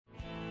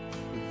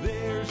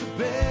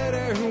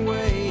better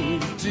way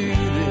to do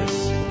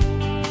this.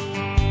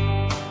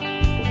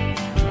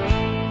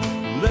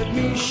 Let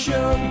me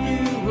show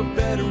you a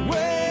better way.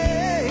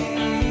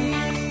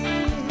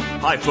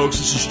 Hi, folks.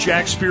 This is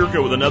Jack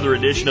Spirko with another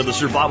edition of the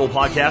Survival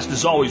Podcast.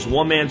 As always,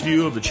 one man's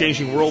view of the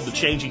changing world, the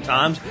changing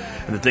times,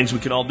 and the things we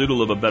can all do to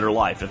live a better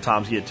life if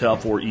times get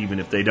tough or even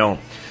if they don't.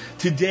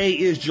 Today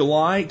is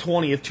July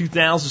 20th,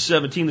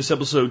 2017. This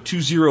episode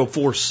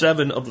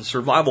 2047 of the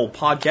Survival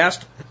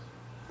Podcast.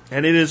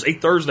 And it is a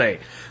Thursday.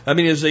 I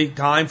mean, it's a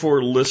time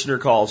for listener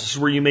calls. This is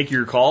where you make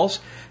your calls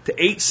to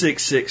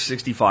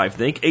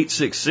 866-65-THINK,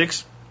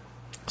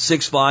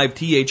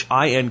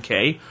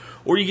 866-65-THINK.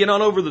 Or you get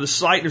on over to the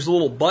site, there's a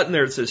little button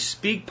there that says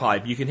Speak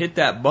Pipe. You can hit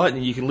that button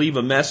and you can leave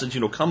a message,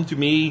 and it'll come to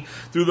me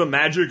through the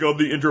magic of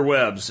the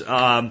interwebs.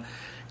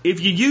 If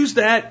you use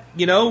that,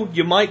 you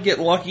might get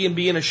lucky and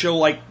be in a show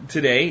like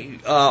today,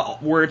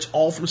 where it's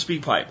all from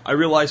SpeakPipe. I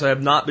realize I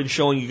have not been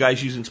showing you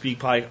guys using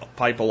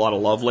SpeakPipe a lot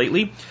of love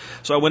lately.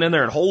 So I went in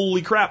there and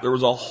holy crap, there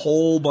was a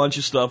whole bunch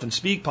of stuff in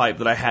SpeakPipe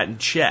that I hadn't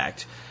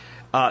checked.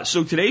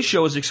 So today's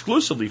show is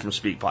exclusively from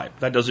SpeakPipe.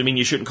 That doesn't mean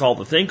you shouldn't call it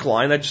the Think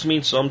line. That just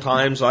means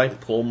sometimes I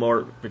pull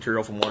more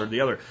material from one or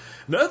the other.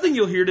 Another thing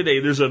you'll hear today,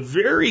 there's a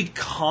very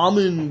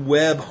common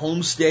web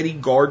homesteady,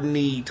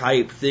 gardeny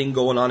type thing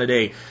going on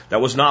today.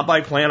 That was not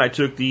by plan. I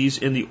took these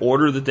in the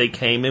order that they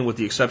came in, with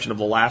the exception of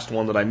the last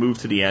one that I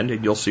moved to the end,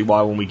 and you'll see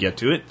why when we get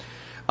to it.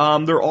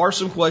 There are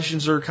some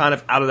questions that are kind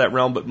of out of that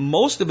realm, but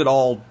most of it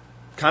all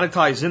kind of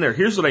ties in there.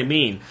 Here's what I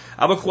mean.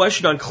 I have a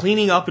question on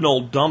cleaning up an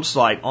old dump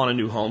site on a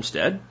new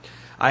homestead.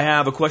 I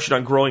have a question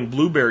on growing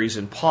blueberries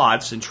in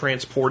pots and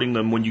transporting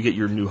them when you get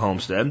your new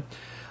homestead.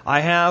 I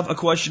have a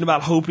question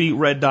about Hopi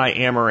red dye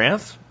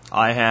amaranth.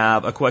 I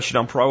have a question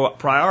on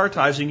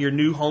prioritizing your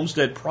new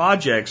homestead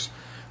projects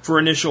for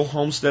initial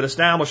homestead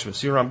establishments.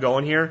 See where I'm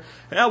going here?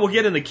 Yeah, we'll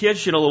get in the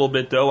kitchen a little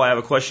bit, though. I have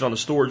a question on the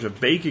storage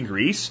of bacon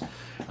grease.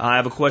 I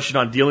have a question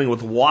on dealing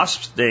with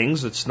wasp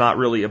stings. It's not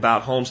really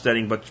about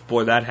homesteading, but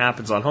boy, that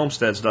happens on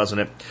homesteads, doesn't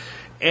it?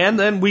 And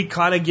then we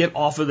kind of get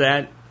off of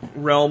that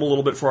realm a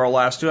little bit for our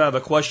last two. I have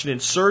a question in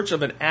search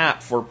of an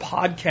app for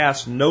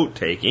podcast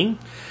note-taking.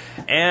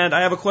 And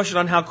I have a question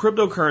on how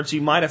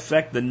cryptocurrency might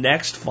affect the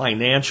next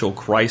financial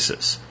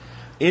crisis.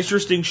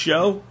 Interesting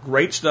show.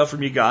 Great stuff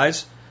from you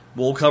guys.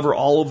 We'll cover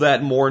all of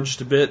that and more in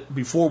just a bit.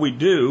 Before we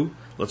do,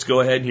 let's go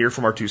ahead and hear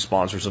from our two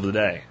sponsors of the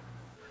day.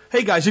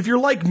 Hey guys, if you're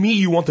like me,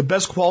 you want the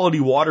best quality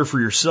water for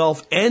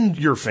yourself and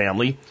your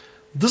family.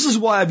 This is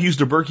why I've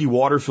used a Berkey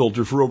water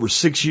filter for over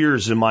 6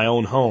 years in my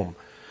own home.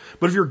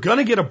 But if you're going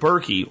to get a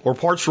Berkey, or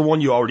parts for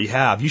one you already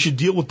have, you should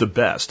deal with the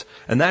best.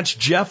 And that's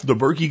Jeff, the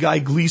Berkey guy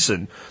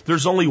Gleason.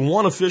 There's only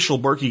one official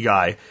Berkey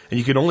guy, and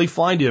you can only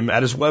find him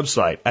at his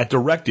website at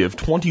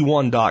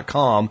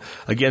directive21.com.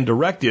 Again,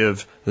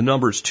 directive, the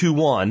number's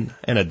 21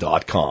 and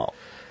a .com.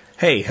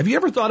 Hey, have you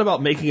ever thought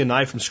about making a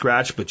knife from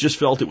scratch but just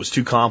felt it was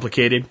too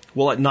complicated?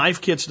 Well, at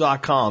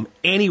knifekits.com,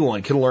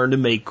 anyone can learn to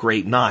make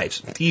great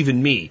knives,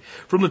 even me.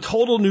 From the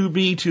total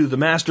newbie to the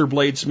master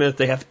bladesmith,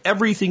 they have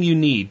everything you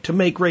need to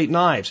make great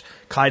knives,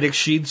 Kydex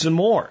sheaths, and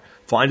more.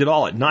 Find it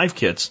all at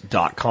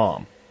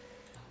knifekits.com.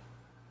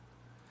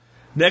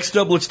 Next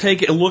up, let's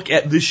take a look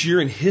at this year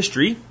in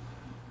history.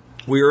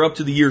 We are up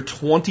to the year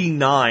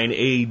 29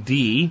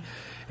 AD.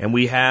 And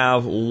we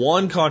have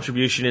one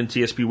contribution in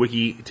TSP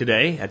Wiki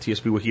today at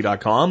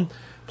tspwiki.com.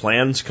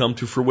 Plans come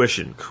to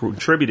fruition,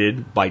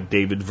 contributed by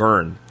David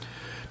Verne.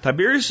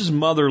 Tiberius'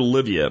 mother,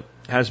 Livia,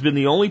 has been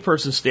the only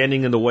person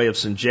standing in the way of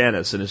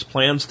Sejanus and his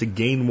plans to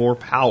gain more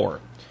power.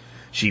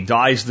 She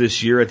dies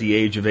this year at the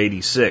age of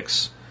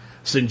 86.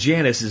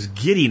 Sejanus is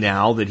giddy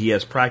now that he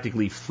has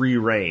practically free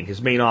reign.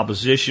 His main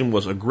opposition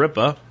was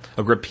Agrippina,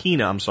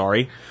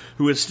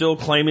 who is still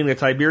claiming that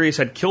Tiberius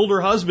had killed her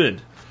husband,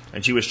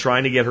 and she was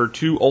trying to get her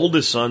two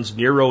oldest sons,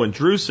 Nero and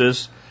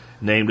Drusus,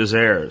 named as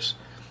heirs.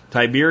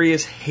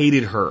 Tiberius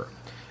hated her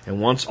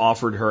and once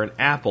offered her an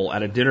apple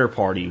at a dinner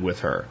party with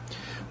her.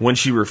 When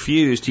she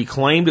refused, he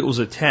claimed it was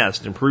a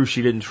test and proved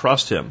she didn't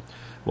trust him,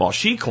 while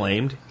she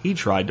claimed he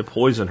tried to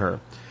poison her.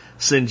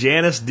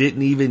 Sejanus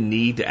didn't even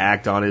need to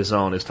act on his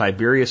own, as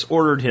Tiberius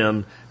ordered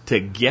him to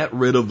get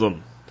rid of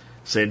them.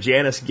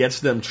 Sejanus gets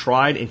them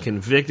tried and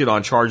convicted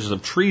on charges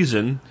of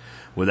treason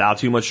without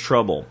too much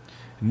trouble.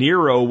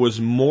 Nero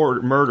was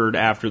murdered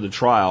after the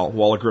trial,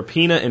 while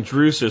Agrippina and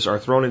Drusus are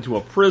thrown into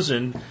a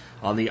prison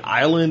on the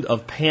island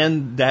of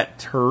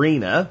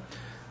Pandaterina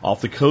off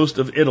the coast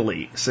of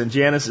Italy.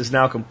 Sejanus is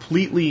now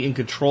completely in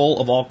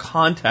control of all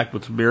contact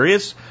with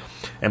Tiberius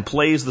and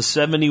plays the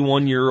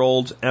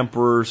 71-year-old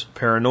emperor's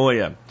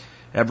paranoia.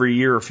 Every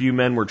year a few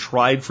men were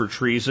tried for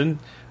treason,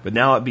 but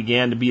now it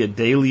began to be a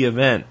daily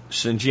event.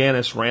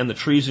 Sejanus ran the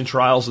treason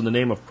trials in the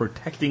name of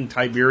protecting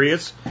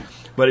Tiberius,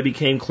 but it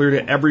became clear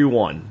to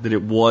everyone that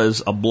it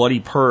was a bloody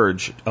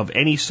purge of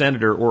any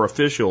senator or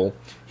official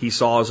he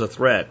saw as a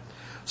threat.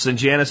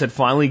 Sejanus had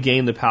finally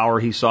gained the power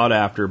he sought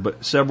after,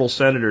 but several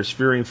senators,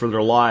 fearing for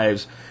their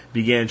lives,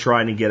 began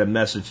trying to get a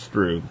message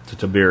through to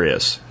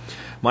Tiberius.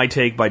 My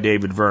take by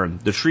David Verne.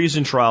 The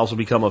treason trials will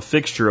become a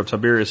fixture of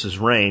Tiberius's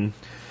reign,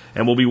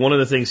 and will be one of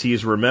the things he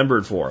is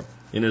remembered for.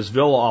 In his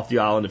villa off the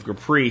island of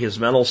Capri, his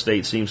mental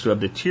state seems to have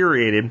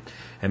deteriorated,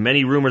 and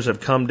many rumors have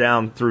come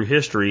down through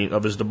history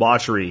of his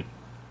debauchery.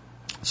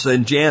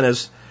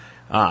 Sejanus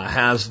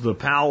has the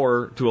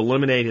power to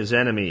eliminate his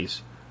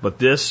enemies, but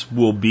this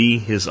will be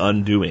his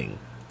undoing.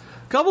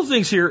 A couple of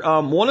things here.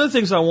 One of the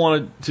things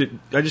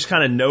I just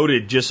kind of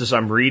noted just as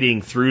I'm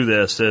reading through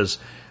this is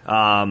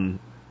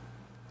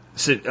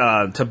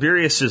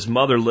Tiberius's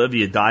mother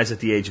Livia dies at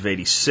the age of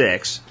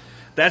 86.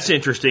 That's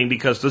interesting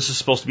because this is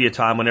supposed to be a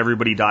time when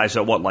everybody dies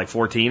at like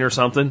 14 or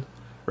something,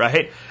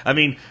 right? I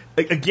mean,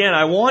 again,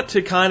 I want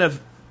to kind of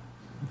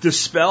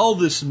dispel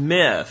this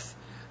myth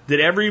that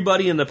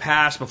everybody in the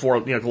past before,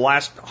 the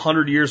last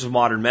 100 years of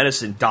modern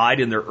medicine died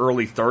in their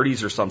early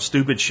 30s or some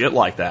stupid shit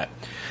like that.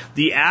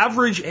 The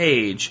average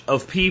age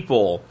of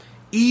people,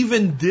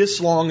 even this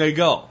long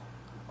ago,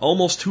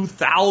 almost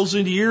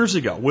 2,000 years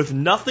ago, with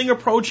nothing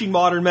approaching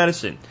modern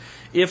medicine,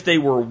 if they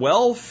were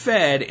well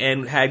fed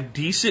and had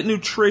decent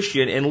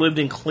nutrition and lived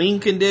in clean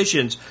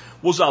conditions,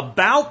 was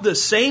about the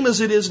same as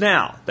it is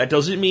now. That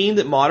doesn't mean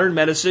that modern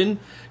medicine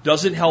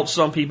doesn't help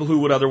some people who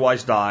would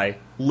otherwise die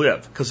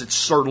live, because it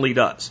certainly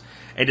does.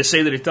 And to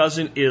say that it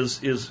doesn't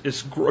is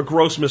a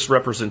gross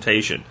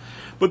misrepresentation.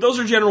 But those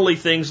are generally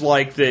things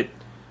like that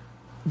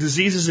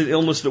diseases and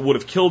illness that would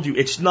have killed you.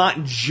 It's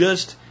not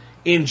just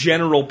in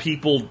general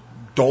people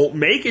don't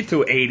make it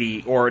to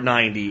 80 or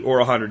 90 or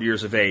 100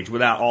 years of age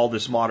without all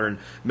this modern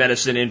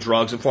medicine and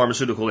drugs and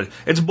pharmaceutical.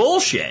 It's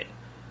bullshit.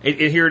 And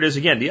here it is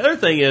again. The other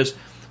thing is,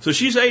 so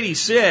she's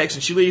 86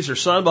 and she leaves her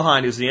son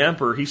behind as the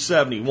emperor. He's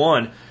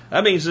 71.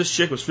 That means this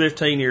chick was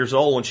 15 years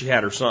old when she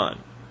had her son,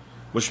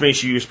 which means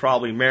she was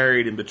probably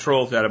married and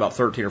betrothed at about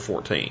 13 or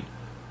 14.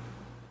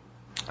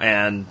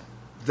 And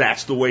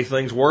that's the way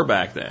things were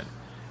back then.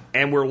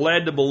 And we're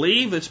led to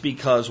believe it's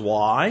because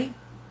why?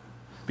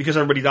 Because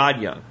everybody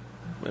died young.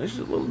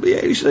 She'll be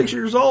 86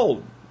 years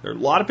old. There are a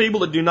lot of people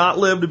that do not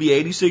live to be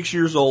 86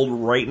 years old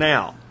right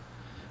now.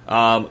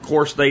 Of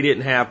course, they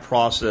didn't have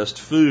processed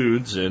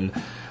foods and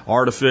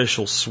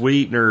artificial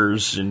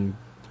sweeteners and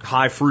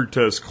high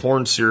fructose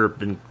corn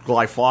syrup and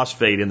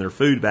glyphosate in their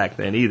food back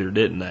then either,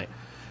 didn't they?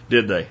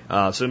 Did they?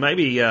 So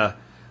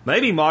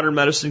maybe modern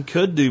medicine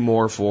could do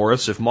more for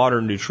us if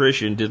modern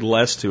nutrition did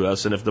less to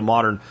us, and if the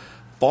modern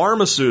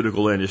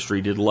pharmaceutical industry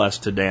did less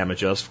to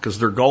damage us, because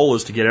their goal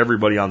is to get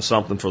everybody on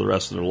something for the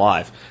rest of their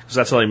life, because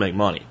that's how they make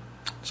money.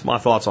 That's my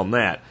thoughts on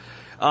that.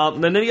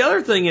 And then the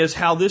other thing is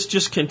how this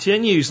just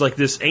continues, like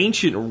this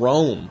ancient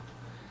Rome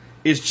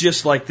is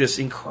just like this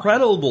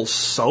incredible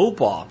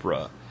soap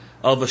opera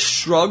of a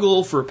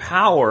struggle for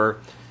power.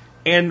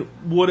 And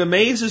what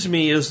amazes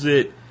me is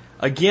that,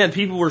 again,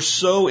 people were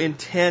so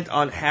intent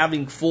on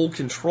having full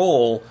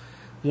control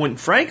when,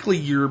 frankly,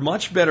 you're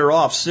much better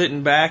off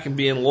sitting back and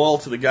being loyal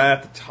to the guy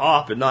at the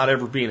top and not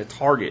ever being a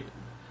target.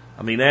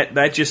 I mean,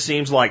 that just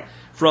seems like,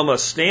 from a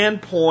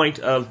standpoint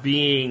of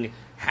being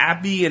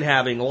happy and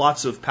having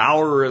lots of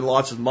power and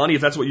lots of money,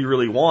 if that's what you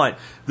really want,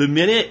 the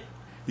minute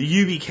that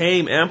you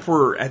became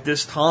emperor at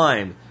this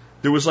time,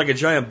 there was like a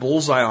giant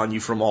bullseye on you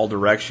from all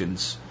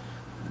directions.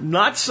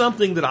 Not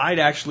something that I'd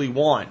actually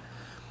want.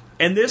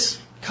 And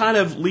this kind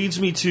of leads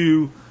me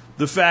to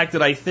the fact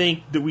that I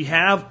think that we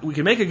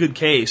can make a good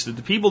case that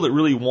the people that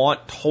really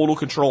want total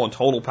control and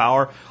total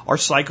power are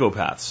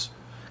psychopaths.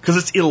 Because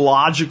it's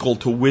illogical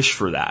to wish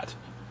for that.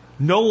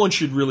 No one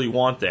should really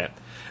want that.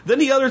 Then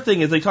the other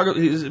thing is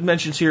it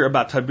mentions here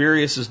about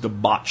Tiberius's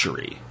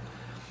debauchery.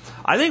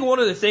 I think one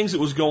of the things that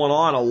was going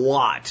on a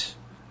lot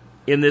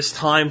in this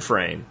time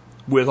frame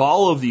with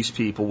all of these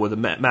people with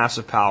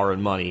massive power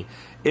and money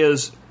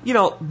is,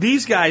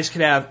 these guys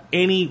could have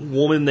any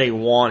woman they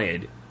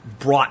wanted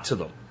brought to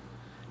them.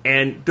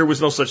 And there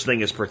was no such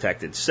thing as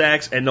protected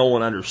sex, and no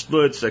one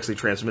understood sexually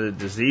transmitted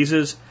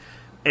diseases.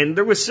 And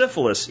there was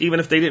syphilis,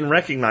 even if they didn't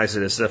recognize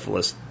it as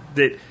syphilis,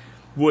 that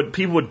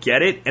people would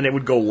get it, and it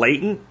would go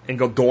latent and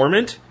go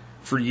dormant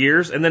for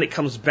years, and then it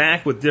comes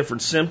back with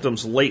different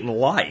symptoms late in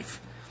life.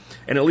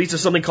 And it leads to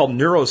something called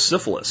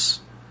neurosyphilis,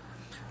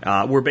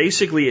 where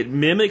basically it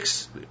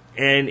mimics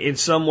and in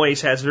some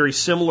ways has very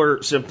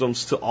similar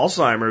symptoms to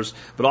Alzheimer's,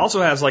 but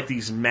also has like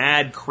these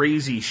mad,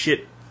 crazy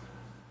shit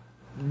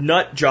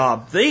nut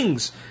job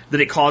things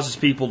that it causes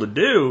people to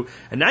do.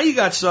 And now you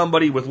got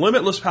somebody with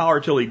limitless power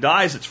till he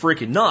dies. It's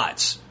freaking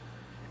nuts.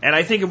 And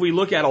I think if we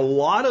look at a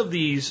lot of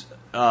these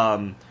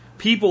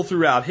people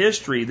throughout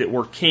history that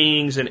were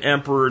kings and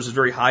emperors and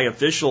very high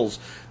officials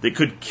that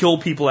could kill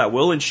people at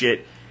will and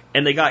shit,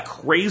 and they got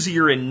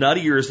crazier and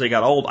nuttier as they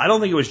got old, I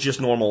don't think it was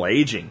just normal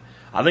aging.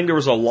 I think there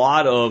was a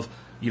lot of,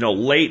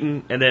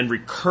 latent and then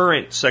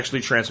recurrent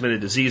sexually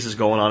transmitted diseases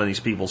going on in these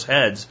people's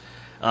heads.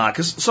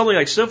 Because something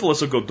like syphilis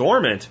will go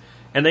dormant,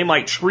 and they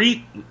might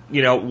treat,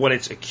 when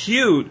it's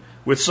acute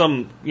with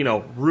some,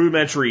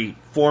 rudimentary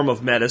form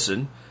of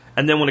medicine,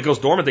 and then when it goes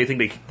dormant, they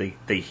think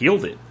they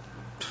healed it.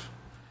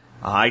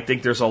 I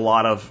think there's a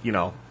lot of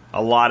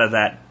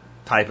that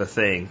type of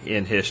thing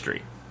in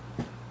history.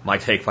 My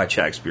take by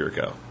Chad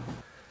Spirko.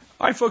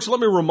 All right, folks, let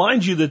me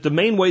remind you that the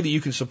main way that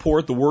you can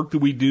support the work that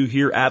we do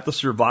here at the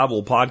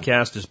Survival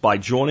Podcast is by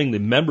joining the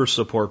Member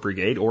Support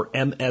Brigade, or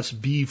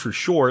MSB for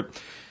short.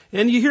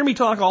 And you hear me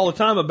talk all the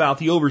time about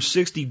the over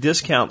 60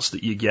 discounts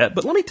that you get,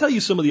 but let me tell you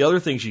some of the other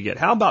things you get.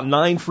 How about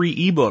 9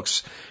 free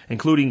ebooks,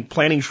 including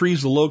Planting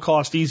Trees the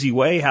Low-Cost Easy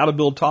Way, How to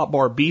Build Top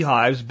Bar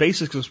Beehives,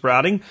 Basics of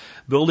Sprouting,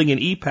 Building an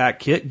EPAC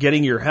Kit,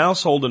 Getting Your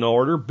Household in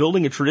Order,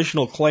 Building a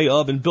Traditional Clay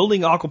Oven,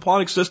 Building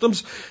Aquaponic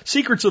Systems,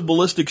 Secrets of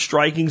Ballistic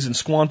Strikings, and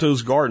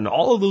Squanto's Garden.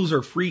 All of those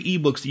are free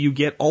ebooks that you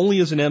get only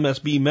as an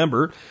MSB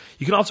member.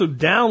 You can also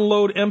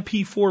download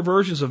MP4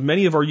 versions of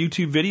many of our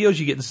YouTube videos.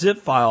 You get zip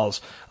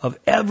files of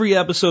every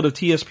episode of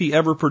TSP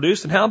ever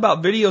produced. And how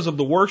about videos of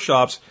the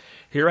workshops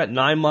here at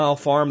 9 Mile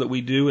Farm that we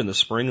do in the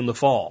spring and the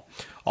fall?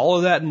 All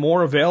of that and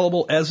more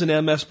available as an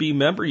MSB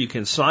member. You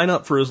can sign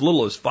up for as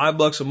little as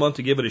 $5 a month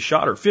to give it a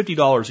shot, or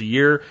 $50 a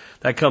year.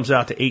 That comes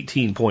out to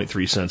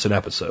 18.3 cents an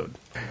episode.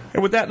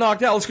 And with that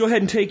knocked out, let's go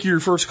ahead and take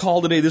your first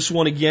call today. This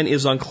one again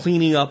is on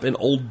cleaning up an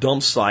old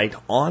dump site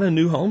on a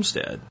new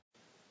homestead.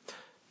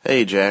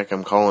 Hey, Jack,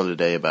 I'm calling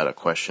today about a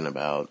question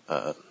about,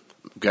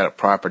 got a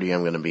property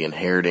I'm going to be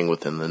inheriting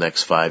within the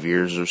next 5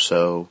 years or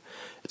so.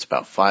 It's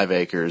about 5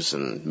 acres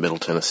in Middle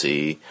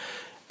Tennessee,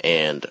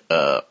 and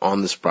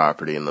on this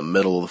property, in the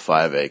middle of the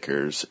 5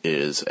 acres,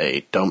 is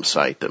a dump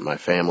site that my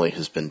family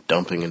has been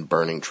dumping and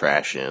burning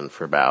trash in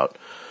for about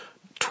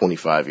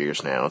 25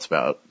 years now. It's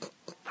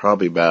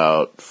probably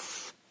about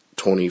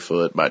 20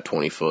 foot by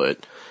 20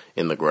 foot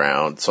in the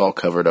ground. It's all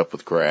covered up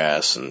with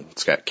grass, and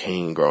it's got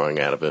cane growing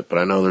out of it, but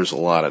I know there's a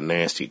lot of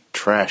nasty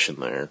trash in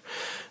there.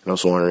 And I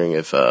was wondering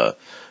if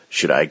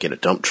should I get a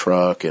dump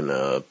truck and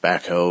a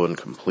backhoe and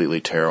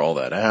completely tear all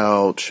that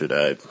out? Should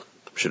I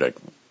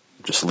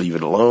just leave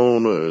it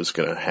alone? Is it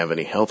going to have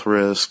any health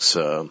risks?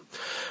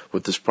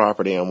 With this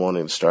property, I'm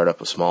wanting to start up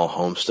a small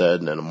homestead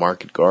and then a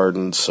market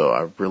garden, so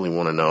I really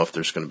want to know if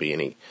there's going to be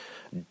any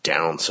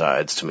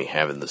downsides to me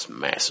having this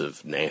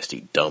massive,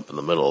 nasty dump in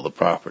the middle of the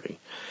property.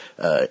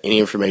 Any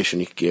information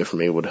you could give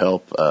me would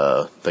help.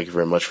 Thank you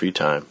very much for your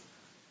time.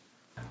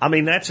 I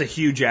mean, that's a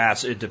huge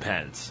ask. It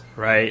depends,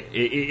 right?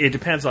 It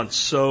depends on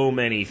so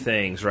many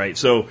things, right?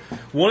 So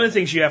one of the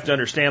things you have to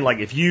understand, like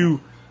if you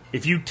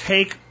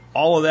take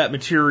all of that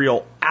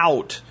material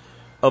out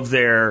of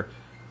there,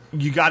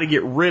 you got to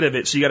get rid of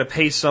it. So you got to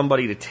pay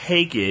somebody to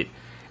take it.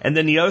 And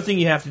then the other thing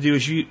you have to do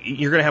is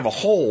you're going to have a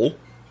hole.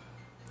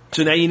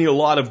 So now you need a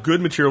lot of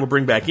good material to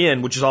bring back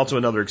in, which is also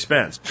another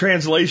expense.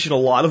 Translation, a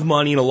lot of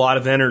money and a lot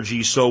of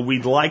energy. So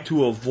we'd like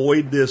to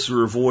avoid this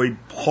or avoid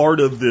part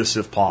of this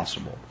if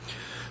possible.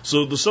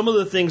 So some of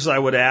the things I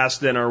would ask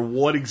then are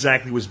what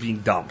exactly was being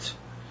dumped.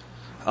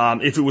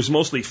 If it was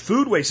mostly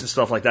food waste and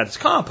stuff like that, it's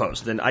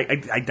compost. And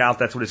I doubt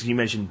that's what it is. You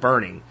mentioned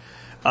burning.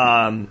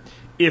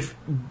 If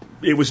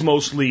it was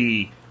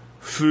mostly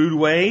food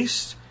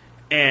waste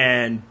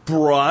and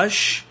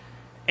brush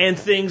and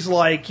things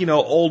like,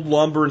 old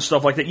lumber and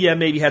stuff like that, yeah,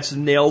 maybe had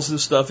some nails and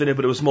stuff in it,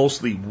 but it was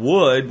mostly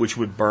wood, which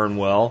would burn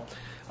well,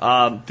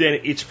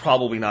 then it's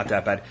probably not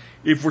that bad.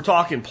 If we're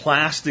talking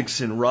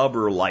plastics and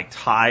rubber like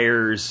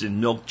tires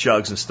and milk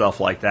jugs and stuff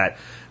like that,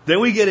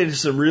 then we get into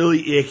some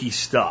really icky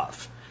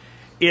stuff.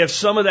 If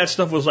some of that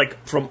stuff was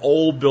like from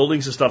old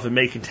buildings and stuff and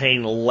may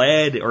contain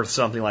lead or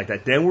something like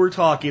that, then we're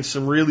talking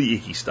some really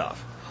icky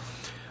stuff.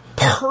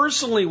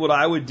 Personally, what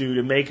I would do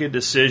to make a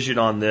decision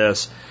on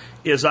this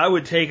is I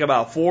would take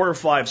about 4 or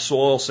 5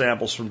 soil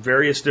samples from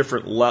various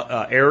different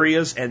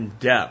areas and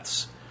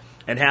depths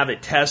and have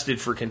it tested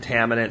for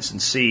contaminants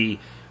and see,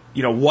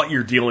 what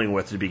you're dealing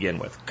with to begin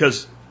with.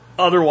 Because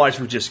otherwise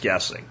we're just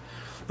guessing.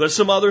 There's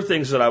some other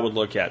things that I would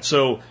look at.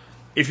 So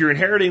if you're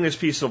inheriting this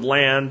piece of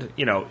land,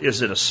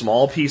 is it a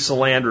small piece of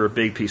land or a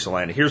big piece of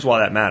land? And here's why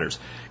that matters.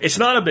 It's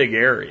not a big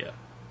area.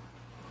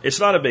 It's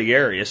not a big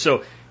area.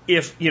 So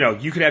if,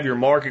 you could have your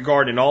market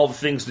garden and all the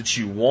things that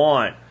you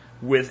want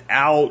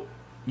without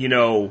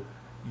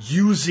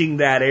using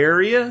that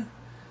area,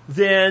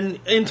 then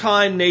in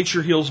time,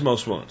 nature heals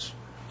most wounds.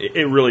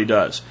 It really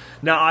does.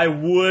 Now, I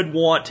would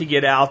want to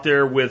get out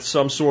there with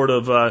some sort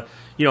of,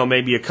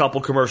 maybe a couple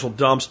commercial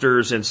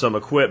dumpsters and some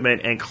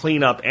equipment and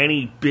clean up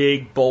any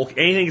big bulk,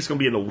 anything that's going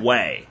to be in the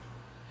way,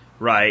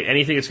 right?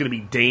 Anything that's going to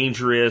be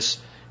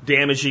dangerous,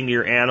 damaging to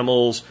your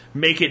animals,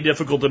 make it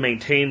difficult to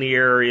maintain the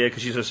area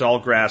because it's all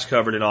grass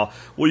covered and all.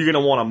 Well, you're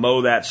going to want to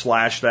mow that,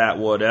 slash that,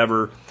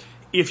 whatever.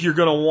 If you're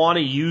going to want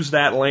to use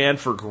that land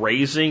for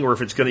grazing, or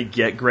if it's going to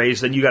get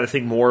grazed, then you got to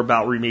think more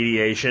about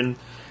remediation.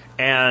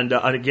 And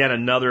again,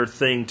 another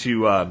thing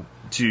to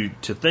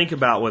think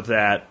about with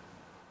that,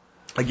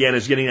 again,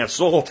 is getting that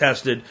soil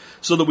tested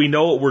so that we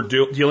know what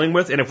we're dealing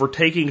with. And if we're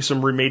taking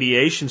some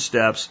remediation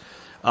steps,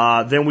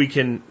 then we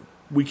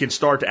can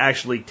start to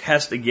actually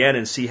test again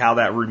and see how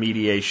that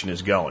remediation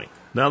is going.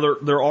 Now,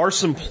 there are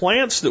some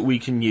plants that we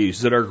can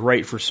use that are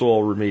great for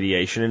soil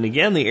remediation. And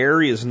again, the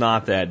area is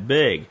not that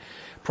big.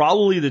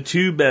 Probably the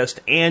 2 best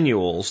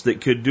annuals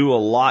that could do a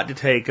lot to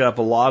take up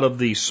a lot of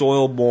the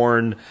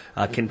soil-borne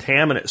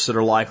contaminants that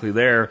are likely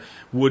there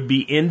would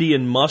be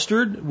Indian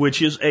mustard,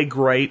 which is a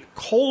great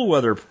cold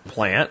weather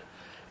plant,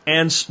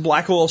 and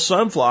black oil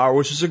sunflower,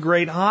 which is a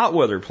great hot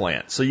weather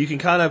plant. So you can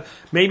kind of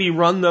maybe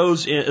run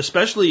those in,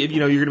 especially if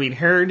you're going to be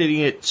inheriting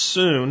it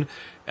soon.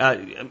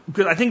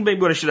 Because I think maybe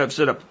what I should have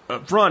said up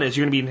front is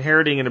you're going to be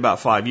inheriting in about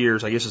 5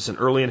 years. I guess it's an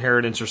early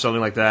inheritance or something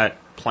like that,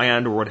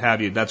 planned or what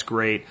have you. That's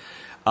great.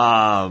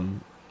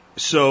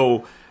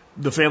 So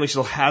the family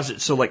still has it.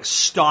 So like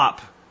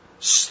stop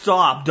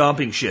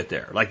dumping shit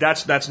there. Like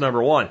that's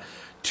number one.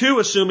 Two,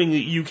 assuming that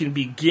you can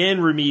begin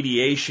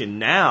remediation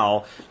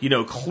now,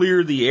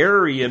 clear the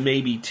area,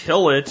 maybe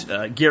till it,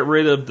 get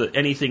rid of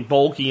anything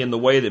bulky in the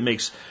way that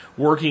makes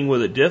working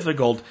with it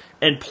difficult,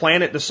 and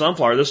plant it to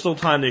sunflower. There's still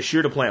time this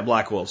year to plant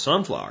black oil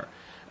sunflower.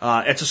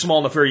 It's a small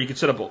enough area you could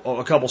set up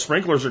a couple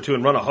sprinklers or two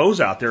and run a hose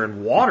out there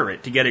and water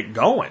it to get it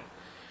going.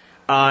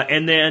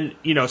 And then,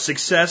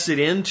 success it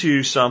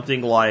into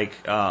something like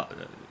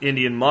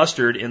Indian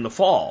mustard in the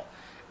fall.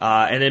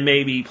 And then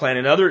maybe plant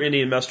another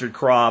Indian mustard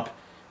crop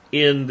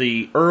in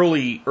the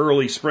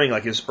early spring,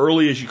 like as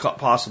early as you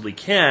possibly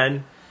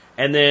can,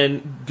 and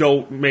then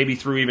go maybe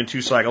through even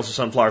 2 cycles of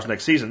sunflowers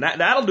next season.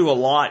 That'll do a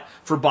lot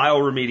for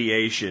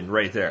bioremediation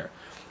right there.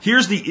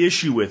 Here's the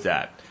issue with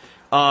that.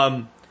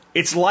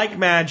 It's like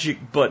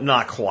magic, but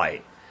not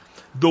quite.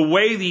 The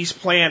way these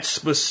plants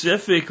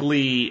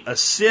specifically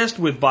assist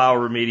with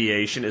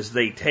bioremediation is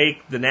they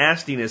take the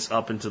nastiness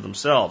up into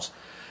themselves.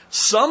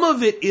 Some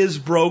of it is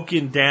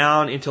broken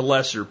down into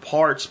lesser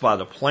parts by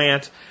the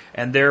plant,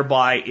 and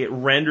thereby it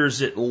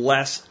renders it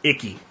less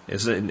icky.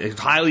 It's a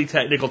highly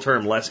technical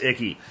term, less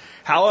icky.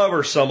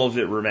 However, some of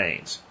it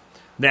remains.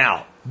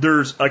 Now,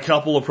 there's a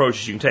couple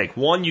approaches you can take.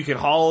 One, you can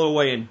haul it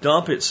away and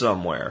dump it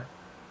somewhere,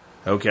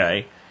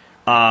 okay,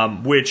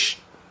 which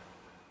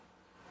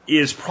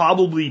is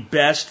probably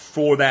best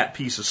for that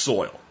piece of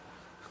soil.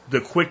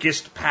 The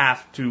quickest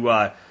path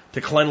to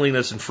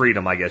cleanliness and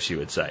freedom, I guess you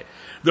would say.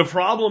 The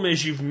problem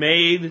is you've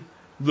made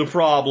the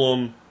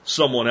problem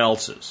someone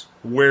else's.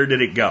 Where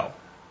did it go?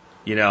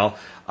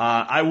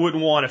 I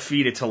wouldn't want to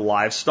feed it to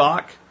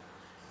livestock.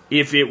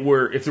 If there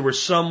were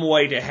some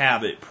way to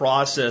have it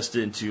processed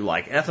into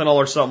like ethanol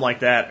or something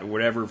like that, or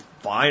whatever,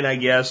 fine, I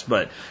guess,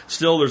 but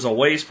still there's a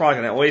waste product,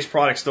 and that waste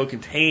product still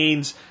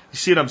contains, you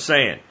see what I'm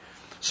saying?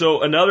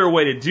 So another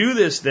way to do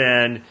this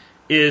then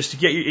is to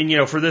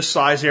get for this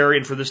size area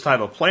and for this type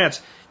of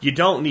plants, you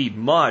don't need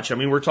much. I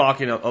mean, we're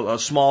talking a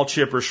small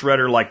chipper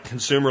shredder, like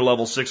consumer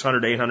level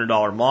 $600,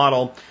 $800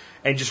 model,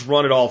 and just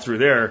run it all through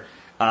there.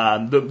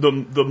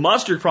 The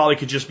mustard probably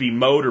could just be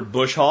mowed or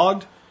bush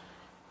hogged,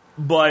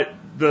 but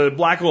the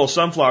black oil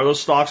sunflower, those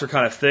stalks are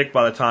kind of thick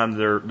by the time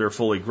they're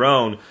fully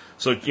grown.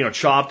 So,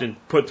 chopped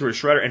and put through a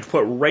shredder and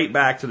put right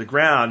back to the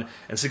ground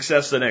and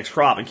success the next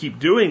crop, and keep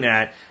doing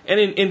that. And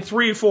in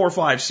 3, 4,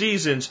 5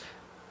 seasons,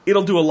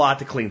 it'll do a lot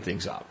to clean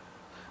things up.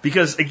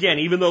 Because again,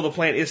 even though the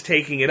plant is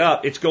taking it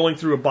up, it's going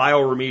through a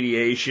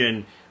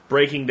bioremediation,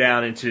 breaking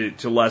down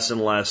into less and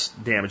less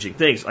damaging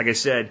things. Like I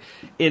said,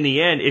 in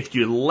the end, if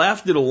you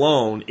left it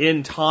alone,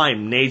 in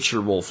time,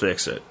 nature will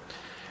fix it.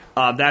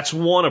 That's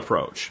one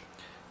approach.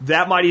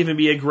 That might even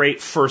be a great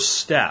first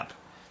step.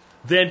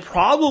 Then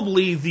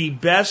probably the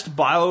best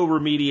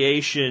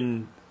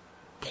bioremediation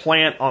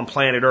plant on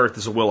planet Earth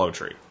is a willow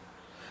tree.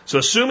 So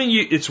assuming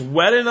it's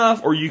wet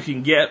enough or you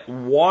can get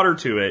water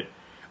to it,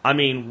 I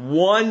mean,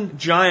 one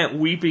giant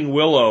weeping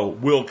willow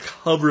will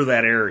cover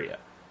that area.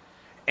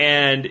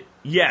 And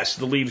yes,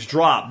 the leaves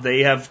drop. They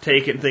have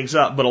taken things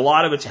up, but a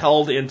lot of it's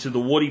held into the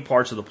woody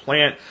parts of the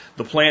plant.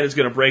 The plant is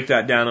going to break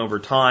that down over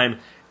time,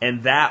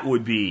 and that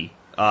would be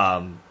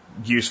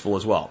useful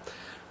as well.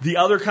 The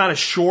other kind of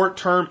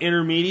short-term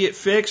intermediate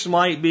fix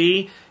might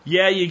be,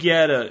 you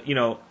get I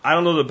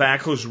don't know the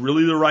backhoe is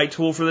really the right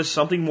tool for this.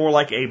 Something more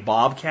like a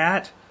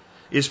bobcat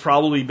is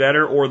probably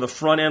better, or the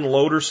front-end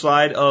loader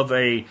side of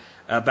a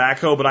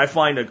backhoe. But I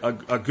find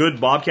a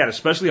good bobcat,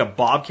 especially a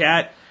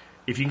bobcat,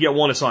 if you can get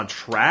one that's on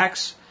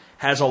tracks,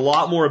 has a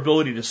lot more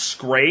ability to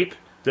scrape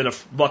than a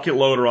bucket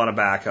loader on a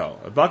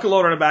backhoe. A bucket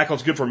loader on a backhoe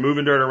is good for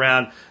moving dirt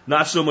around,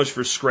 not so much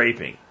for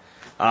scraping,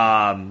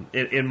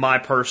 in my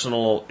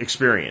personal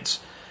experience.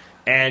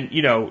 And,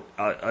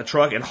 a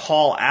truck and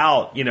haul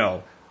out,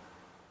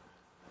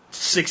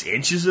 6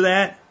 inches of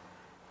that,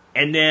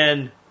 and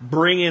then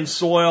bring in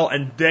soil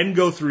and then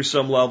go through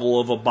some level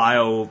of a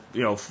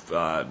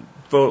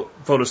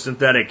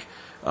photosynthetic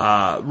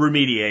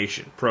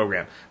remediation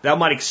program. That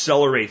might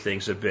accelerate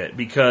things a bit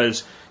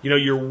because,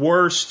 your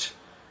worst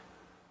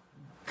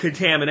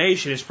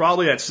contamination is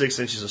probably that 6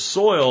 inches of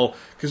soil,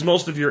 because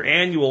most of your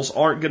annuals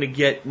aren't going to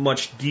get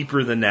much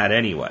deeper than that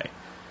anyway.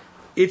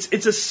 It's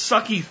a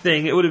sucky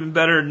thing. It would have been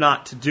better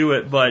not to do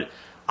it, but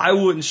I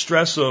wouldn't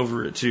stress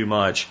over it too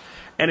much.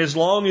 And as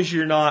long as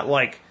you're not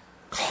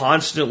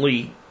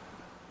constantly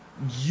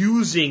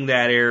using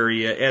that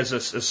area as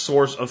a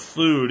source of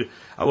food,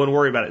 I wouldn't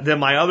worry about it. Then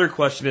my other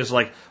question is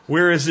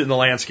where is it in the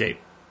landscape?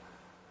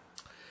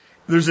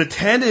 There's a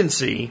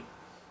tendency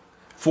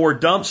for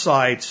dump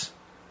sites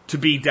to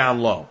be down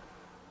low,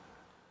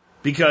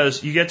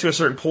 because you get to a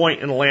certain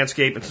point in the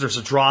landscape and there's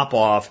a drop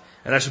off,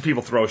 and that's when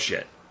people throw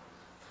shit.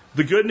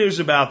 The good news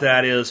about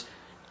that is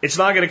It's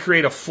not going to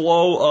create a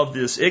flow of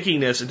this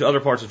ickiness into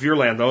other parts of your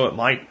land, though it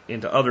might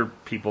into other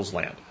people's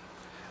land.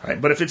 Right?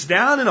 But if it's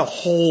down in a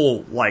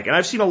hole, and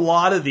I've seen a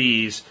lot of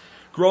these,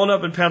 growing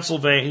up in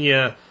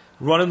Pennsylvania,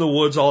 running the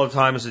woods all the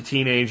time as a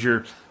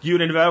teenager, you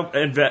would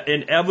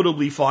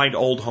inevitably find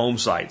old home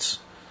sites.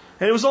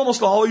 And it was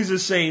almost always the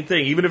same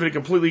thing, even if it had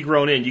completely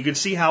grown in. You could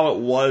see how it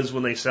was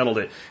when they settled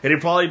it. It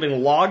had probably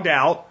been logged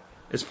out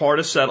as part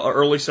of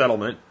early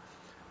settlement.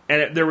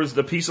 And there was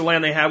the piece of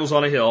land they had was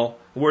on a hill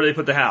where they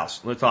put the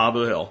house, on the top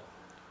of the hill.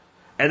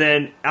 And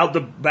then out the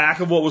back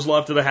of what was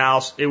left of the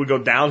house, it would go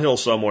downhill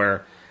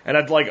somewhere. And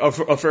at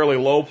a fairly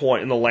low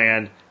point in the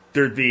land,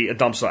 there'd be a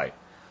dump site.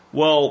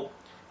 Well,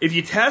 if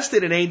you test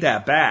it, it ain't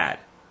that bad.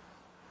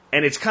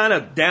 And it's kind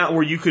of down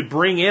where you could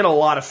bring in a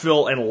lot of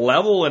fill and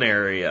level an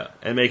area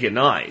and make it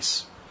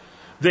nice.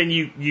 Then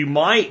you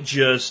might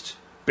just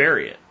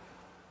bury it.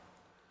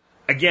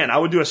 Again, I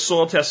would do a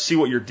soil test to see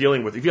what you're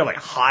dealing with. If you have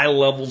high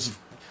levels of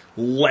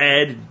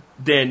lead,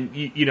 then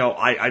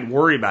I'd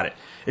worry about it.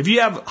 If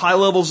you have high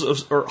levels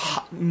of, or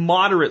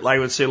moderate, I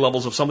would say,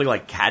 levels of something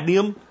like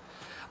cadmium,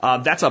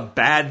 that's a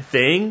bad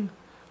thing.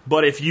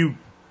 But if you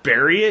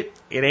bury it,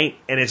 it ain't,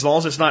 and as long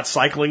as it's not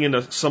cycling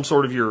into some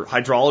sort of your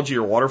hydrology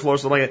or water flow or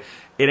something like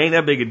that, it ain't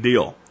that big a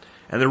deal.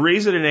 And the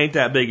reason it ain't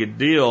that big a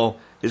deal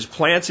is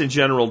plants in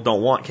general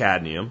don't want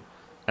cadmium,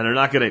 and they're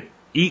not going to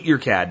eat your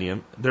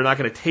cadmium. They're not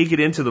going to take it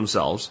into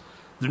themselves.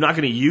 They're not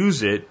going to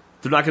use it.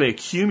 They're not going to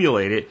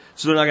accumulate it,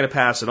 so they're not going to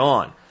pass it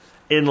on.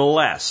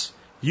 Unless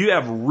you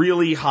have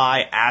really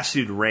high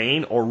acid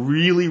rain or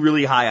really,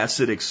 really high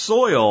acidic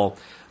soil,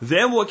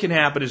 then what can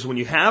happen is when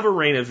you have a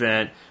rain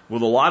event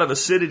with a lot of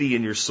acidity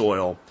in your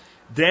soil,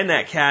 then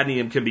that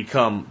cadmium can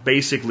become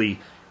basically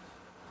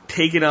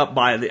taken up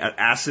by the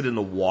acid in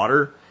the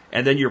water,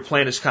 and then your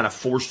plant is kind of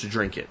forced to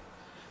drink it.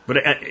 But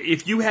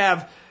if you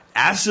have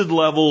acid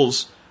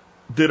levels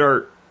that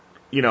are,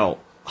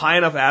 high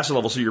enough acid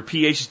levels so your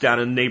pH is down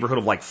in the neighborhood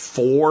of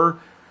 4,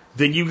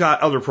 then you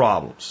got other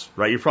problems,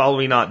 right? You're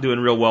probably not doing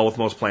real well with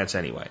most plants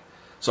anyway.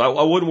 So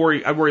I wouldn't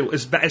worry. I'd worry,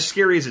 as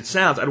scary as it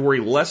sounds, I'd worry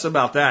less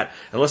about that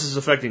unless it's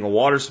affecting a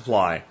water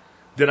supply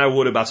than I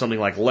would about something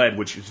like lead,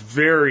 which is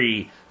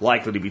very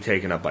likely to be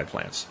taken up by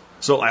plants.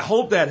 So I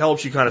hope that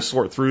helps you kind of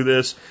sort through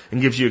this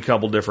and gives you a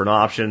couple different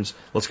options.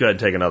 Let's go ahead and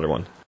take another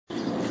one.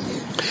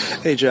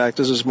 Hey, Jack,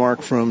 this is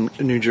Mark from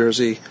New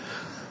Jersey.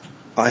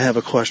 I have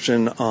a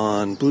question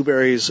on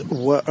blueberries.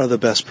 What are the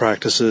best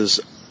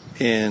practices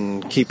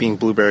in keeping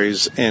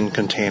blueberries in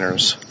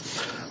containers?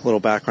 A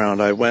little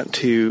background. I went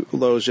to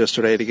Lowe's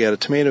yesterday to get a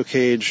tomato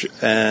cage,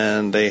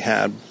 and they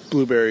had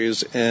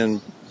blueberries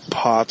in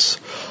pots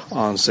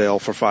on sale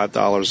for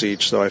 $5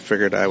 each, so I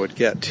figured I would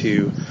get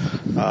two.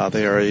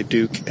 They are a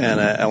Duke and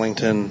a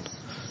Ellington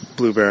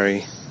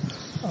blueberry.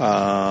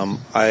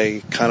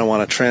 I kind of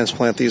want to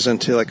transplant these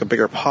into a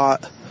bigger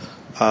pot.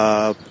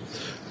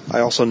 I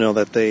also know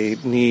that they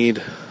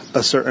need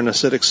a certain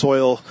acidic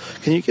soil.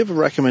 Can you give a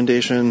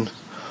recommendation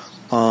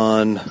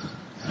on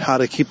how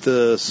to keep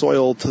the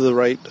soil to the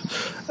right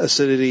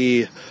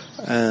acidity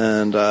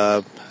and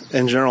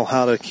in general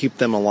how to keep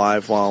them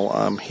alive while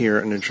I'm here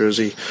in New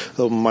Jersey?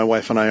 So my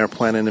wife and I are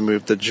planning to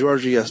move to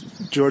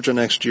Georgia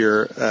next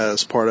year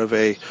as part of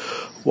a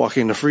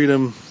Walking to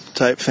Freedom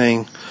type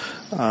thing,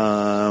 and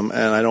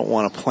I don't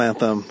want to plant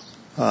them.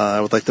 I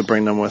would like to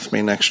bring them with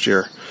me next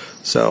year.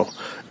 So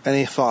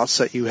any thoughts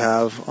that you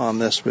have on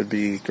this would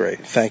be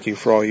great. Thank you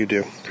for all you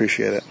do.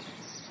 Appreciate it.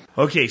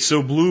 Okay,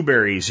 so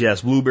blueberries.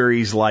 Yes,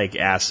 blueberries like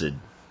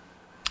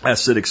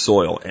acidic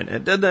soil. And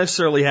it doesn't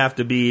necessarily have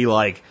to be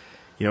we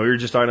were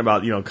just talking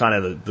about,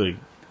 kind of the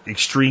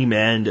extreme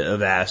end of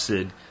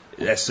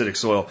acidic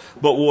soil.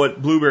 But what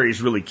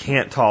blueberries really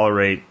can't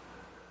tolerate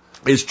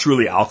is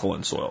truly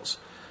alkaline soils.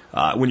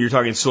 When you're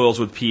talking soils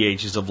with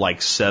pHs of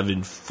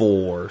 7.4,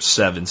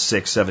 7.6,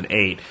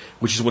 7.8,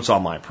 which is what's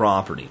on my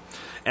property.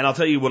 And I'll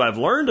tell you what I've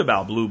learned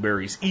about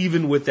blueberries,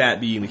 even with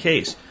that being the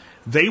case.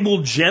 They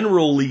will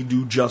generally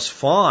do just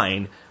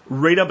fine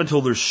right up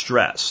until they're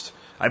stressed.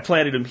 I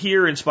planted them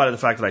here in spite of the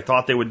fact that I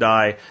thought they would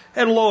die,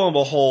 and lo and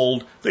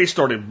behold, they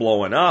started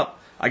blowing up.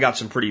 I got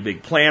some pretty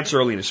big plants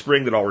early in the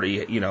spring that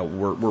already,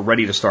 were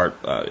ready to start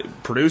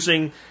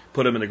producing,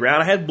 put them in the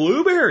ground. I had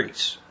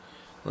blueberries.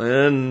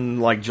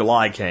 Then,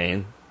 July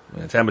came,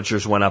 the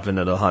temperatures went up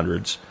into the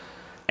hundreds,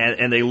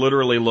 and they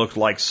literally looked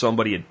like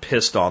somebody had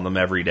pissed on them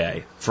every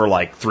day for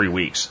 3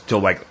 weeks,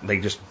 till they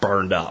just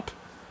burned up.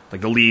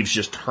 The leaves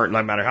just turned,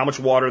 no matter how much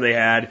water they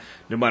had,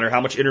 no matter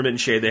how much intermittent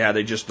shade they had,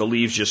 the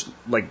leaves just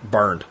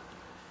burned.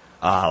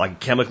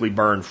 Chemically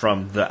burned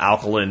from the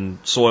alkaline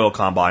soil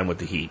combined with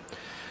the heat.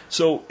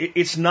 So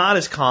it's not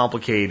as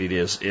complicated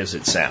as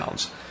it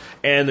sounds.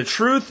 And the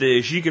truth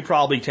is, you could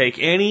probably take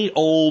any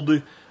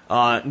old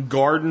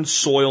garden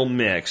soil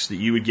mix that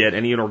you would get,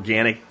 any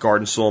organic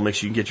garden soil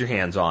mix you can get your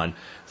hands on,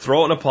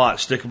 throw it in a pot,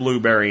 stick a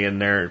blueberry in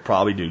there, it'd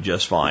probably do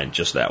just fine,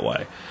 just that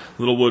way.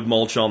 Little wood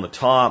mulch on the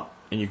top,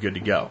 and you're good to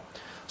go.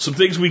 Some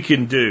things we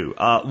can do.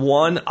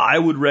 One, I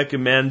would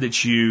recommend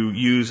that you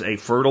use a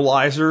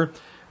fertilizer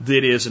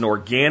that is an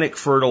organic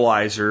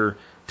fertilizer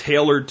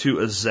tailored to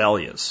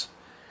azaleas.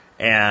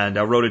 and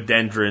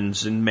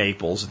rhododendrons and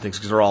maples and things,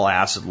 because they're all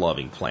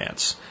acid-loving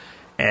plants.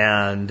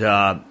 And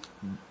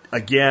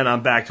again,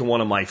 I'm back to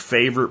one of my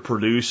favorite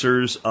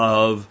producers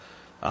of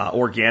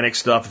organic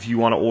stuff. If you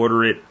want to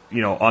order it,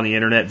 on the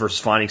internet versus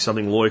finding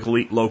something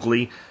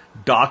locally,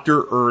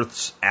 Dr.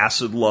 Earth's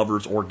Acid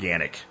Lovers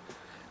Organic.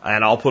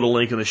 And I'll put a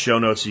link in the show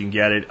notes so you can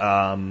get it.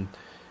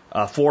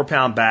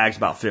 4-pound bag's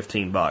about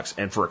 $15.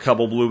 And for a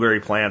couple blueberry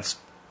plants,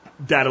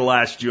 that'll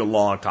last you a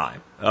long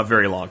time, a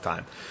very long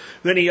time.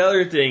 Then the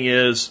other thing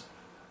is,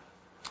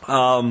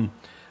 I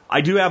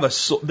do have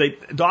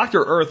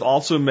Dr. Earth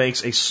also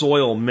makes a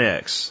soil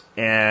mix,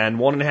 and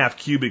 1.5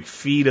 cubic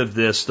feet of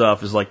this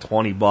stuff is like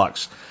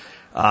 $20.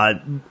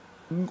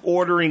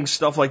 Ordering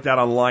stuff like that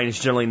online is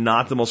generally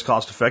not the most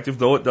cost effective,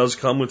 though it does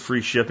come with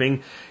free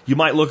shipping. You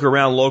might look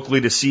around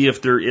locally to see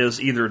if there is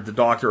either the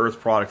Dr. Earth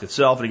product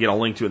itself, and again, I'll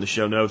link to it in the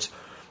show notes,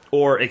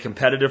 or a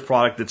competitive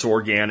product that's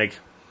organic.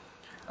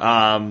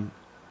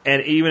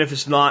 And even if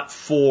it's not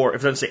if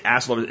it doesn't say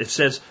acid lovers, it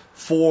says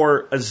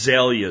for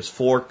azaleas,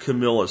 for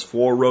camellias,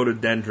 for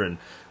rhododendron.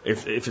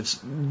 If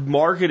it's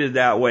marketed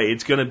that way,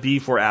 it's going to be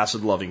for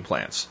acid loving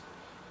plants.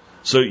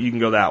 So you can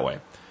go that way.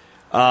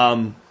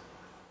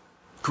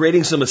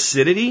 Creating some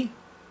acidity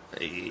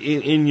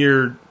in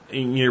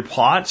your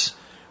pots.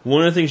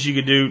 One of the things you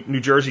could do,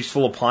 New Jersey's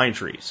full of pine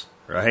trees,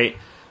 right?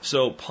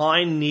 So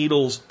pine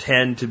needles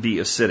tend to be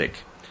acidic.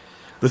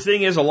 The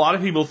thing is, a lot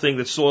of people think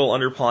that soil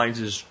under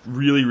pines is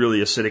really, really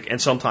acidic, and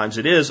sometimes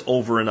it is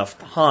over enough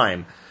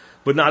time,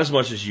 but not as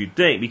much as you'd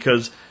think,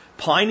 because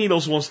pine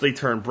needles, once they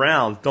turn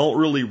brown, don't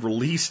really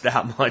release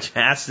that much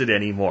acid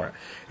anymore.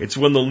 It's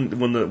when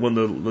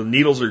the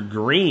needles are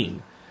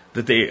green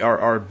that they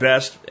are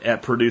best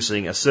at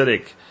producing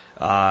acidic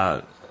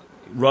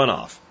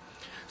runoff.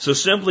 So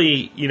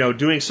simply,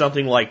 doing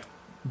something like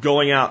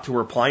going out to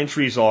where pine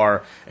trees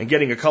are and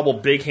getting a couple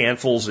big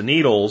handfuls of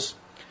needles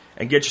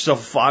and get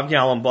yourself a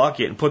 5-gallon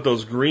bucket and put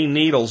those green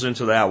needles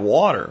into that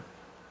water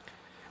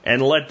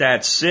and let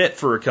that sit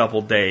for a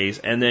couple days,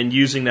 and then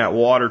using that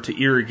water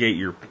to irrigate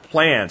your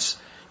plants,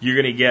 you're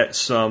going to get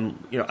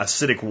some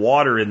acidic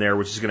water in there,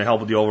 which is going to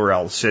help with the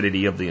overall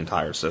acidity of the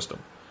entire system.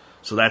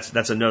 So that's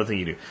another thing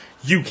you do.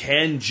 You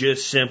can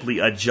just simply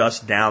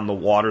adjust down the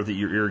water that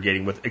you're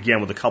irrigating with,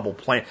 again, with a couple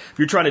plants. If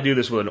you're trying to do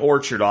this with an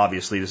orchard,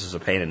 obviously this is a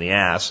pain in the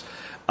ass.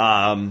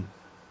 But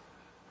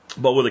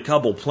with a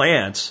couple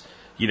plants,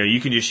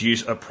 you can just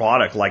use a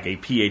product like a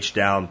pH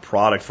down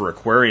product for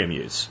aquarium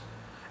use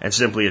and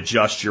simply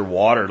adjust your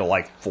water to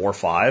like 4 or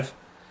 5,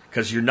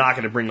 because you're not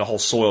going to bring the whole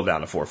soil down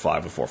to 4 or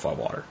 5 with 4 or 5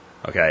 water.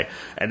 Okay.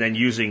 And then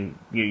using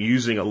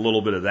a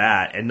little bit of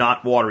that and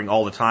not watering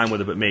all the time with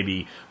it, but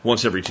maybe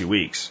once every 2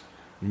 weeks,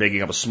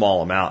 making up a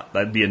small amount.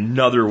 That'd be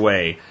another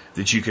way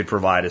that you could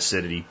provide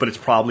acidity, but it's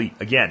probably,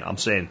 again, I'm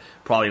saying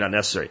probably not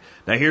necessary.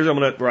 Now here's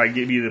where I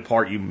give you the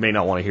part you may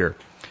not want to hear.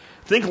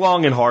 Think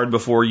long and hard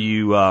before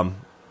you,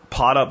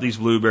 pot up these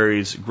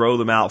blueberries, grow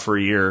them out for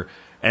a year,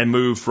 and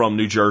move from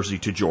New Jersey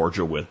to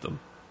Georgia with them.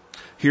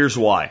 Here's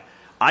why.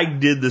 I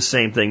did the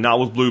same thing, not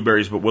with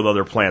blueberries, but with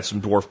other plants,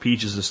 some dwarf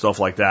peaches and stuff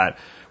like that,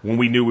 when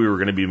we knew we were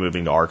going to be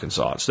moving to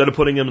Arkansas. Instead of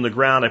putting them in the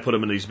ground, I put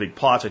them in these big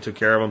pots. I took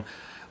care of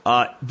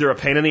them. They're a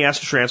pain in the ass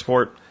to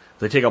transport.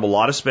 They take up a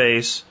lot of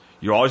space.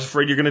 You're always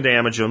afraid you're going to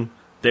damage them.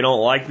 They don't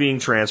like being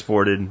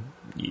transported.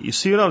 You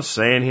see what I'm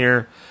saying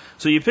here?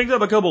 So you picked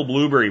up a couple of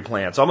blueberry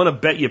plants. I'm going to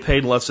bet you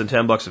paid less than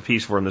 $10 a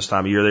piece for them this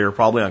time of year. They were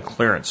probably on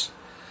clearance.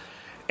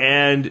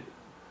 And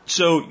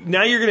so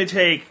now you're going to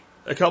take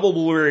a couple of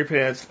blueberry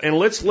plants and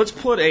let's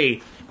put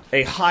a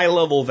high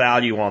level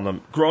value on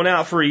them. Grown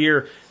out for a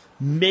year,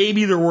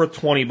 maybe they're worth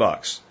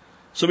 $20.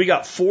 So we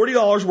got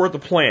 $40 worth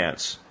of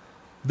plants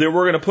that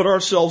we're going to put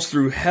ourselves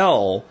through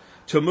hell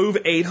to move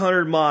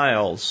 800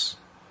 miles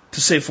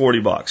to save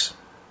 $40.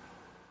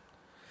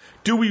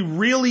 Do we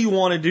really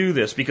want to do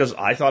this? Because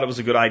I thought it was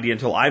a good idea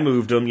until I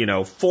moved them,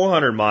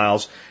 400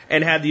 miles,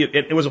 and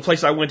it was a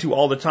place I went to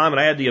all the time,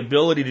 and I had the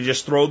ability to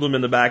just throw them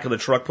in the back of the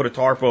truck, put a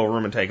tarp over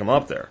them, and take them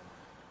up there.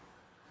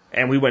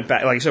 And we went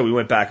back, like I said, we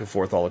went back and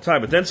forth all the time.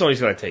 But then somebody's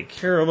got to take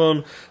care of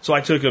them, so I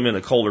took them in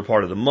the colder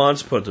part of the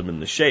months, put them in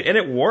the shade, and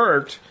it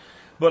worked.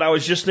 But I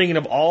was just thinking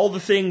of all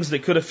the things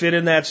that could have fit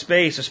in that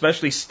space,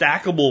 especially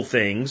stackable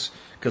things,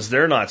 because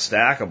they're not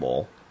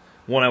stackable,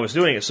 when I was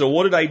doing it. So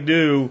what did I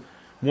do?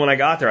 When I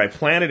got there, I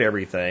planted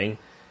everything,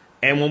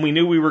 and when we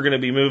knew we were going to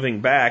be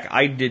moving back,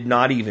 I did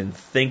not even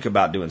think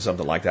about doing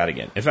something like that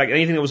again. In fact,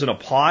 anything that was in a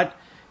pot,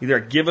 either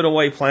given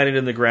away, planted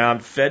in the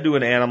ground, fed to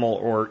an animal,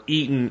 or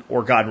eaten,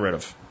 or gotten rid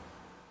of.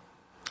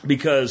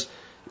 Because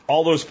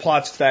all those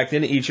plots stacked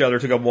into each other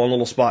took up one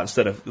little spot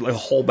instead of the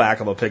whole back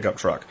of a pickup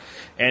truck.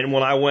 And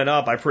when I went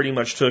up, I pretty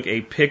much took a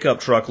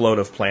pickup truck load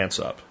of plants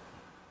up.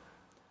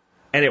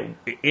 And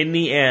in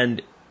the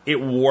end,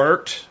 it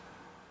worked,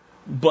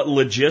 but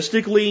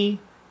logistically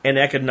and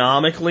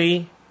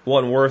economically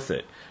wasn't worth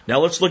it. Now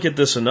let's look at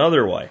this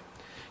another way.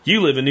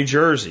 You live in New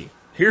Jersey.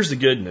 Here's the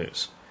good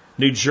news.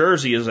 New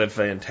Jersey is a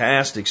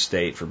fantastic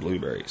state for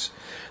blueberries.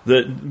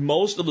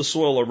 Most of the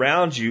soil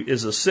around you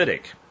is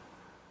acidic.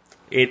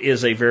 It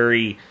is a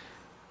very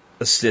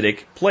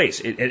acidic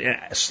place.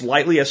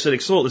 Slightly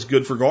acidic soil is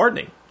good for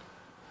gardening.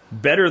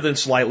 Better than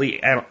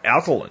slightly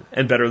alkaline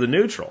and better than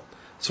neutral.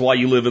 That's why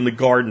you live in the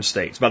garden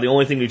state. It's about the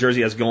only thing New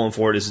Jersey has going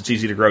for it is it's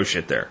easy to grow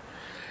shit there.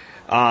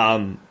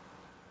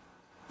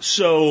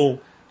 So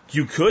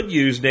you could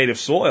use native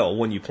soil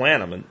when you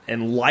plant them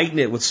and lighten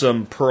it with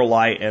some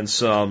perlite and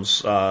some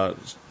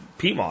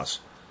peat moss.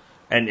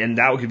 And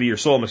that could be your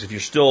soil mix if you're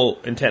still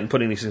intent on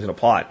putting these things in a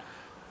pot.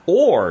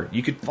 Or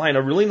you could find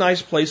a really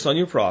nice place on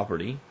your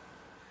property,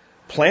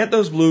 plant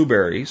those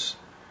blueberries,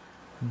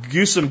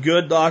 use some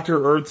good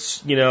Dr.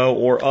 Earth's,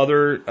 or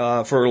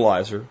other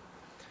fertilizer,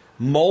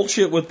 mulch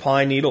it with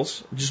pine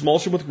needles, just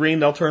mulch it with green,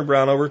 they'll turn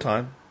brown over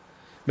time.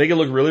 Make it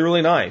look really,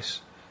 really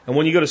nice. And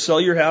when you go to sell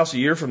your house a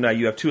year from now,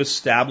 you have 2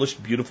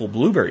 established, beautiful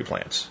blueberry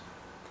plants.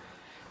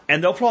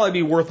 And they'll probably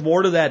be worth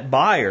more to that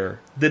buyer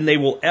than they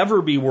will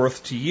ever be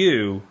worth to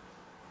you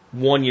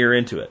 1 year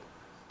into it.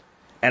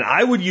 And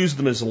I would use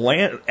them as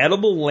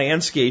edible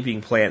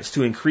landscaping plants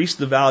to increase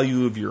the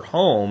value of your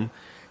home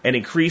and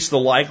increase the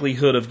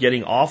likelihood of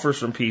getting offers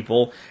from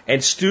people.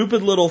 And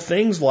stupid little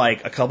things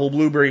like a couple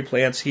blueberry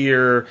plants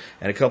here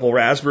and a couple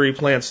raspberry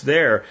plants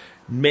there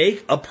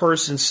make a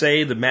person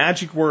say the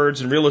magic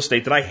words in real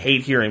estate that I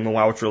hate hearing when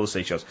I watch real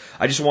estate shows.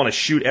 I just want to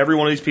shoot every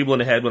one of these people in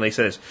the head when they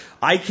say this.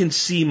 I can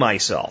see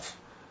myself.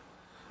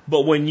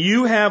 But when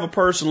you have a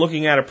person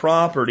looking at a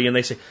property and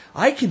they say,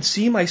 I can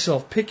see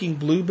myself picking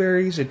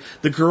blueberries and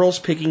the girls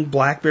picking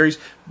blackberries,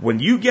 when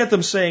you get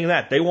them saying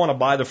that, they want to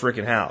buy the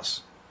frickin'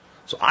 house.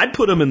 So I'd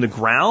put them in the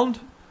ground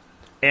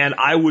and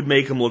I would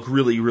make them look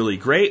really, really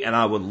great and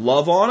I would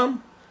love on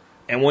them.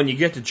 And when you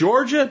get to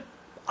Georgia,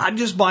 I'd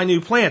just buy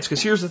new plants,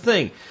 because here's the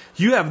thing.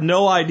 You have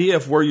no idea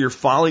if where you're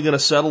finally going to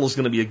settle is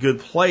going to be a good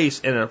place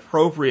and an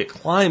appropriate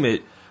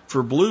climate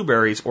for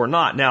blueberries or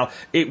not. Now,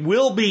 it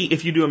will be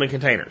if you do them in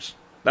containers.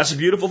 That's the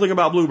beautiful thing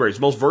about blueberries.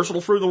 Most versatile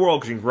fruit in the world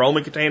because you can grow them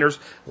in containers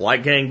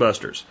like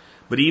gangbusters.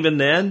 But even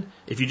then,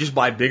 if you just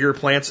buy bigger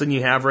plants than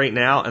you have right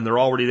now and they're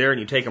already there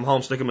and you take them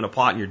home, stick them in a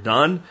pot and you're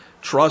done,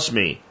 trust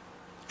me,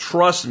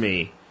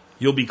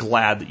 you'll be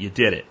glad that you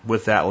did it.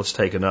 With that, let's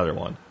take another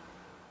one.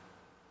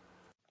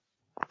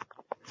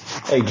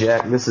 Hey,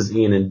 Jack, this is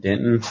Ian in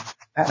Denton.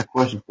 I have a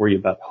question for you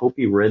about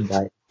Hopi Red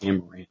Dye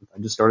Amaranth. I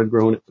just started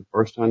growing it for the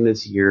first time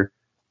this year.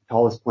 The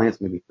tallest plant's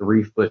maybe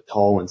 3 foot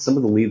tall, and some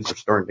of the leaves are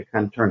starting to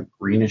kind of turn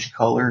greenish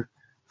color.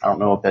 I don't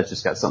know if that's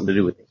just got something to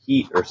do with the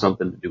heat or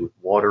something to do with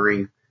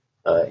watering.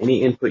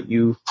 Any input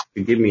you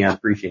could give me, I'd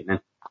appreciate it,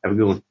 man. Have a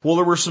good one. Well,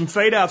 there were some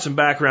fade outs and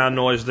background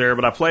noise there,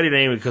 but I played it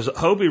anyway because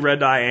Hopi Red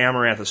Dye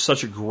Amaranth is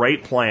such a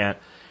great plant.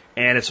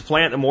 And it's a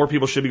plant that more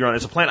people should be growing.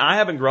 It's a plant I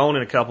haven't grown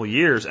in a couple of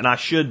years, and I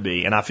should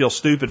be, and I feel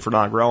stupid for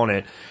not growing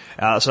it.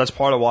 So that's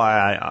part of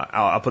why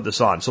I put this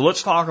on. So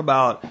let's talk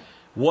about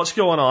what's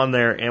going on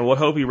there and what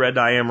Hopi Red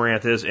Dye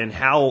Amaranth is and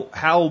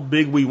how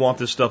big we want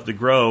this stuff to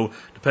grow,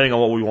 depending on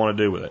what we want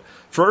to do with it.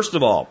 First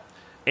of all,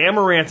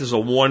 amaranth is a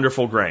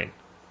wonderful grain.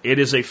 It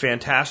is a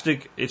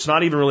fantastic, it's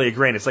not even really a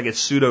grain, it's like a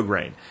pseudo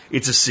grain.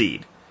 It's a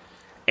seed.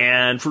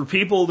 And for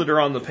people that are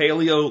on the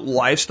paleo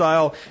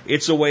lifestyle,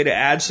 it's a way to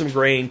add some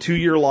grain to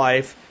your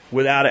life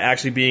without it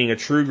actually being a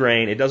true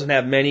grain. It doesn't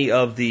have many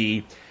of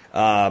the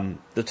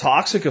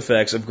toxic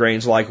effects of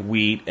grains like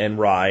wheat and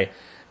rye.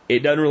 It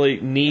doesn't really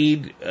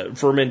need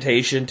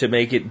fermentation to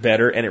make it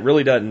better, and it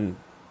really doesn't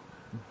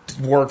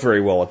work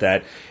very well with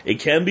that.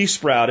 It can be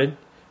sprouted,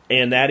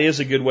 and that is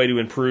a good way to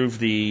improve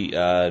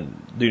the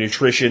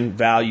nutrition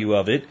value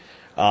of it.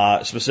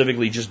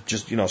 Specifically just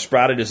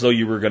sprouted as though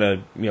you were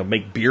going to,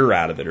 make beer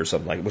out of it or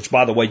something like that, which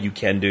by the way you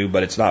can do,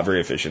 but it's not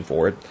very efficient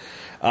for it.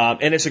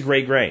 And it's a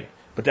great grain,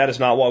 but that is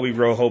not why we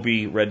grow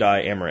Hopi Red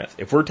Dye Amaranth.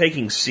 If we're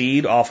taking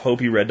seed off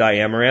Hopi Red Dye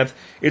Amaranth,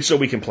 it's so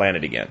we can plant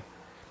it again.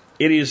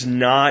 It is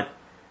not,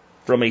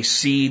 from a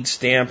seed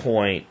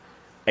standpoint,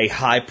 a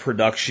high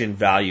production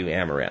value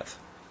amaranth.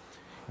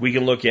 We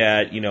can look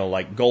at,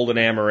 like golden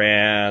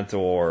amaranth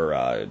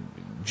or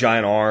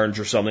giant orange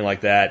or something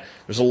like that.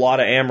 There's a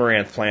lot of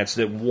amaranth plants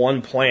that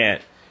one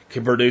plant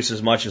can produce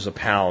as much as a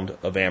pound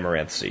of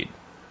amaranth seed.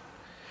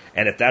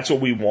 And if that's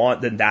what we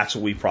want, then that's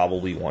what we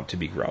probably want to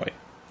be growing.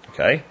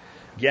 Okay?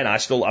 Again,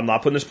 I'm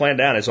not putting this plant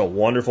down. It's a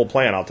wonderful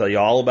plant. I'll tell you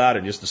all about it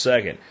in just a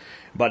second.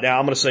 But now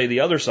I'm going to say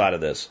the other side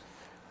of this.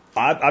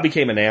 I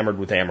became enamored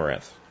with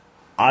amaranth.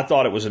 I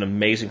thought it was an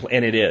amazing plant,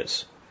 and it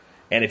is.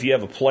 And if you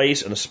have a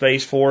place and a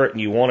space for it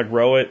and you want to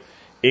grow it,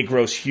 it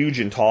grows huge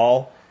and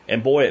tall.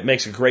 And boy, it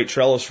makes a great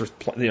trellis for,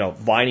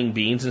 vining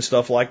beans and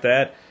stuff like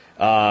that.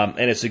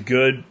 And it's a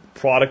good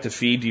product to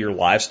feed to your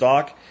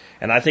livestock.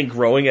 And I think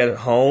growing it at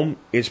home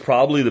is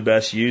probably the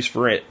best use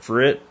for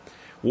it.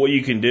 What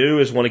you can do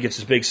is when it gets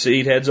its big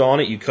seed heads on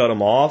it, you cut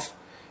them off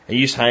and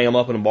you just hang them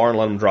up in a barn and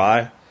let them dry.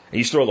 And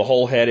you throw the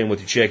whole head in with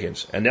your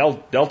chickens and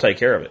they'll take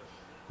care of it.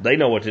 They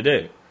know what to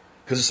do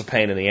because it's a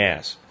pain in the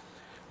ass.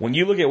 When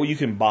you look at what you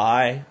can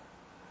buy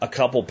a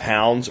couple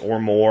pounds or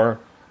more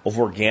of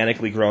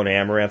organically grown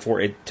amaranth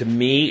for, to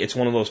me, it's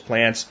one of those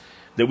plants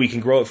that we can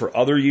grow it for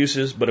other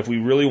uses, but if we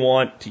really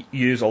want to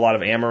use a lot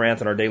of amaranth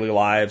in our daily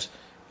lives,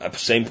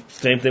 same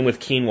thing with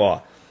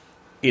quinoa,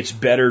 it's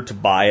better to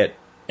buy it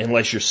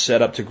unless you're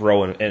set up to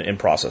grow and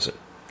process it.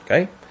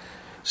 Okay?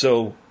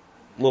 So,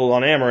 a little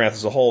on amaranth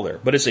as a whole there.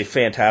 But it's a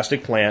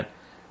fantastic plant,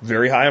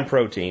 very high in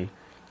protein,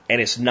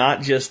 and it's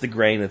not just the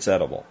grain that's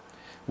edible.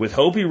 With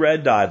Hopi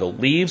red dye, the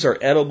leaves are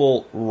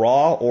edible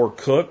raw or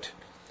cooked,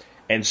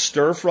 and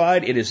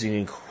stir-fried, it is an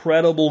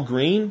incredible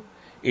green.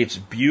 It's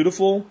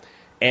beautiful.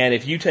 And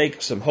if you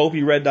take some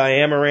Hopi red dye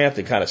amaranth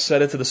and kind of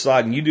set it to the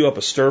side and you do up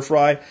a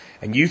stir-fry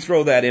and you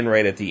throw that in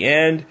right at the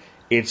end,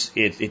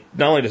 it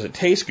not only does it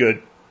taste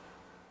good,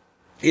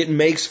 it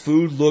makes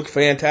food look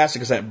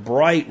fantastic. It's that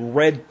bright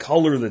red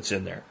color that's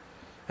in there.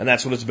 And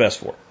that's what it's best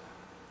for.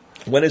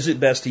 When is it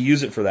best to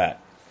use it for that?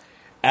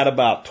 At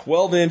about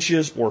 12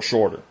 inches or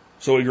shorter.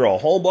 So we grow a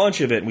whole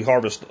bunch of it and we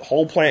harvest the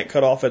whole plant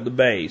cut off at the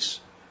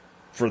base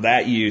for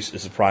that use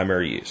as the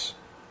primary use.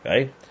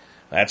 Okay?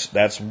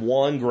 That's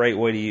one great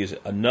way to use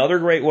it. Another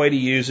great way to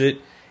use it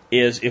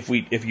is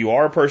if you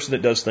are a person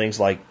that does things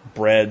like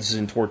breads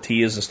and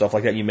tortillas and stuff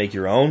like that, and you make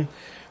your own,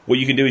 what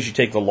you can do is you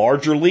take the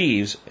larger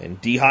leaves and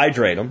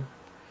dehydrate them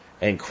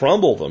and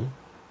crumble them,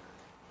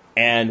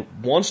 and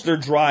once they're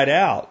dried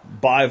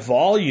out, by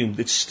volume,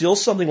 it's still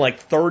something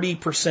like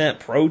 30%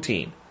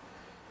 protein,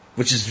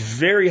 which is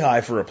very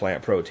high for a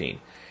plant protein.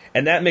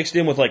 And that mixed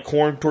in with like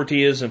corn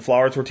tortillas and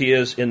flour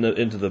tortillas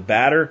into the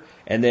batter,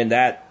 and then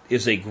that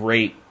is a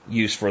great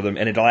use for them.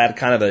 And it'll add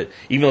kind of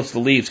even though it's the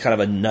leaves, kind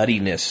of a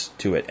nuttiness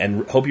to it.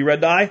 And Hopi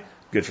red dye,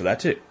 good for that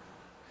too.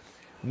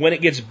 When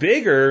it gets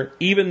bigger,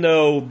 even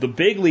though the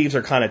big leaves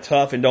are kind of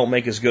tough and don't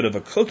make as good of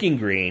a cooking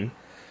green,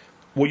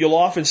 what you'll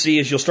often see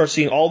is you'll start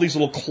seeing all these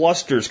little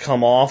clusters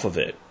come off of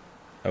it.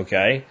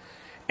 Okay?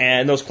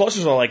 And those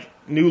clusters are like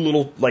new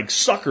little, like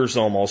suckers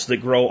almost, that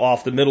grow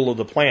off the middle of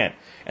the plant.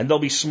 And they'll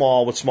be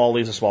small with small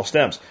leaves and small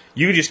stems.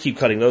 You can just keep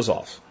cutting those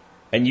off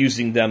and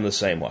using them the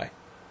same way.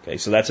 Okay,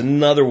 so that's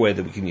another way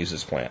that we can use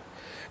this plant.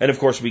 And of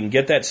course, we can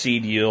get that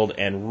seed yield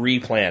and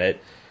replant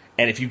it.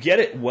 And if you get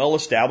it well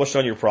established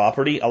on your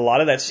property, a lot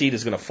of that seed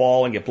is going to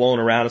fall and get blown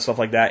around and stuff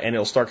like that, and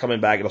it'll start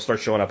coming back. It'll start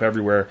showing up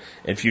everywhere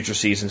in future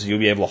seasons, and you'll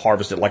be able to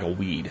harvest it like a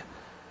weed.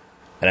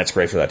 And that's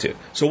great for that too.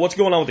 So what's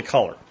going on with the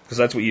color? Because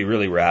that's what you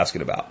really were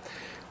asking about.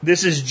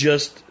 This is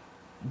just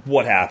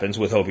what happens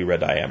with Hopi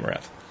red dye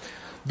amaranth.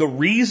 The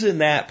reason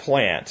that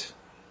plant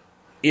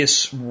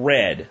is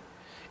red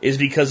is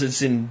because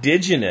it's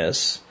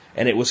indigenous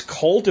and it was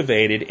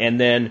cultivated and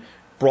then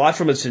brought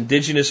from its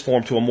indigenous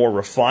form to a more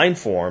refined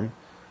form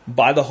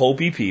by the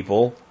Hopi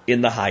people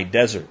in the high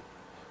desert,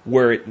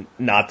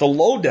 not the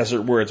low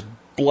desert where it's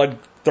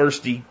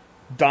bloodthirsty,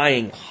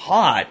 dying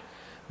hot,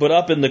 but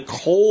up in the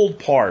cold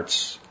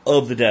parts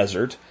of the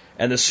desert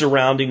and the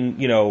surrounding,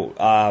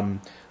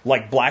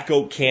 like Black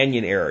Oak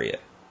Canyon area.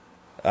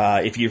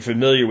 If you're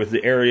familiar with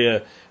the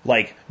area,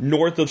 like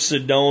north of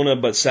Sedona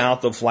but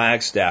south of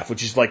Flagstaff,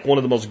 which is like one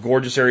of the most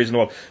gorgeous areas in the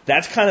world.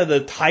 That's kind of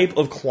the type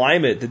of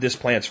climate that this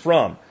plant's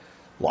from.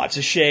 Lots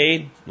of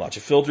shade, lots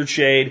of filtered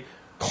shade,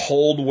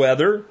 cold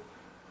weather,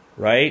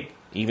 right?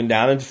 Even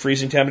down into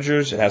freezing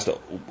temperatures. It has to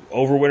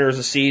overwinter as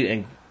a seed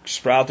and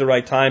sprout at the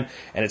right time.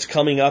 And it's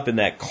coming up in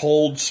that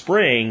cold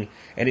spring,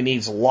 and it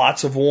needs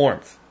lots of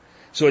warmth.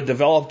 So it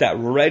developed that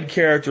red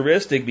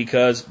characteristic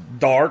because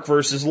dark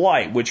versus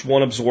light, which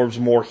one absorbs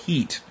more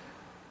heat?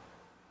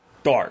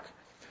 Dark.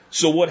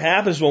 So what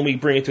happens when we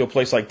bring it to a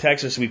place like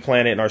Texas and we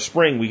plant it in our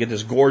spring, we get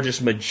this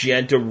gorgeous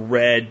magenta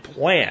red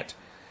plant.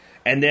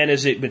 And then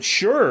as it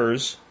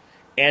matures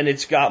and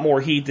it's got more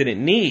heat than it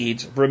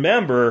needs,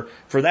 remember,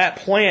 for that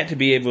plant to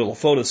be able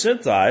to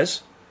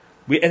photosynthesize,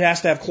 it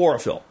has to have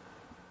chlorophyll.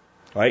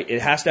 Right?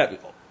 It has to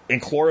have,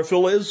 and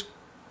chlorophyll is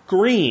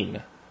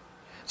green.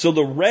 So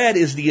the red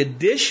is the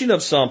addition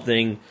of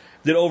something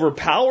that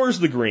overpowers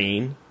the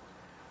green.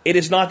 It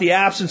is not the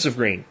absence of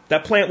green.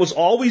 That plant was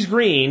always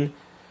green,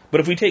 but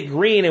if we take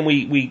green and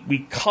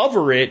we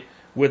cover it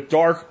with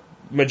dark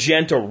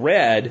magenta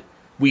red,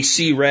 we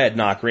see red,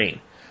 not green.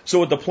 So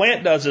what the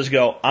plant does is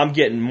go, I'm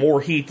getting more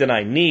heat than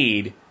I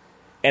need,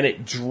 and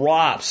it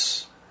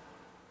drops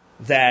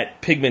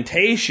that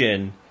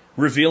pigmentation,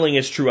 revealing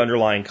its true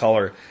underlying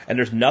color. And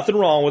there's nothing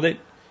wrong with it.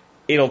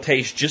 It'll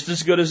taste just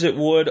as good as it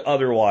would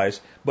otherwise,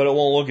 but it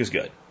won't look as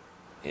good,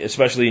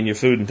 especially in your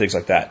food and things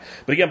like that.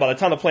 But again, by the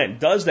time the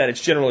plant does that,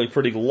 it's generally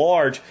pretty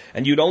large,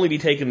 and you'd only be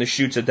taking the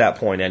shoots at that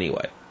point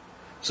anyway.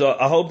 So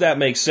I hope that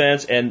makes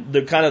sense. And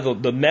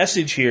the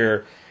message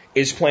here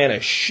is plant a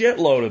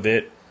shitload of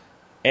it,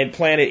 and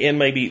plant it in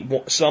maybe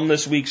some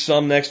this week,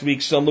 some next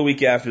week, some the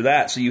week after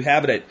that. So you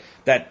have it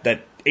at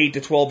that 8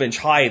 to 12 inch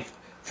height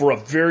for a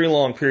very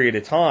long period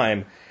of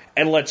time,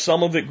 and let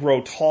some of it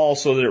grow tall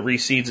so that it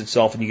reseeds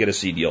itself and you get a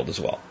seed yield as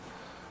well.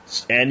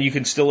 And you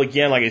can still,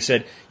 again, like I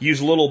said,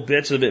 use little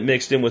bits of it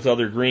mixed in with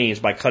other greens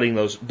by cutting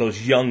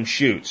those young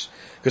shoots.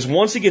 Because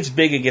once it gets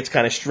big, it gets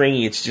kind of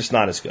stringy, it's just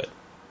not as good.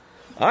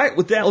 All right,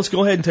 with that, let's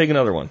go ahead and take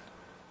another one.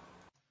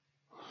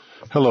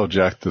 Hello,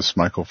 Jack. This is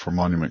Michael from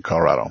Monument,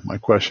 Colorado. My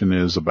question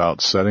is about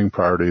setting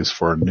priorities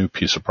for a new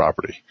piece of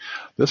property.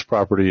 This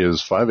property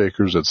is 5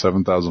 acres at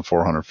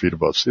 7,400 feet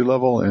above sea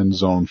level in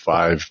Zone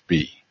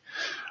 5B.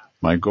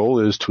 My goal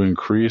is to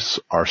increase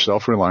our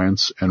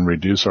self-reliance and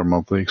reduce our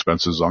monthly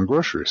expenses on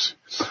groceries.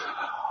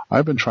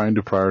 I've been trying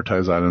to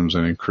prioritize items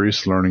and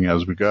increase learning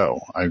as we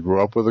go. I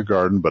grew up with a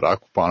garden, but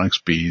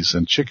aquaponics, bees,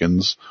 and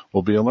chickens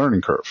will be a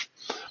learning curve.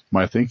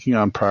 My thinking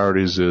on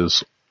priorities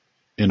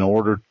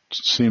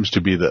seems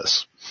to be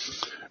this.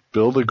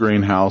 Build a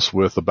greenhouse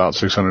with about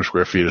 600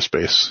 square feet of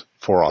space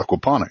for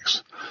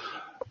aquaponics.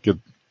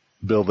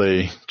 Build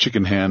a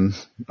chicken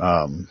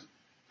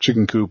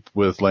coop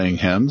with laying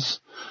hens.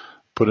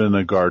 Put in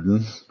a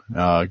garden.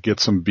 Get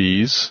some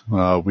bees.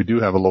 We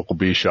do have a local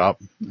bee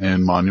shop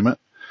in Monument.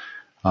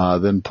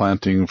 Then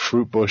planting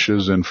fruit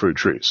bushes and fruit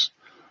trees.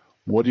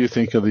 What do you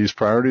think of these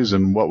priorities,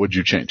 and what would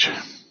you change?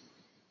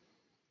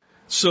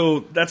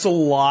 So that's a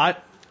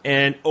lot,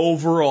 and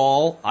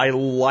overall, I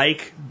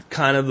like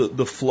kind of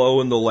the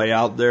flow and the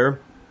layout there.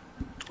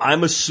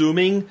 I'm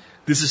assuming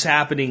this is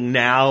happening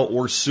now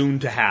or soon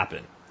to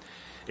happen.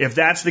 If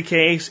that's the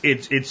case,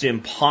 it's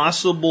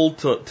impossible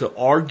to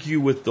argue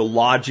with the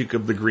logic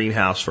of the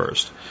greenhouse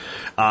first.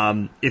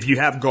 If you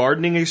have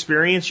gardening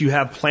experience, you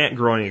have plant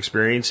growing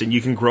experience, and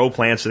you can grow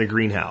plants in a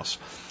greenhouse.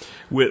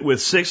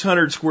 With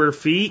 600 square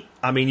feet,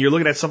 I mean, you're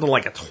looking at something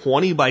like a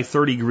 20 by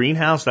 30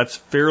 greenhouse. That's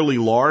fairly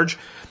large.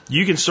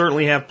 You can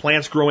certainly have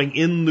plants growing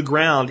in the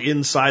ground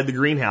inside the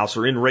greenhouse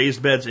or in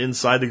raised beds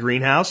inside the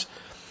greenhouse.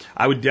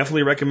 I would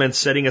definitely recommend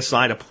setting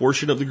aside a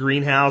portion of the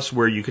greenhouse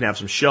where you can have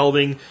some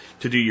shelving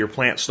to do your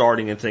plant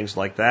starting and things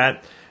like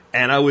that.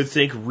 And I would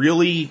think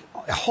really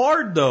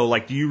hard, though,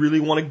 like, do you really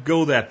want to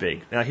go that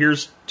big? Now,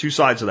 here's two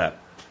sides of that.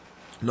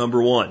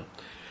 Number one,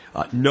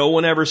 no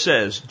one ever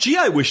says, gee,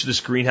 I wish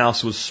this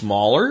greenhouse was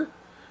smaller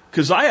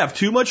because I have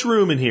too much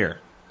room in here.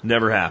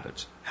 Never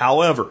happens.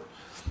 However,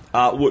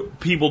 when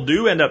people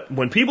do end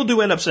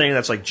up saying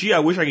that's like, gee, I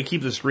wish I could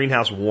keep this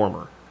greenhouse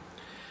warmer.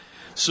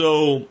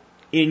 So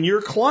in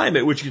your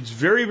climate, which gets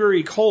very,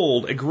 very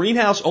cold, a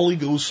greenhouse only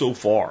goes so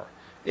far.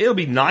 It'll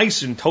be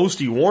nice and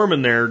toasty warm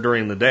in there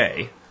during the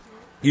day.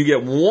 You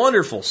get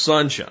wonderful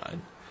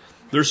sunshine.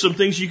 There's some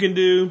things you can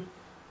do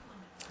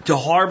to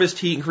harvest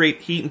heat and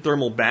create heat and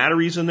thermal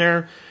batteries in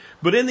there.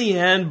 But in the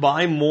end,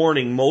 by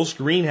morning, most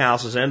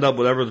greenhouses end up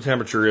whatever the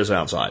temperature is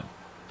outside.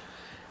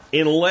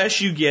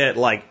 Unless you get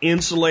like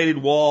insulated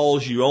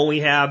walls, you only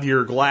have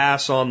your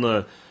glass on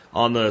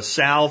the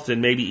south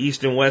and maybe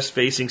east and west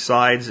facing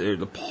sides,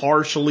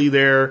 partially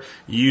there.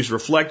 You use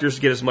reflectors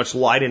to get as much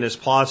light in as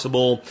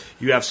possible.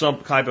 You have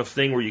some type of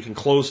thing where you can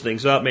close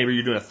things up. Maybe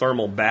you're doing a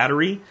thermal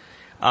battery.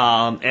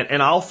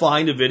 And I'll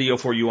find a video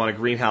for you on a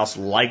greenhouse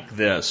like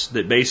this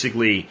that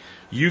basically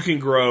you can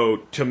grow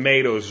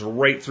tomatoes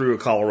right through a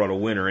Colorado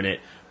winter in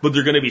it, but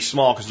they're going to be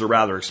small because they're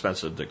rather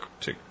expensive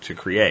to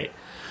create.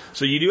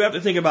 So you do have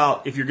to think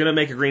about, if you're going to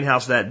make a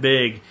greenhouse that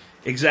big,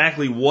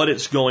 exactly what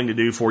it's going to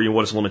do for you and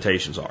what its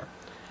limitations are.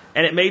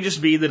 And it may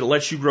just be that it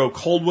lets you grow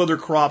cold weather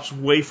crops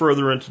way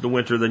further into the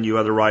winter than you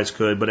otherwise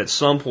could, but at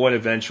some point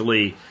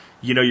eventually,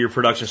 your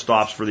production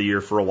stops for the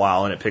year for a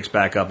while and it picks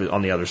back up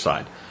on the other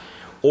side.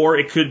 Or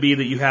it could be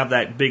that you have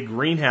that big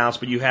greenhouse,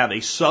 but you have a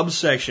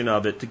subsection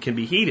of it that can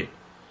be heated.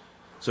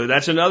 So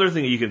that's another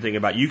thing that you can think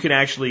about. You can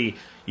actually,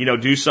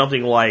 do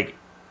something like,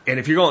 and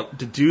if you're going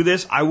to do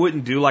this, I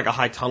wouldn't do like a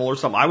high tunnel or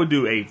something. I would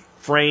do a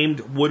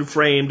wood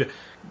framed,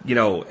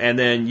 and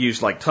then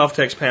use like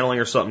Tough-Tex paneling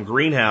or something,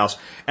 greenhouse.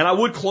 And I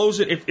would close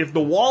it. If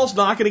the wall's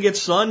not going to get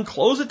sun,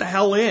 close it the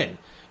hell in.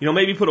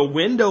 Maybe put a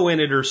window in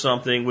it or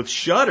something with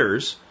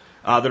shutters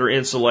that are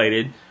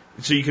insulated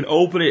so you can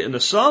open it in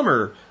the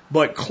summer.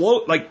 But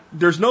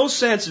there's no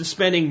sense in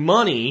spending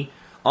money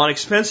on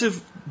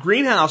expensive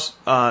greenhouse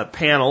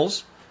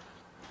panels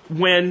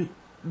when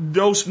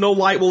no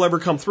light will ever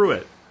come through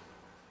it.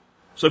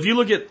 So if you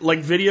look at like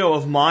video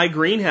of my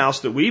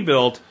greenhouse that we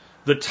built,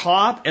 the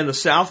top and the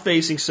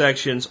south-facing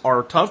sections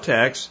are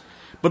Tough-Tex,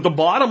 but the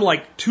bottom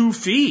 2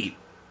 feet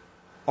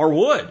are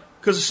wood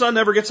because the sun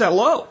never gets that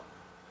low.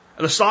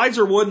 And the sides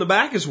are wood and the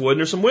back is wood and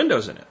there's some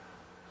windows in it.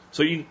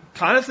 So you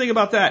kind of think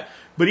about that.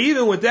 But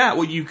even with that,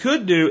 what you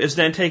could do is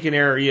then take an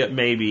area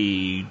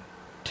maybe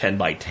 10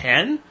 by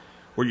 10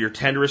 where your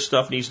tenderest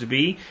stuff needs to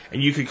be,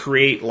 and you could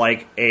create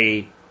like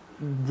a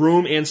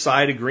room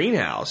inside a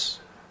greenhouse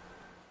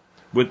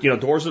with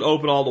doors that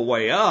open all the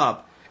way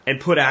up and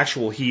put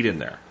actual heat in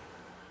there.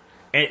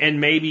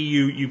 And maybe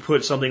you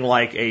put something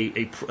like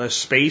a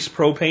space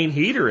propane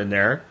heater in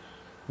there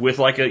with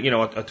like a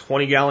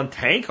 20-gallon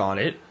tank on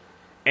it,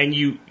 and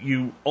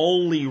you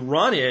only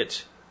run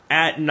it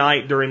at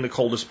night during the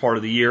coldest part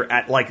of the year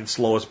at like its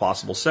lowest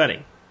possible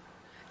setting.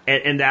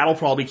 And that'll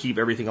probably keep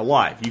everything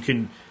alive. You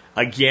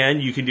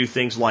can do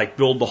things like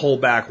build the whole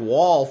back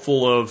wall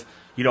full of,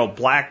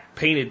 black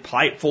painted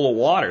pipe full of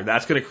water.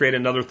 That's going to create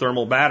another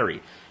thermal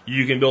battery.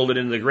 You can build it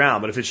into the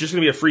ground. But if it's just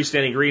going to be a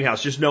freestanding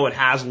greenhouse, just know it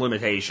has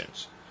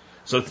limitations.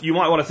 So you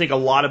might want to think a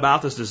lot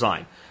about this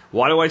design.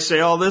 Why do I say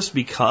all this?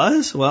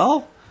 Because,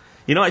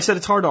 I said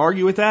it's hard to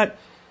argue with that.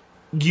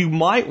 You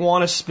might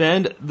want to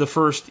spend the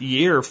first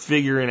year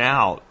figuring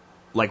out,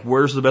 like,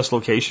 where's the best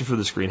location for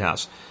this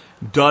greenhouse?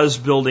 Does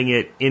building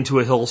it into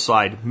a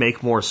hillside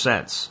make more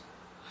sense?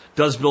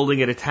 Does building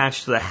it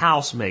attached to the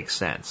house make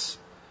sense?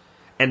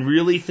 And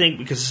really think,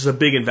 because this is a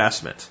big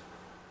investment.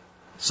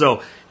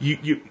 So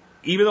even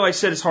though I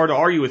said it's hard to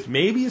argue with,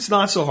 maybe it's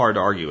not so hard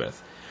to argue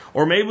with.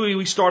 Or maybe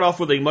we start off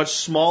with a much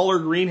smaller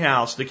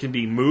greenhouse that can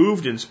be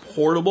moved and is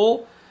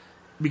portable,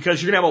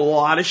 because you're going to have a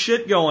lot of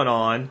shit going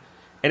on.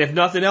 And if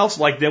nothing else,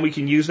 then we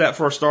can use that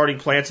for our starting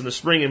plants in the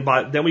spring,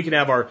 and then we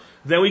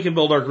can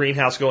build our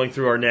greenhouse going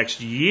through our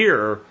next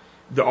year,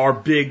 our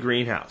big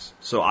greenhouse.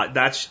 So I'm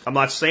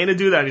not saying to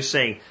do that. I'm just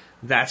saying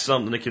that's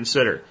something to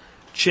consider.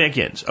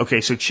 Chickens.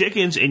 Okay, so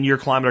chickens in your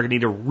climate are going to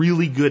need a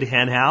really good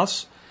hen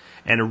house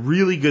and a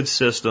really good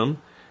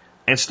system.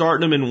 And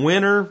starting them in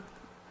winter,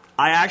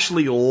 I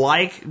actually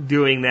like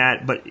doing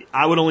that, but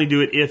I would only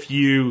do it if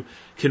you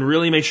can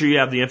really make sure you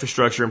have the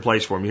infrastructure in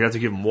place for them. You have to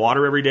give them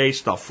water every day,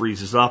 stuff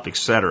freezes up,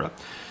 etc.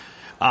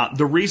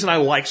 The reason I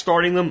like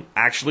starting them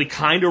actually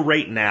kind of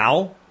right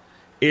now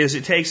is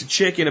it takes a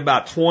chicken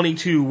about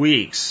 22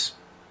 weeks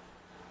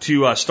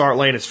to start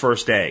laying its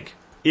first egg.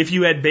 If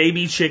you had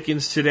baby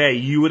chickens today,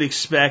 you would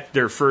expect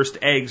their first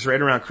eggs right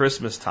around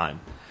Christmas time.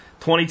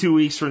 22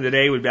 weeks from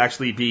today would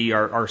actually be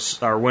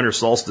our winter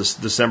solstice,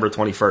 December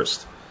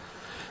 21st.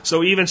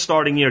 So even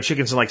starting,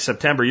 chickens in like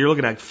September, you're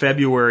looking at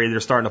February, they're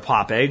starting to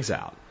pop eggs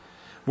out.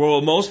 Well,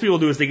 what most people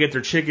do is they get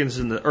their chickens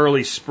in the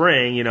early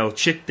spring,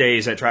 chick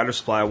days at Tractor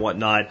Supply and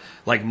whatnot,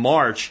 like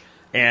March.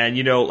 And,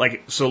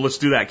 so let's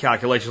do that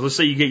calculation. Let's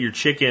say you get your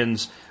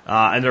chickens,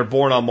 and they're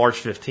born on March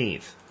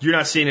 15th. You're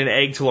not seeing an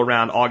egg till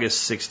around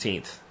August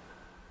 16th.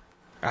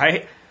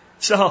 Right?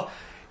 So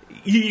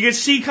you can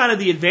see kind of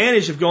the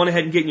advantage of going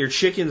ahead and getting your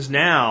chickens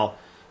now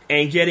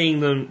and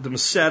getting them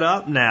set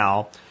up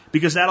now,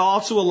 because that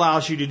also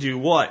allows you to do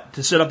what?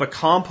 To set up a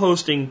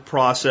composting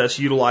process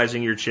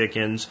utilizing your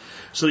chickens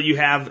so that you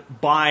have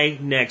by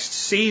next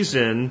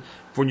season,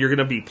 when you're going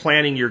to be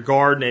planting your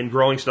garden and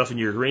growing stuff in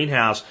your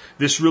greenhouse,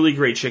 this really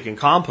great chicken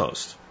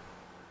compost.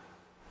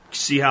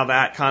 See how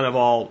that kind of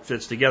all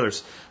fits together.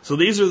 So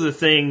these are the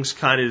things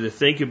kind of to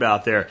think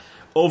about there.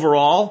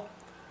 Overall,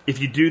 if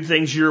you do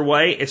things your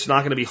way, it's not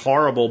going to be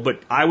horrible, but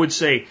I would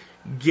say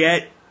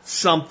get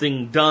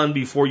something done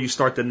before you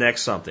start the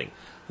next something.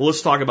 Well,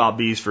 let's talk about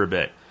bees for a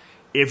bit.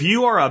 If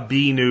you are a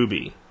bee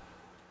newbie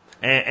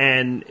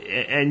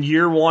and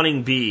you're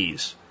wanting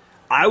bees,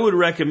 I would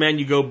recommend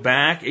you go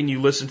back and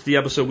you listen to the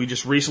episode we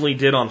just recently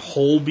did on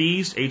whole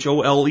bees,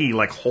 H-O-L-E,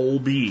 like whole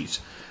bees,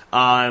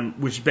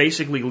 which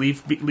basically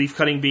leaf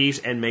cutting bees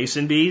and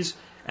mason bees.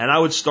 And I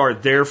would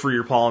start there for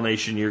your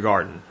pollination in your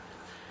garden.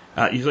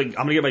 You're like,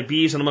 I'm going to get my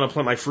bees and I'm going to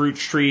plant my fruit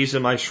trees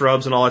and my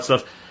shrubs and all that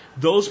stuff.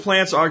 Those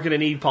plants aren't going to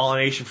need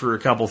pollination for a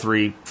couple,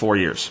 3-4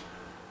 years.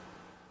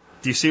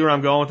 Do you see where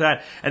I'm going with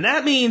that? And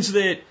that means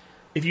that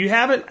if you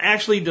haven't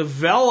actually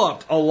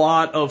developed a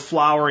lot of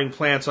flowering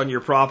plants on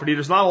your property,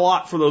 there's not a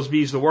lot for those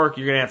bees to work.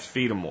 You're going to have to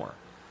feed them more.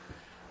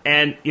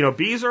 And,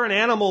 bees are an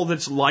animal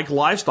that's like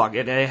livestock.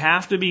 They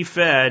have to be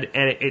fed,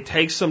 and it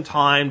takes some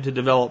time to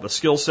develop a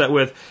skill set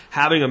with.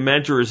 Having a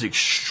mentor is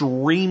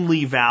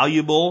extremely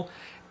valuable.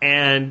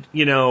 And,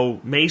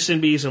 mason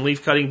bees and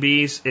leaf cutting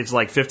bees, it's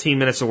like 15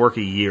 minutes of work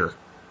a year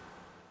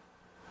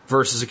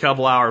versus a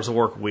couple hours of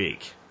work a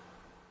week.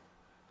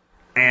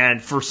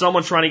 And for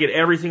someone trying to get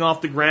everything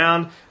off the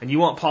ground and you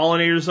want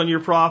pollinators on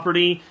your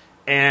property,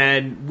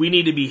 and we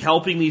need to be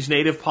helping these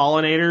native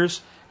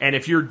pollinators, and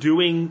if you're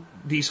doing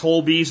these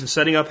whole bees and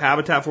setting up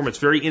habitat for them, it's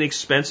very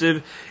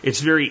inexpensive, it's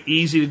very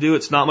easy to do,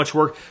 it's not much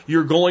work.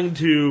 You're going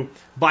to,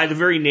 by the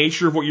very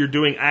nature of what you're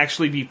doing,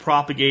 actually be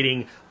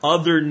propagating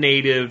other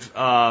native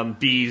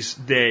bees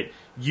that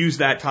use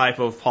that type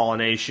of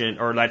pollination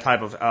or that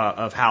type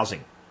of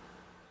housing.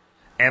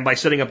 And by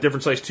setting up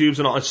different size tubes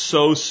and all, it's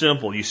so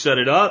simple. You set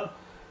it up,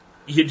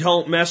 you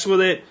don't mess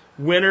with it.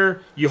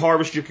 Winter, you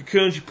harvest your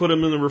cocoons, you put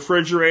them in the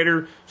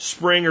refrigerator.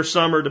 Spring or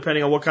summer,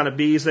 depending on what kind of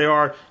bees they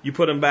are, you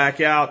put them back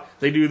out.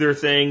 They do their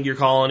thing, your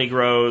colony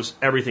grows,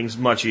 everything's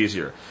much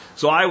easier.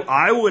 So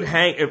I would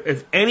hang,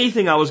 if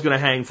anything I was going to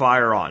hang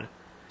fire on,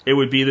 it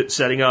would be that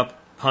setting up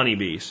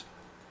honeybees.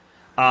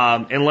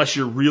 Unless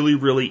you're really,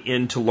 really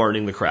into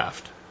learning the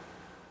craft.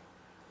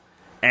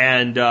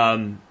 And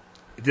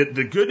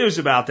the good news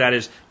about that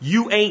is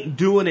you ain't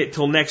doing it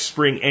till next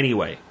spring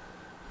anyway.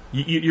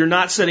 You're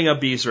not setting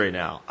up bees right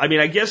now. I mean,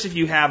 I guess if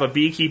you have a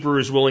beekeeper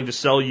who's willing to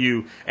sell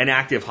you an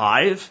active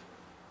hive,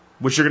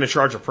 which you're going to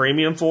charge a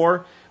premium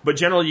for, but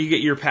generally you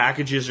get your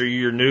packages or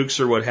your nukes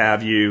or what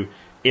have you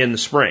in the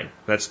spring.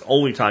 That's the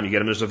only time you get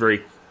them. There's a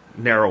very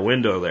narrow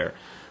window there.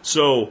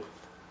 So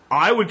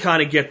I would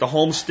kind of get the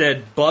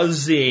homestead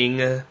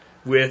buzzing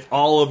with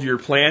all of your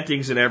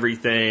plantings and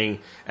everything,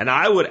 and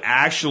I would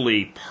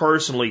actually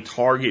personally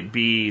target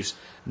bees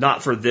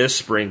not for this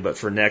spring, but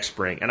for next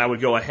spring. And I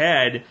would go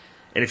ahead,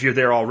 and if you're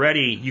there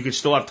already, you could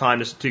still have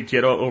time to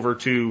get over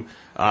to,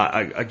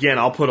 again,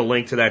 I'll put a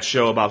link to that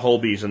show about whole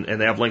bees, and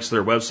they have links to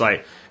their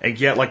website, and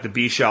get like the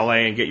bee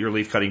chalet and get your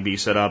leaf cutting bee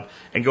set up,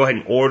 and go ahead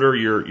and order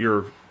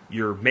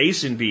your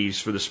mason bees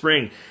for the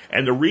spring.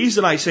 And the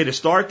reason I say to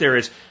start there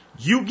is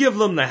you give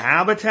them the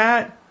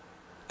habitat,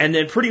 and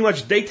then pretty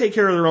much they take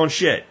care of their own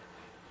shit.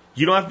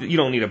 You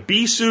don't need a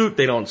bee suit.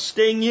 They don't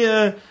sting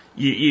you.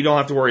 You don't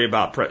have to worry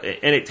about,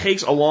 and it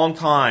takes a long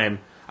time,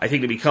 I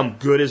think, to become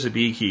good as a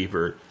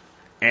beekeeper.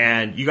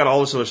 And you got all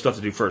this other stuff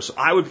to do first. So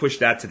I would push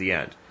that to the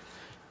end.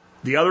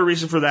 The other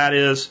reason for that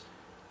is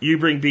you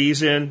bring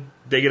bees in,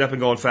 they get up and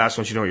going fast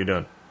once you know what you're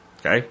doing.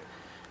 Okay?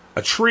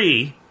 A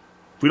tree,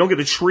 if we don't get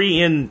the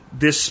tree in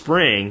this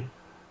spring,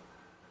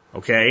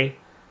 okay,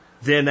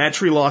 then that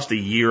tree lost a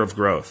year of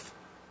growth.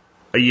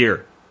 A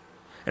year.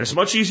 And it's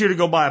much easier to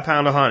go buy a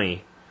pound of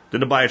honey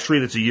than to buy a tree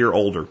that's a year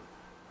older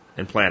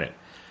and plant it.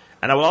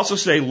 And I would also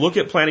say look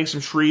at planting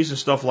some trees and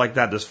stuff like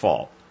that this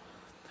fall.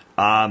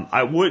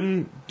 I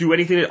wouldn't do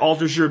anything that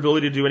alters your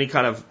ability to do any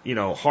kind of,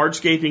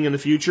 hardscaping in the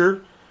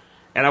future.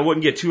 And I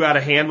wouldn't get too out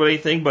of hand with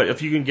anything, but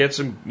if you can get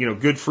some,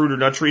 good fruit or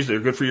nut trees that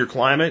are good for your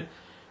climate,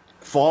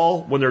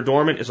 fall, when they're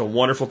dormant, is a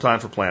wonderful time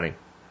for planting.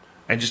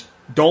 And just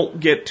don't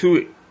get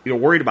too,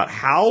 worried about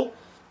how.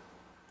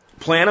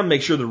 Plant them,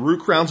 make sure the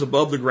root crown's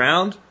above the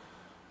ground,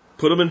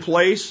 put them in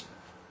place,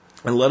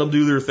 and let them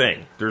do their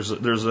thing. There's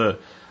a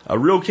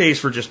real case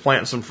for just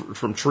planting some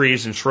from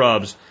trees and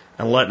shrubs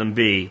and letting them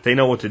be. They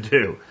know what to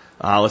do.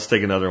 Let's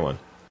take another one.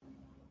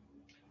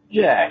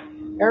 Jack,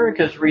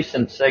 Erica's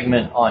recent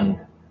segment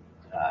on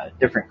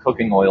different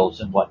cooking oils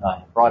and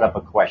whatnot brought up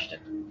a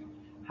question.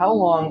 How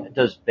long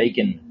does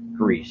bacon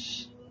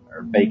grease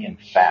or bacon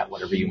fat,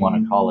 whatever you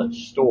want to call it,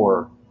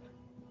 store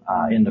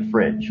in the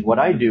fridge? What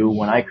I do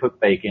when I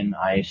cook bacon,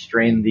 I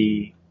strain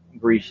the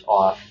grease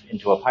off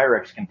into a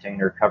Pyrex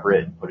container, cover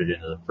it, and put it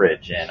into the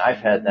fridge. And I've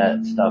had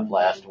that stuff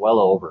last well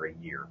over a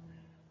year.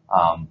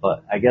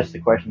 But I guess the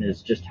question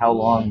is just how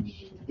long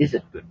is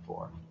it good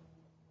for?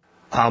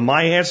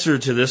 My answer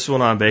to this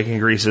one on bacon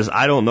grease is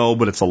I don't know,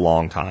 but it's a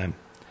long time.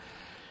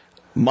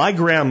 My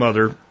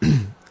grandmother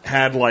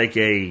had like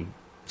a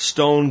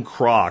stone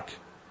crock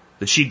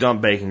that she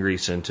dumped bacon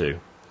grease into.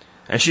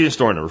 And she didn't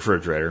store it in the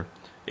refrigerator.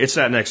 It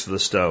sat next to the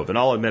stove. And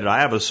I'll admit it, I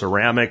have a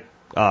ceramic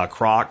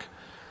crock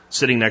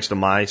sitting next to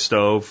my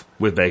stove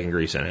with bacon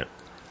grease in it.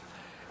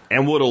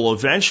 And what will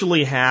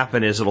eventually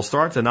happen is it'll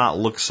start to not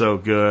look so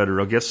good,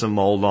 or it'll get some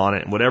mold on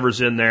it. And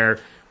whatever's in there,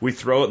 we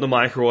throw it in the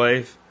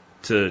microwave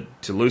to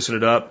loosen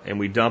it up, and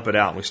we dump it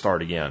out and we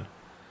start again.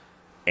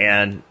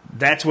 And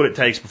that's what it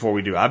takes before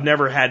we do. I've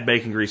never had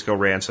bacon grease go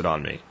rancid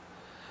on me.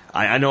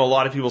 I know a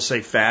lot of people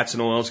say fats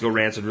and oils go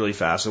rancid really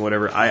fast and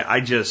whatever.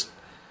 I just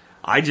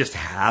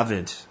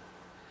haven't.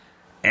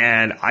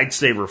 And I'd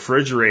say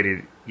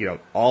refrigerated,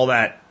 all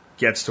that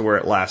gets to where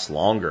it lasts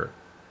longer.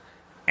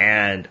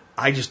 And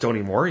I just don't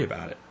even worry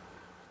about it.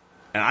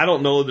 And I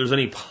don't know if there's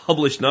any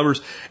published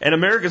numbers. And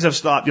Americans have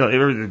stopped,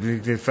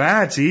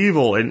 fat's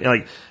evil.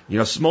 And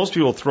most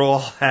people throw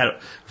all that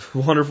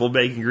wonderful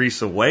bacon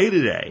grease away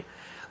today.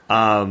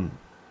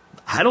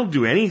 I don't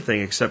do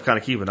anything except kind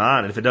of keep an eye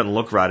on it. If it doesn't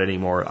look right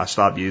anymore, I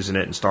stop using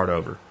it and start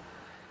over.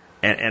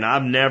 And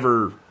I've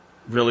never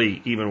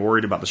really even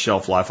worried about the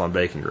shelf life on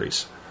bacon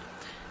grease.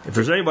 If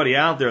there's anybody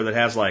out there that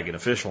has like an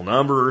official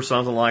number or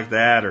something like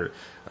that, or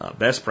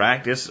best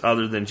practice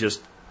other than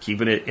just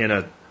keeping it in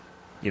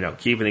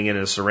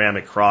a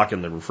ceramic crock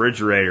in the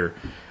refrigerator,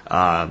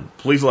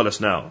 please let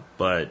us know.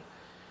 But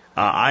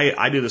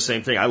I do the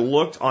same thing. I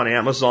looked on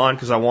Amazon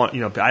because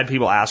I had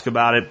people ask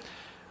about it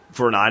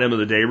for an item of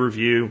the day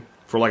review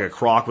for like a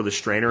crock with a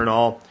strainer and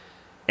all.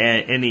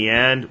 And in the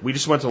end, we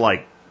just went to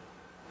like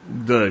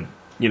the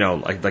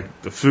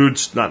food,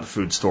 not the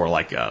food store,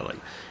 like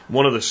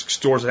one of the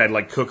stores that had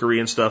like cookery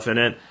and stuff in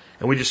it.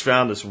 And we just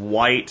found this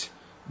white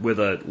with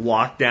a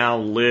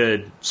lockdown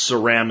lid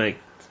ceramic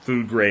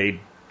food grade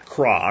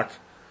crock.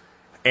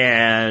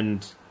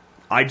 And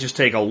I just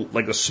take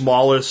the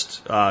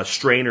smallest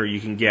strainer you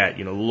can get,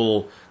 the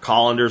little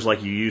colanders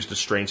like you use to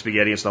strain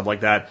spaghetti and stuff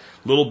like that.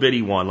 Little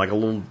bitty one, like a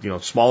little,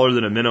 smaller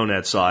than a minnow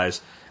net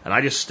size. And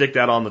I just stick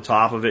that on the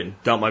top of it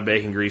and dump my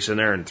bacon grease in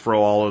there and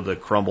throw all of the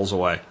crumbles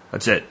away.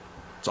 That's it.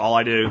 That's all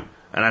I do.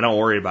 And I don't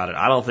worry about it.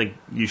 I don't think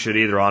you should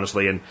either,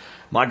 honestly. And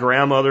my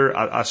grandmother,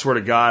 I swear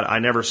to God, I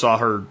never saw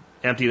her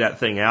empty that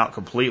thing out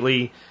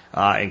completely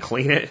and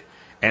clean it.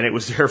 And it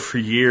was there for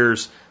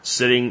years,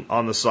 sitting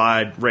on the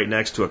side right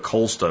next to a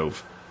coal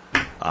stove.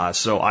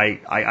 So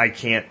I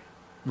can't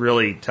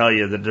really tell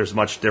you that there's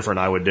much different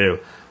I would do.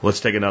 Let's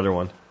take another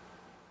one.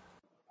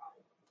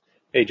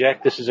 Hey,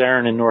 Jack, this is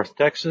Aaron in North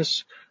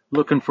Texas,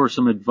 looking for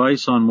some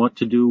advice on what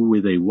to do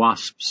with a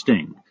wasp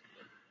sting.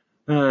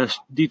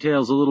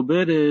 Details a little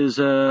bit is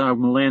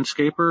I'm a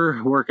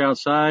landscaper, work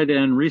outside,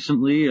 and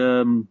recently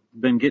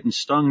been getting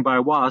stung by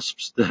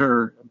wasps that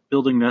are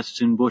building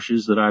nests in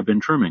bushes that I've been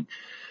trimming.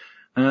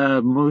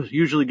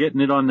 Usually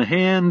getting it on the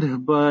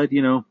hand, but,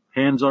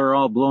 hands are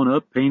all blown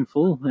up,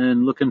 painful,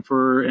 and looking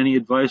for any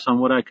advice on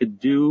what I could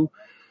do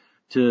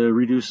to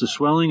reduce the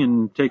swelling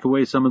and take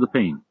away some of the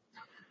pain.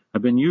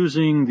 I've been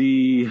using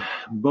the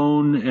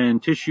bone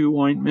and tissue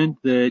ointment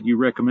that you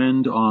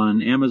recommend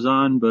on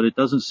Amazon, but it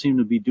doesn't seem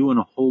to be doing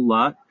a whole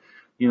lot.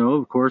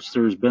 Of course,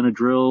 there's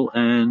Benadryl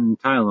and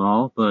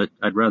Tylenol, but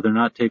I'd rather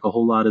not take a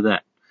whole lot of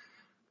that.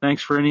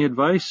 Thanks for any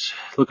advice.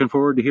 Looking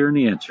forward to hearing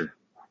the answer.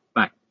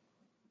 Bye.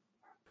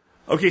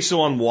 Okay,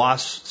 so on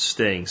wasp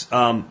stings,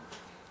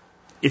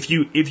 if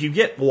you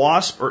get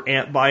wasp or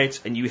ant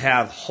bites and you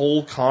have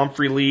whole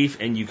comfrey leaf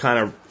and you kind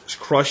of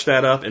crush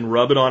that up and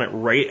rub it on it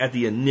right at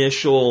the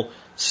initial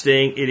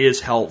sting, it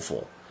is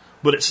helpful.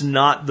 But it's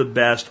not the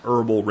best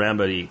herbal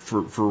remedy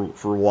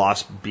for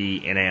wasp,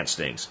 bee, and ant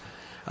stings.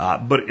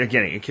 But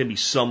again, it can be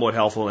somewhat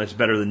helpful, and it's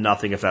better than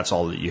nothing if that's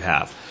all that you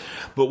have.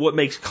 But what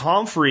makes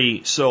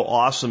comfrey so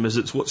awesome is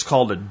it's what's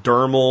called a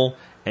dermal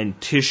and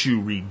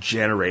tissue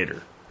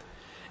regenerator.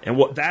 And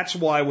that's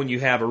why when you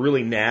have a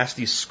really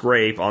nasty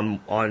scrape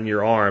on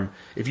your arm,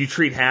 if you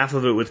treat half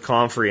of it with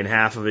comfrey and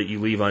half of it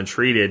you leave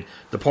untreated,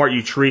 the part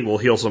you treat will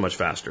heal so much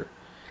faster.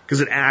 Because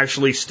it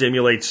actually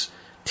stimulates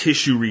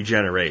tissue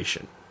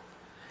regeneration.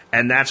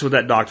 And that's what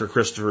that Dr.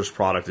 Christopher's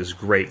product is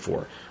great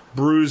for.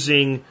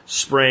 Bruising,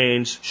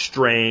 sprains,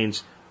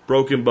 strains,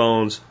 broken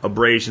bones,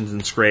 abrasions,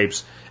 and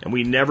scrapes. And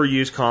we never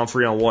use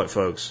comfrey on what,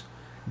 folks?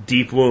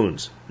 Deep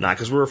wounds. Not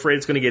because we're afraid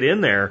it's going to get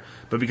in there,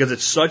 but because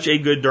it's such a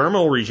good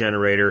dermal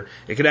regenerator,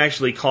 it could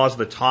actually cause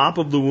the top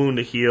of the wound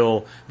to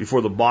heal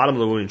before the bottom of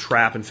the wound and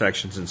trap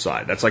infections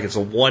inside. That's like it's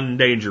a one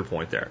danger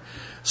point there.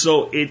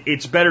 So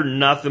it's better than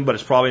nothing, but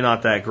it's probably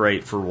not that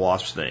great for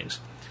wasp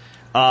stings.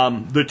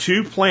 The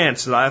two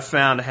plants that I've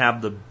found to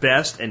have the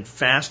best and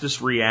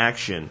fastest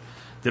reaction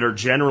that are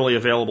generally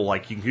available,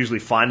 like you can usually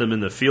find them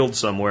in the field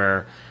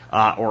somewhere,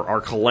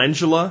 are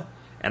calendula.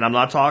 And I'm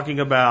not talking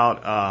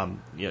about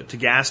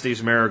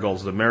Tagaste's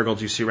marigolds, the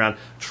marigolds you see around,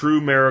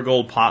 true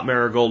marigold, pot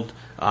marigold,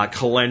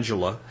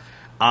 calendula.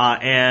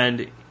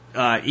 And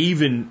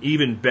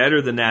even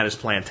better than that is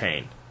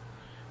plantain.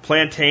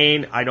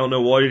 Plantain, I don't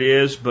know what it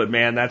is, but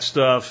man, that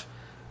stuff,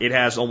 it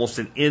has almost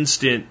an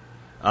instant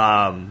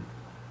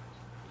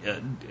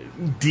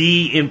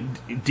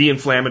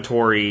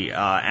de-inflammatory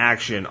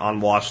action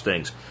on wasp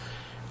stings.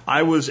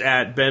 I was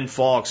at Ben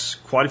Falk's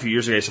quite a few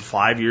years ago, so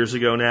 5 years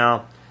ago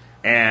now,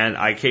 and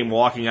I came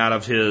walking out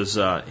of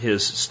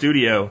his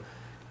studio,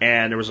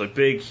 and there was a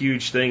big,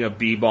 huge thing of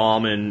bee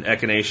balm and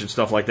echinacea and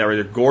stuff like that.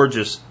 Really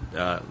gorgeous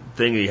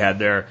thing he had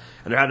there,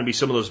 and there happened to be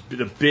some of those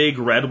the big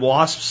red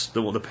wasps,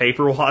 the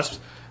paper wasps.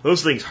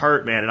 Those things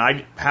hurt, man, and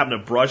I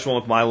happened to brush one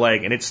with my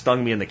leg, and it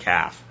stung me in the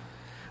calf.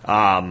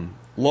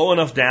 Low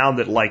enough down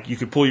that like you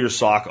could pull your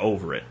sock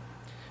over it.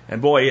 And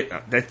boy,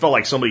 it felt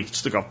like somebody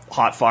stuck a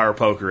hot fire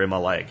poker in my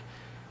leg.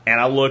 And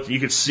I looked,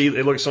 you could see, it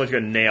looked like somebody's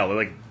got a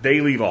nail.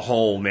 They leave a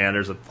hole, man.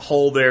 There's a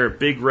hole there,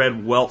 big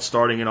red welt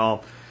starting and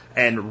all.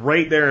 And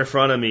right there in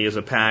front of me is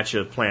a patch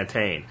of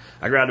plantain.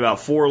 I grabbed about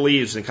 4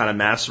 leaves and kind of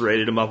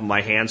macerated them up in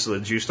my hand so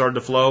the juice started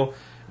to flow.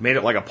 Made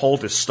it like a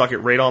poultice, stuck it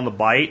right on the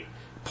bite,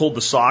 pulled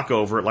the sock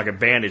over it like a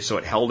bandage so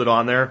it held it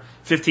on there.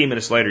 15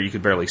 minutes later, you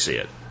could barely see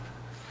it.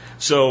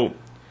 So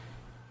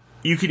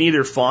you can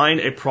either find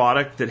a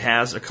product that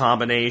has a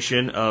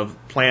combination of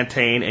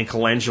plantain and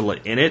calendula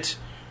in it,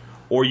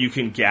 or you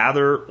can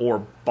gather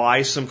or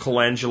buy some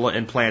calendula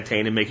and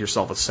plantain and make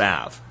yourself a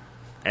salve.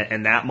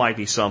 And that might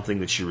be something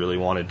that you really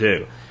want to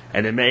do.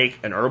 And to make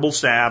an herbal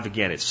salve,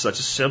 again, it's such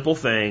a simple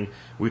thing.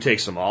 We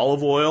take some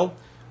olive oil,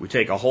 we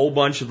take a whole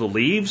bunch of the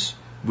leaves,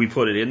 we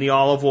put it in the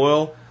olive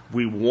oil,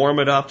 we warm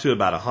it up to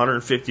about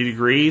 150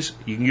 degrees.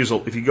 You can use,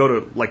 if you go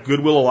to like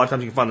Goodwill, a lot of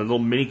times you can find the little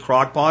mini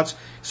crock pots.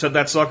 Set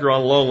that sucker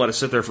on low and let it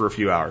sit there for a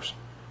few hours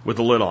with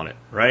the lid on it,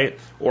 right?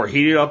 Or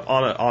heat it up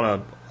on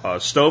a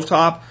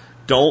stovetop.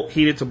 Don't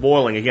heat it to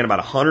boiling. Again, about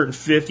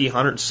 150,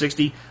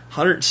 160,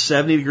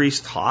 170 degrees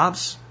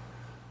tops.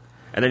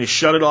 And then you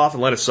shut it off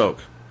and let it soak.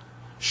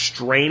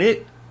 Strain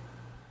it,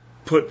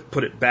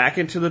 put it back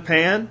into the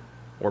pan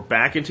or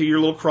back into your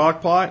little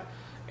crock pot,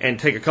 and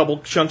take a couple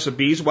chunks of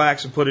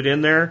beeswax and put it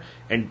in there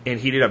and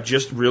heat it up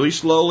just really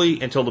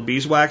slowly until the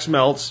beeswax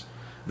melts.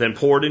 Then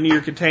pour it into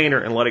your container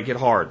and let it get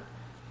hard.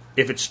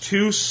 If it's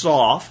too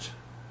soft,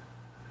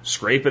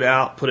 scrape it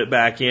out, put it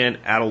back in,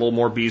 add a little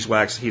more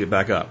beeswax, heat it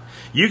back up.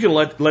 You can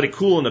let it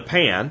cool in the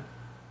pan,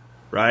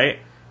 right?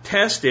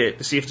 Test it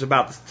to see if it's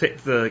about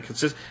the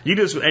consistency. You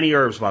do this with any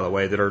herbs, by the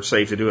way, that are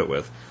safe to do it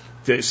with.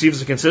 To see if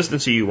it's the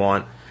consistency you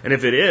want. And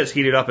if it is,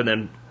 heat it up and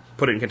then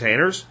put it in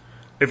containers.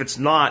 If it's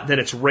not, then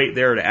it's right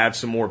there to add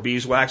some more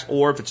beeswax.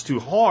 Or if it's too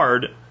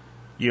hard,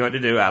 you know what to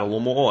do, add a little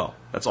more oil.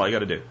 That's all you got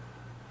to do.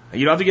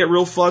 You don't have to get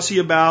real fussy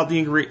about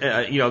the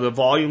the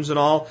volumes and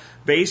all.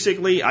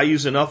 Basically, I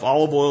use enough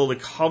olive oil to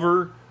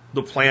cover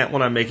the plant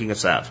when I'm making a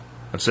salve.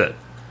 That's it.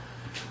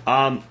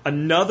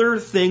 Another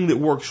thing that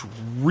works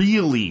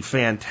really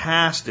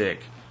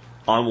fantastic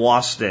on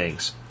wasp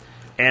stings,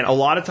 and a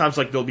lot of times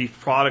like there'll be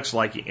products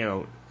like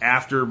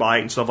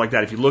Afterbite and stuff like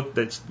that. If you look,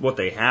 that's what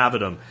they have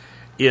in them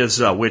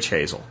is witch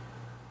hazel,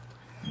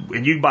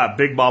 and you can buy a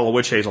big bottle of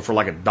witch hazel for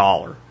like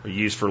 $1.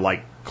 Used for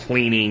like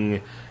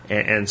cleaning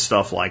and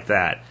stuff like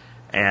that,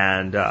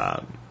 and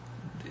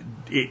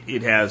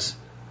it has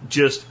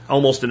just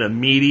almost an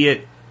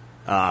immediate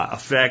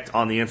effect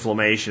on the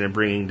inflammation and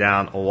bringing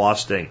down a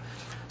wasp sting.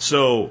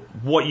 So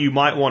what you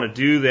might want to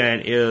do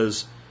then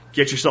is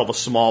get yourself a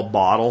small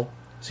bottle,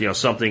 so,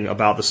 something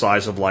about the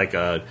size of like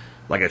a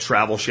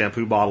travel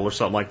shampoo bottle or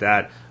something like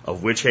that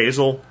of witch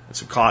hazel and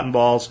some cotton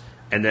balls,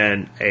 and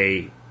then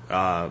a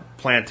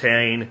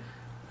plantain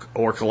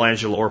or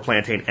calendula or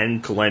plantain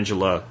and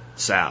calendula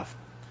salve.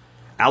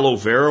 Aloe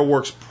vera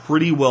works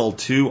pretty well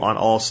too on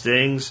all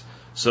stings.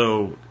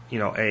 So, if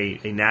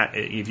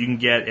you can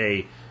get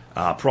a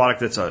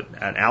product that's an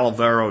aloe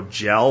vera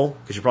gel,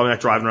 because you're probably not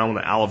driving around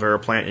with an aloe vera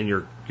plant in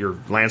your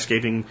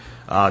landscaping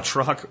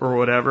truck or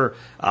whatever.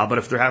 But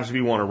if there happens to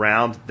be one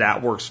around,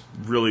 that works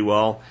really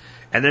well.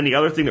 And then the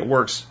other thing that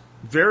works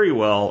very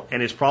well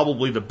and is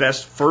probably the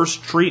best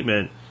first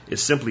treatment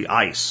is simply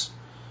ice.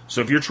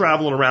 So if you're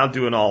traveling around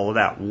doing all of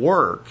that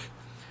work,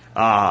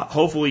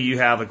 hopefully you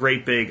have a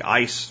great big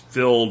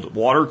ice-filled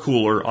water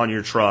cooler on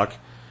your truck.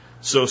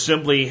 So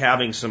simply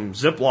having some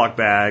Ziploc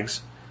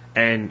bags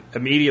and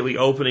immediately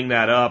opening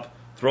that up,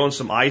 throwing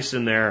some ice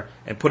in there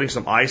and putting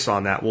some ice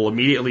on that will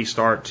immediately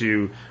start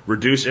to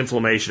reduce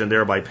inflammation and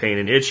thereby pain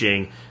and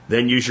itching.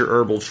 Then use your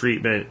herbal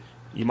treatment.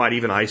 You might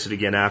even ice it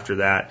again after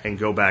that and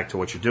go back to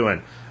what you're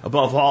doing.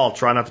 Above all,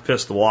 try not to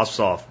piss the wasps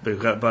off.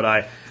 But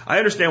I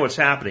understand what's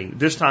happening.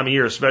 This time of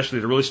year, especially,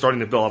 they're really starting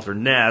to build up their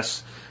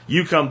nests.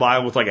 You come by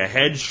with like a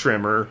hedge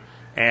trimmer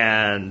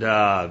and,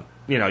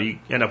 you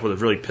end up with a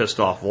really pissed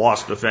off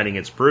wasp defending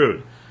its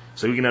brood.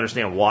 So you can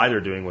understand why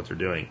they're doing what they're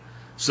doing.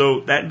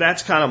 So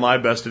that's kind of my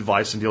best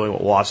advice in dealing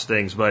with wasp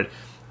stings. But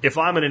if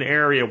I'm in an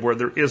area where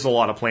there is a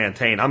lot of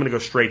plantain, I'm going to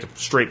go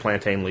straight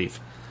plantain leaf.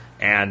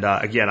 And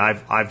again,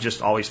 I've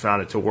just always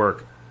found it to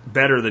work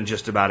better than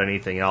just about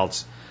anything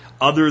else,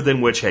 other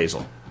than witch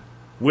hazel.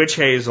 Witch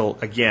hazel,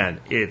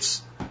 again,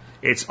 it's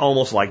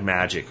almost like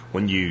magic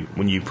when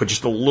you put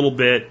just a little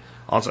bit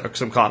on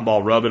some cotton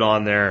ball, rub it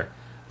on there.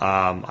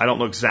 I don't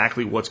know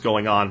exactly what's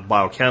going on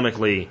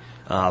biochemically,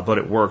 but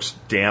it works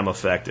damn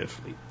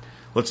effectively.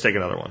 Let's take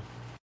another one.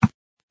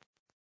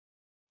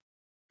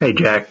 Hey,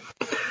 Jack.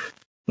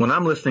 When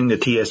I'm listening to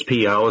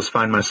TSP, I always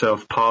find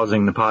myself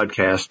pausing the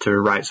podcast to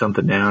write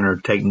something down or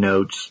take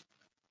notes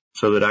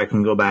so that I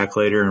can go back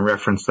later and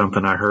reference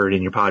something I heard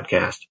in your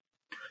podcast.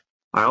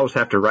 I always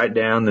have to write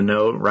down the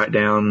note, write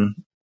down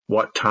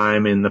what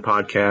time in the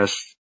podcast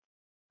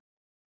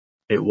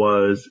it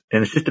was,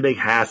 and it's just a big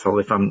hassle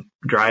if I'm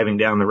driving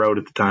down the road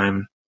at the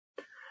time.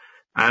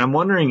 And I'm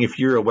wondering if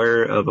you're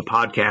aware of a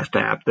podcast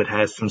app that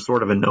has some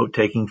sort of a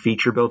note-taking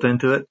feature built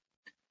into it.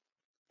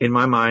 In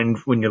my mind,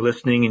 when you're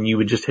listening and you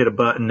would just hit a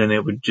button and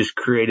it would just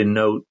create a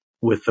note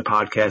with the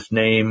podcast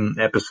name,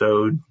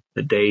 episode,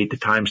 the date, the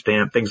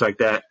timestamp, things like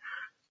that,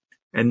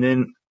 and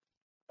then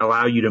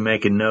allow you to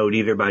make a note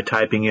either by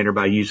typing it or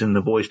by using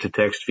the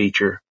voice-to-text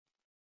feature.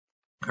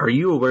 Are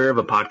you aware of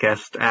a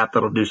podcast app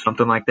that'll do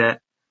something like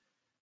that?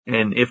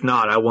 And if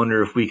not, I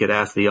wonder if we could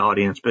ask the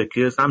audience,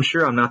 because I'm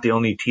sure I'm not the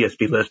only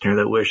TSP listener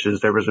that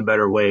wishes there was a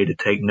better way to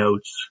take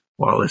notes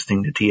while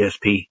listening to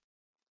TSP.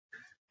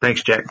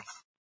 Thanks, Jack.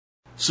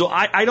 So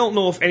I don't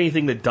know if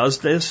anything that does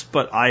this,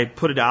 but I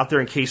put it out there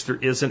in case there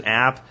is an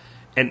app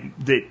and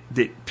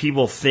that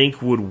people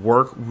think would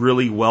work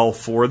really well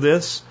for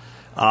this.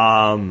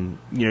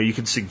 You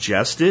can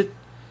suggest it.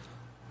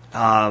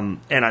 And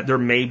there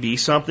may be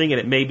something, and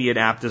it may be an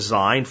app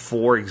designed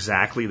for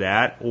exactly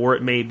that, or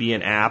it may be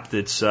an app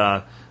that's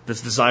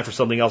designed for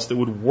something else that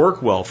would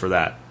work well for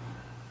that.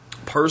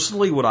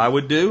 Personally, what I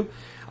would do,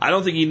 I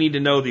don't think you need to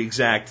know the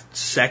exact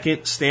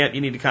second stamp. You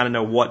need to kind of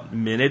know what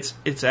minutes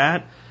it's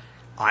at.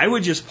 I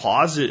would just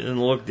pause it and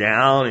look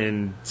down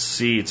and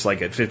see it's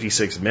like at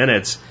 56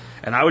 minutes.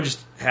 And I would just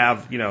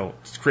have,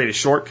 create a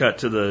shortcut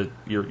to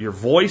your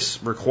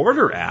voice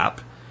recorder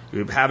app.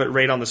 You have it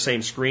right on the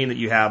same screen that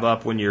you have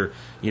up when you're,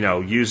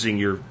 using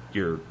your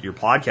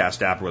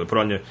podcast app. Where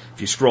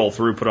if you scroll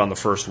through, put it on the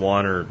first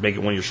one or make it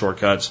one of your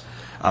shortcuts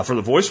for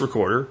the voice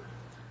recorder.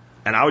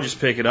 And I would just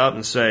pick it up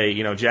and say,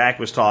 Jack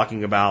was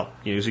talking about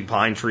using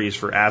pine trees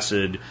for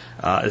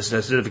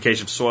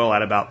acidification of soil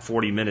at about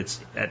 40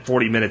 minutes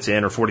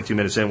in or 42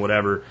 minutes in,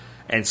 whatever,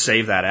 and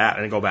save that app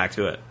and then go back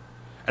to it.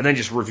 And then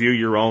just review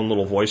your own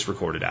little voice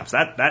recorded apps.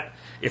 That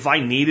if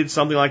I needed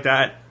something like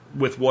that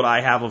with what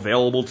I have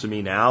available to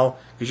me now,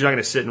 because you're not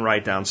going to sit and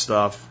write down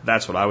stuff,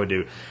 that's what I would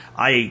do.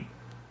 I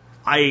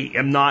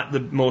am not the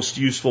most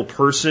useful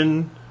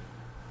person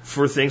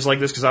for things like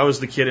this, because I was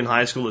the kid in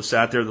high school that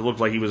sat there that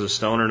looked like he was a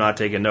stoner, not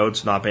taking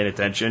notes, not paying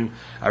attention.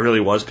 I really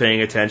was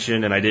paying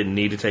attention, and I didn't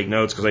need to take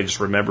notes because I just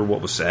remember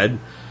what was said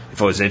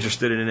if I was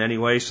interested in it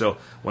anyway. So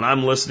when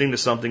I'm listening to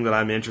something that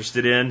I'm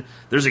interested in,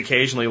 there's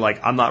occasionally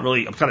I'm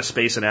kind of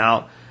spacing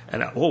out,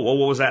 and what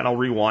was that? And I'll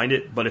rewind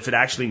it. But if it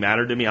actually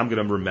mattered to me, I'm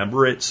going to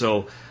remember it.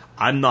 So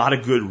I'm not a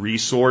good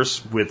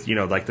resource with,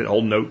 like the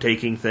old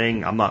note-taking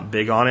thing. I'm not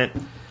big on it.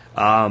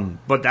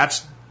 But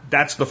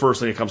that's the first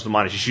thing that comes to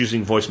mind, is just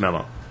using voice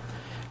memo.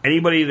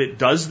 Anybody that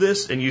does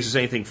this and uses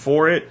anything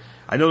for it,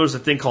 I know there's a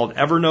thing called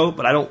Evernote,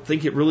 but I don't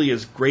think it really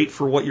is great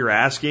for what you're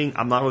asking.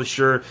 I'm not really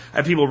sure. I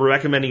have people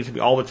recommending it to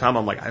me all the time.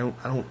 I'm like, I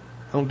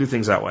don't do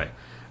things that way.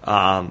 But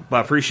I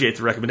appreciate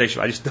the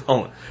recommendation. I just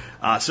don't.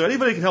 So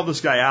anybody can help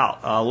this guy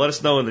out. Let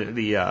us know in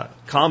the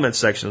comments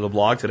section of the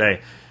blog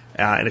today.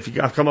 And if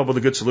you come up with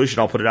a good solution,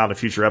 I'll put it out in a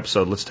future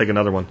episode. Let's take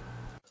another one.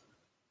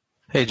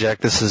 Hey, Jack,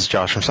 this is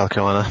Josh from South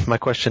Carolina. My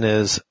question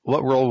is,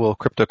 what role will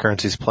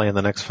cryptocurrencies play in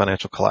the next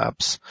financial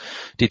collapse?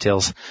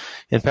 Details.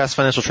 In past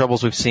financial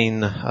troubles, we've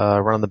seen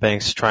run on the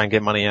banks try and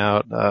get money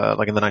out,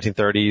 like in the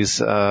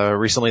 1930s.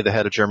 Recently, the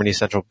head of Germany's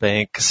central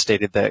bank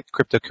stated that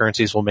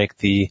cryptocurrencies will make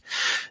the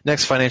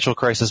next financial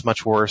crisis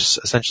much worse.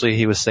 Essentially,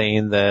 he was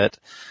saying that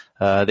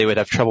they would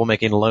have trouble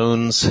making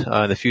loans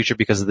in the future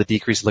because of the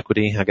decreased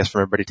liquidity, I guess,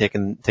 from everybody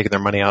taking their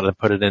money out and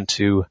put it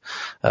into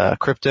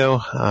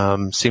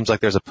crypto. Seems like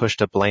there's a push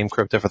to blame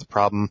crypto for the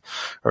problem,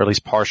 or at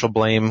least partial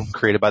blame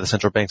created by the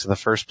central banks in the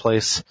first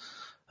place.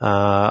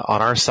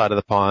 On our side of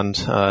the pond,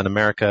 in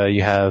America,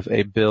 you have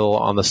a bill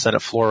on the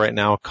Senate floor right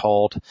now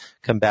called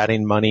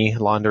Combating Money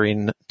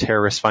Laundering,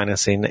 Terrorist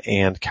Financing,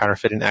 and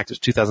Counterfeiting Act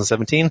of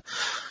 2017.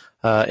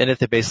 In it,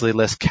 they basically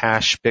list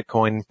cash,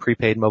 Bitcoin,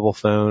 prepaid mobile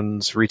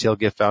phones, retail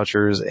gift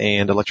vouchers,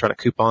 and electronic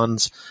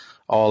coupons,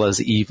 all as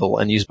evil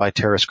and used by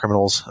terrorist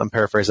criminals. I'm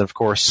paraphrasing, of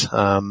course,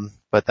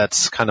 but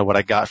that's kind of what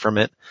I got from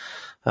it.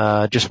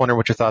 Just wondering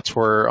what your thoughts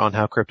were on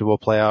how crypto will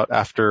play out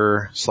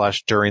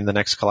after/during the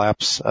next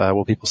collapse.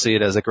 Will people see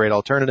it as a great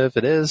alternative?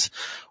 It is.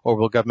 Or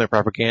will government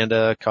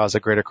propaganda cause a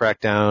greater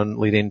crackdown,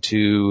 leading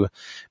to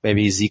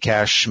maybe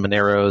Zcash,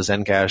 Monero,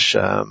 Zencash,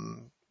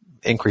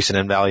 increasing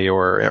in value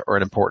or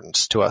in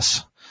importance to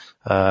us?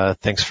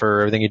 Thanks for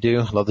everything you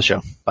do. Love the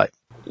show. Bye.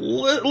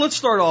 Let's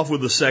start off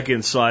with the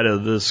second side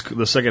of this,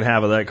 the second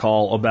half of that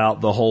call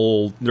about the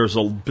whole, there's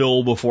a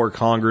bill before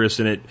Congress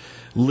and it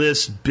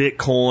lists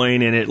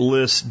Bitcoin and it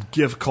lists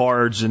gift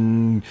cards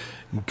and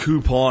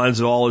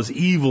coupons and all as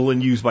evil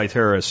and used by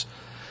terrorists.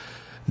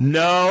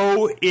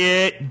 No,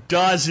 it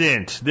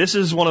doesn't. This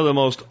is one of the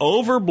most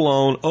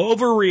overblown,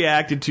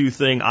 overreacted to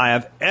thing I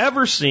have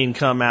ever seen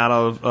come out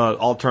of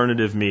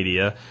alternative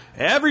media.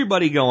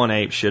 Everybody going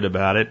apeshit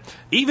about it.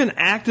 Even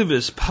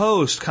Activist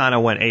Post kind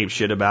of went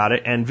apeshit about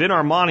it. And Vin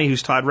Armani,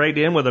 who's tied right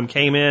in with him,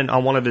 came in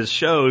on one of his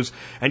shows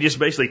and just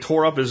basically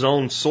tore up his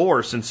own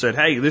source and said,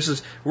 hey,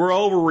 we're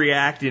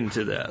overreacting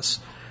to this.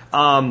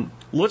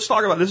 Let's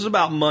talk about, this is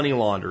about money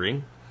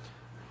laundering.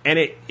 And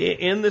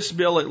in this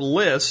bill, it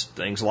lists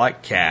things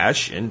like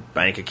cash and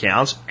bank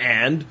accounts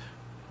and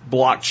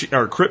blockchain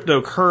or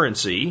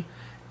cryptocurrency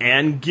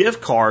and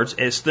gift cards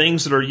as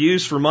things that are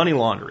used for money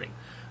laundering.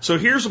 So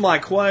here's my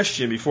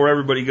question before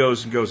everybody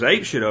goes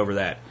apeshit over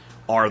that.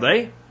 Are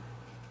they?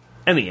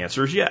 And the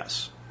answer is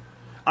yes.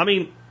 I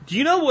mean, do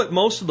you know what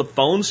most of the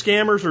phone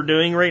scammers are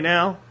doing right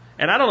now?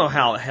 And I don't know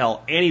how the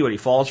hell anybody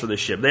falls for this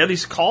shit. They have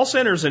these call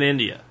centers in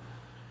India.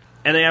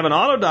 And they have an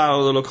auto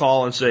dialer that'll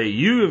call and say,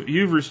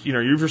 you've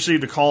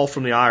received a call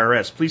from the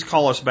IRS. Please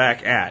call us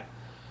back at.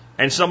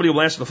 And somebody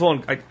will answer the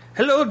phone like,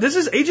 hello, this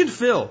is Agent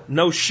Phil.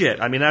 No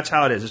shit. I mean, that's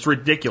how it is. It's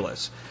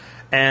ridiculous.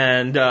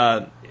 And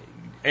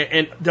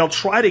they'll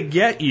try to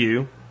get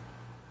you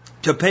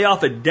to pay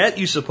off a debt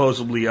you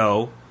supposedly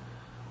owe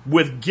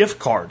with gift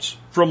cards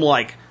from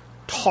like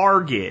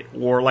Target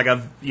or like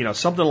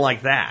something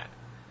like that,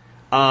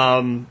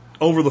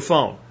 over the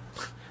phone.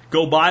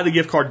 Go buy the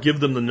gift card, give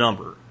them the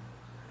number.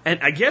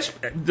 And I guess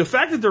the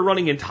fact that they're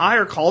running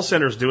entire call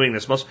centers doing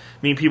this must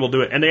mean people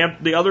do it. And they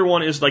have, the other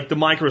one is like the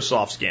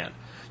Microsoft scan.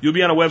 You'll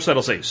be on a website,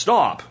 it'll say,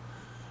 stop.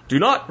 Do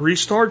not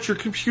restart your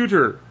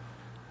computer.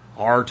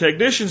 Our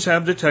technicians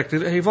have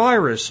detected a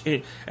virus.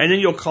 And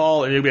then you'll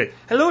call and you'll be like,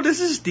 hello, this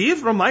is Steve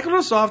from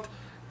Microsoft.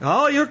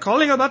 Oh, you're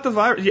calling about the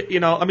virus.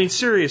 I mean,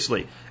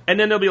 seriously. And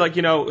then they'll be like,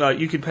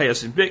 you can pay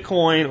us in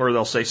Bitcoin, or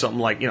they'll say something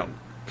like,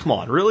 come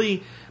on,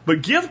 really?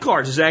 But gift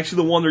cards is actually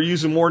the one they're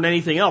using more than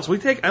anything else. We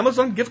take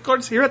Amazon gift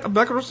cards here at the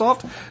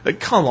Microsoft. Like,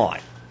 come on.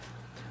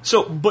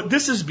 So, but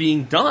this is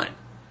being done.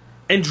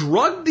 And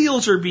drug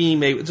deals are being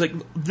made. It's like,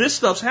 this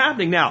stuff's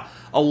happening. Now,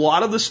 a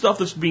lot of the stuff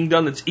that's being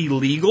done that's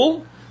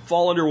illegal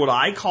fall under what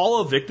I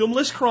call a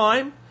victimless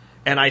crime.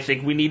 And I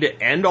think we need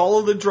to end all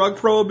of the drug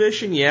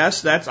prohibition.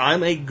 Yes,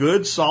 I'm a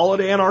good,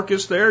 solid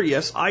anarchist there.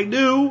 Yes, I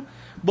do.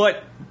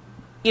 But,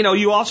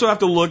 you also have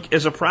to look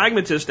as a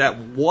pragmatist at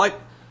what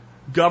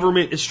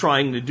government is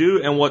trying to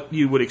do and what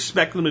you would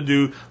expect them to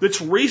do that's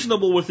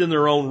reasonable within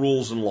their own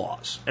rules and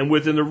laws and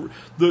within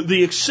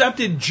the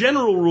accepted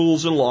general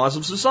rules and laws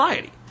of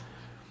society.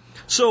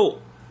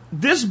 So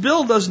this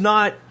bill does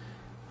not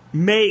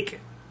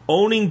make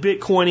owning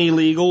Bitcoin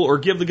illegal or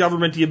give the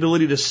government the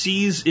ability to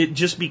seize it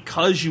just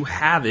because you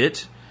have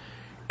it.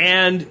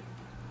 And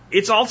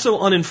it's also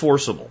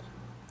unenforceable.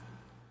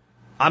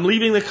 I'm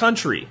leaving the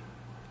country.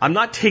 I'm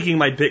not taking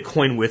my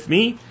Bitcoin with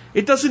me.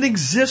 It doesn't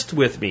exist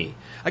with me.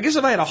 I guess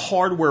if I had a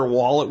hardware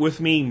wallet with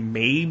me,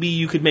 maybe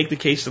you could make the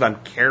case that I'm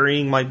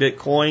carrying my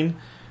Bitcoin.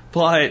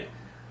 But,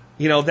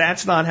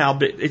 that's not how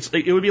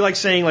it would be like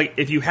saying, like,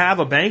 if you have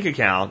a bank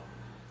account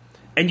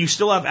and you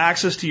still have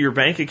access to your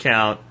bank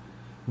account,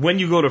 when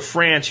you go to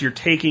France, you're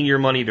taking your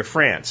money to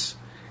France.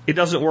 It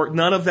doesn't work.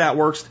 None of that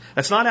works.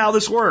 That's not how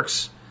this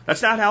works.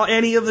 That's not how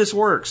any of this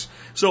works.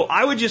 So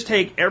I would just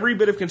take every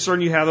bit of concern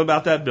you have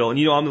about that bill, and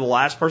I'm the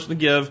last person to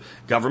give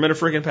government a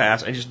freaking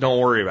pass, and just don't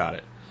worry about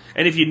it.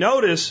 And if you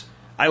notice,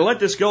 I let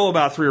this go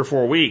about 3 or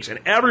 4 weeks, and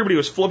everybody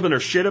was flipping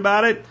their shit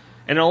about it,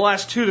 and in the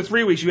last 2 to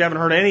 3 weeks, you haven't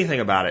heard anything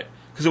about it.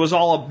 because it was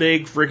all a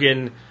big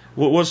freaking,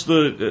 what was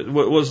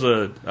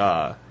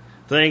the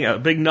thing? A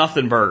big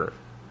nothing burger.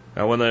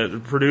 When the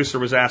producer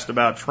was asked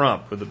about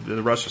Trump with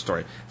the Russia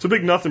story. It's a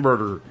big nothing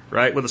burger,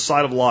 right, with a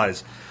side of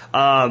lies.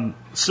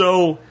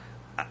 So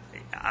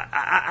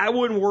I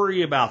wouldn't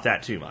worry about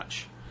that too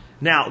much.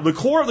 Now, the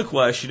core of the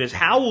question is,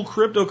 how will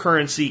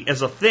cryptocurrency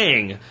as a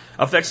thing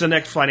affect the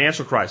next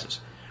financial crisis?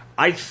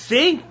 I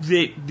think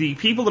that the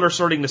people that are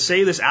starting to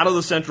say this out of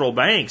the central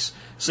banks,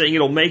 saying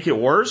it'll make it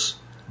worse,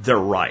 they're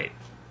right.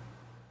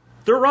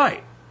 They're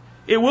right.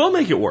 It will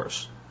make it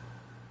worse.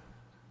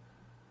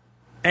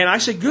 And I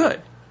say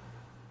good.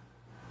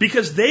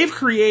 Because they've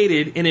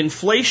created an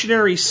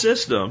inflationary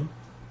system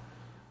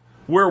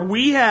where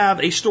we have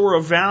a store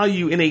of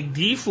value in a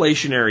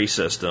deflationary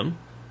system.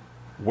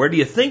 Where do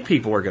you think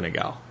people are going to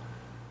go?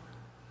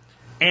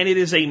 And it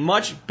is a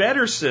much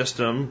better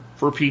system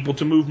for people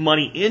to move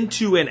money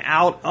into and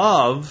out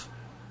of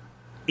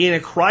in a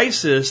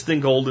crisis than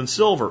gold and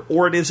silver.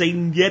 Or it is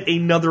yet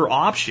another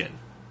option.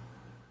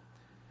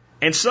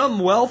 And some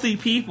wealthy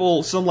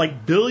people, some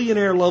like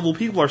billionaire level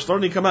people are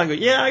starting to come out and go,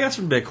 yeah, I got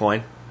some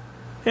Bitcoin.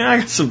 Yeah, I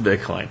got some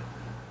Bitcoin.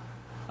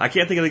 I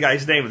can't think of the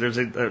guy's name, but there's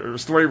a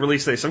story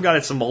released today. Some guy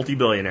that's a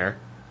multi-billionaire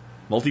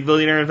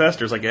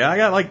investor is like, yeah, I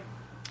got like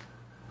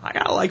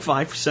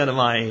 5% of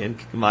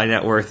my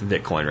net worth in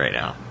Bitcoin right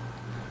now.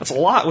 That's a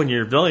lot when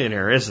you're a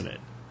billionaire, isn't it?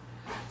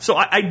 So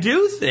I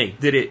do think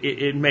that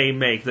it may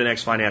make the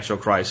next financial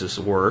crisis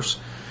worse,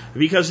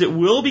 because it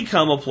will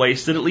become a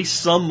place that at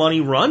least some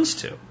money runs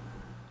to.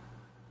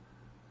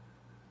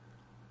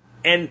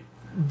 And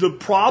the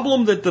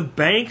problem that the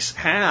banks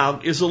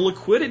have is a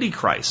liquidity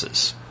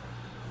crisis.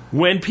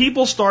 When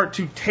people start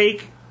to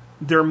take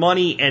their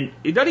money, and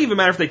it doesn't even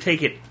matter if they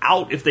take it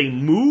out, if they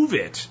move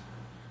it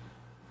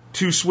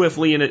too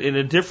swiftly in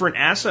a different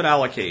asset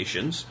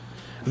allocations,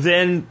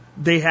 then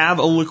they have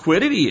a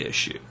liquidity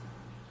issue.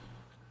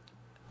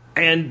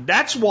 And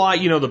that's why,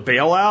 the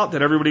bailout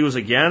that everybody was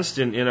against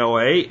in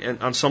 08,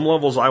 and on some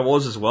levels I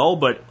was as well,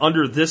 but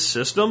under this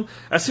system,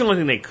 that's the only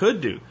thing they could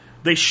do.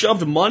 They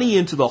shoved money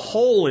into the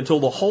hole until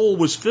the hole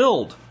was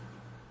filled.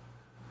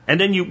 And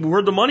then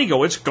where'd the money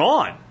go? It's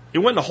gone. It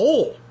went in the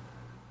hole.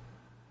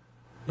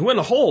 It went in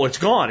the hole. It's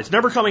gone. It's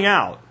never coming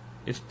out.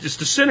 It's just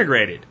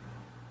disintegrated.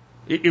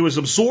 It was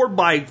absorbed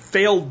by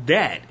failed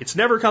debt. It's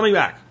never coming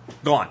back.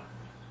 Gone.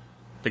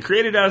 They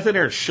created it out of thin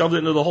air and shoved it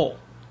into the hole.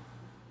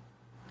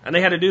 And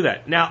they had to do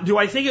that. Now, do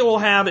I think it will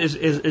have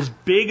as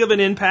big of an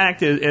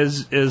impact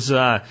as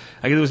I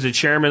guess it was the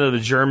chairman of the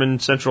German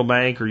central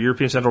bank or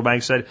European central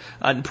bank said?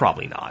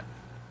 Probably not.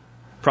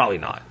 Probably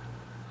not.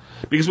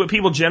 Because what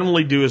people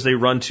generally do is they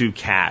run to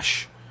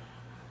cash.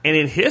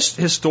 And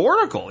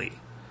historically,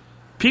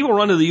 people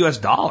run to the U.S.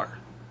 dollar.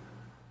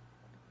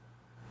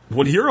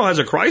 When the euro has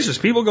a crisis,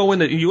 people go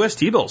into U.S.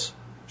 T-bills.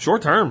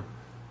 Short term.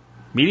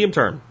 Medium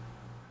term.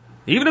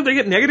 Even if they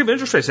get negative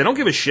interest rates, they don't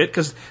give a shit,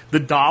 because the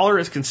dollar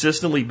has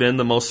consistently been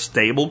the most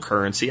stable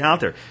currency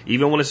out there.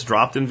 Even when it's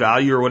dropped in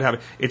value or what have you,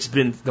 it's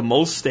been the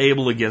most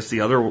stable against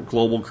the other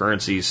global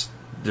currencies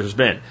there's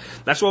been.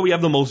 That's why we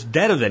have the most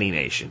debt of any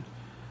nation,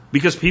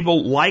 because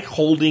people like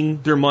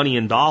holding their money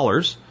in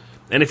dollars.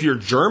 And if you're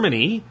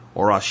Germany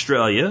or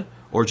Australia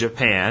or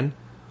Japan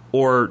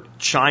or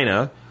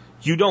China,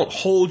 you don't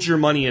hold your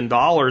money in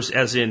dollars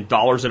as in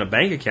dollars in a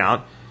bank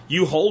account.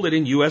 You hold it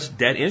in U.S.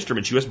 debt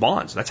instruments, U.S.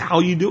 bonds. That's how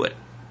you do it.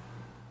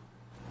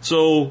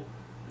 So,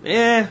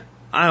 I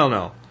don't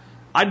know.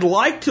 I'd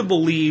like to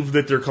believe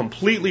that they're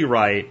completely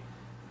right,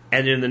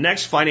 and in the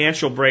next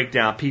financial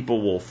breakdown,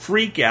 people will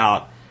freak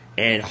out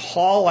and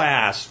haul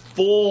ass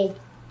full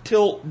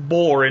tilt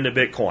bore into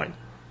Bitcoin.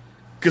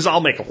 Because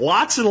I'll make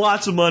lots and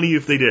lots of money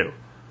if they do.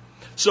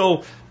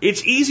 So,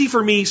 it's easy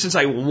for me, since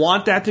I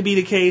want that to be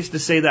the case, to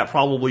say that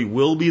probably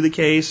will be the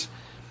case.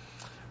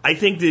 I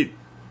think that,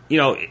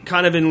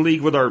 kind of in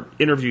league with our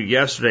interview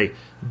yesterday,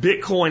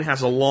 Bitcoin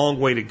has a long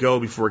way to go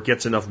before it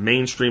gets enough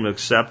mainstream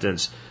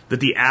acceptance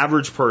that the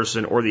average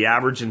person or the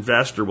average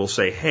investor will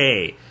say,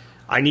 hey,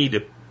 I need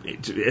to,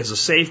 as a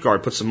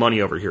safeguard, put some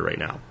money over here right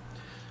now.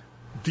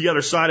 The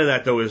other side of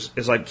that, though,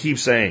 is I keep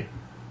saying,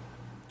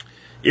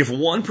 if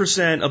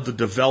 1% of the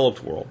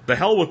developed world, the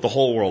hell with the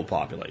whole world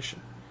population,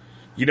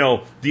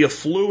 the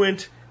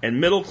affluent and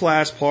middle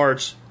class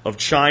parts of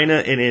China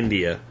and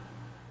India,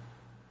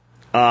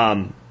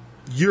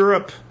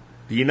 Europe,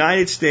 the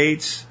United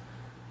States,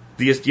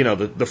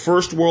 the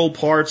first world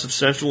parts of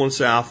Central and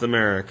South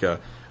America,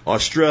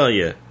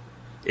 Australia,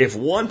 if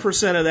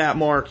 1% of that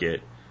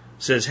market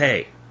says,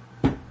 hey,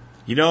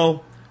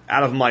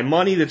 out of my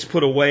money that's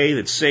put away,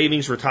 that's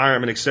savings,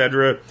 retirement,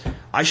 etc.,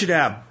 I should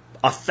have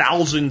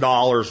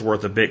 $1,000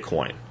 worth of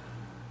Bitcoin.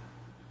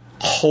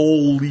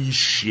 Holy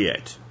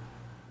shit.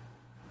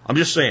 I'm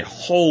just saying,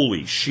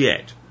 holy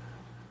shit.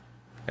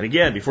 And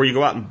again, before you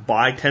go out and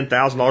buy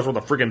 $10,000 worth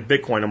of friggin'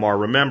 Bitcoin tomorrow,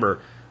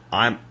 remember,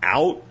 I'm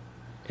out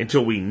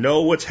until we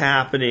know what's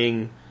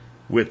happening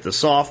with the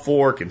soft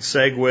fork and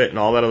SegWit and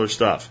all that other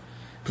stuff.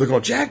 People are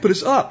going, Jack, but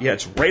it's up. Yeah,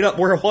 it's right up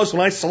where it was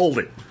when I sold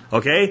it.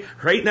 Okay?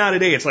 Right now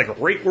today, it's like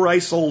right where I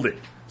sold it.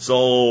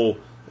 So,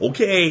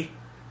 okay.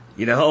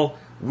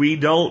 We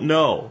don't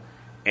know.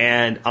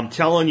 And I'm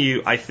telling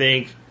you, I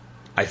think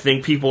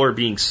people are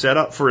being set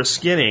up for a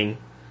skinning,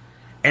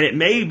 and it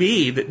may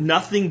be that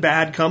nothing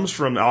bad comes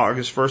from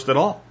August 1st at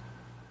all.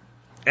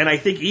 And I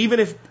think even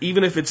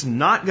if it's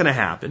not going to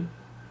happen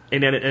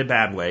in a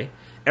bad way,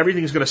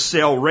 everything's going to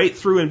sail right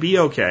through and be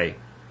okay.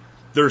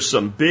 There's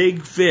some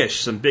big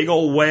fish, some big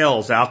old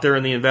whales out there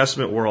in the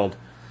investment world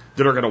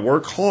that are going to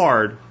work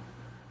hard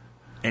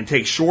and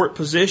take short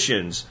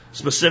positions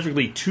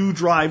specifically to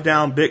drive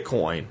down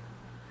Bitcoin,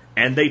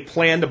 and they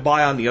plan to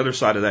buy on the other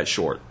side of that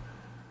short.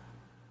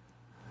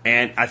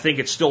 And I think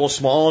it's still a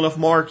small enough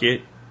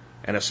market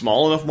and a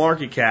small enough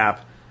market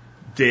cap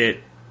that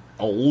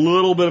a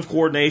little bit of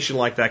coordination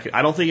like that,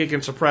 I don't think it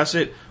can suppress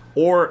it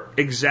or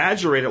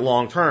exaggerate it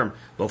long term.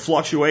 But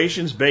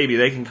fluctuations, baby,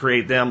 they can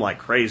create them like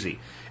crazy.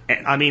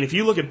 And I mean, if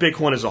you look at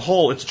Bitcoin as a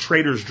whole, it's a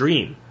trader's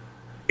dream.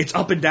 It's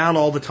up and down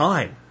all the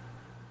time.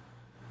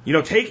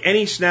 Take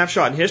any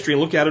snapshot in history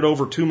and look at it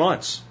over 2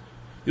 months.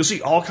 You'll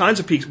see all kinds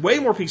of peaks, way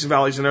more peaks and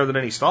valleys in there than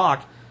any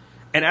stock.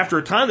 And after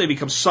a time, they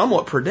become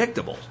somewhat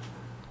predictable.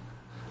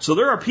 So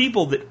there are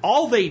people that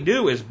all they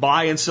do is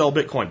buy and sell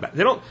Bitcoin back.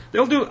 They don't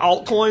do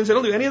altcoins. They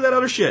don't do any of that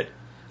other shit.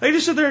 They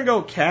just sit there and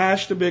go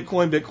cash to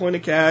Bitcoin, Bitcoin to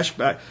cash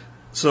back.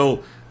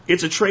 So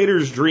it's a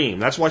trader's dream.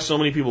 That's why so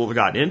many people have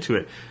gotten into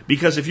it.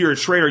 Because if you're a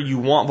trader, you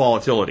want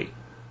volatility.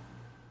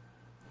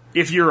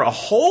 If you're a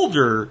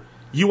holder,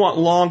 you want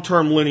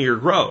long-term linear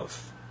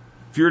growth.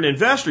 If you're an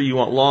investor, you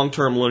want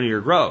long-term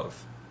linear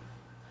growth.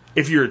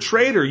 If you're a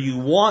trader, you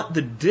want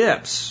the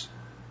dips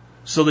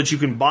so that you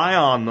can buy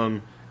on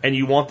them, and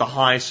you want the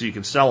highs so you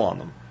can sell on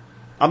them.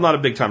 I'm not a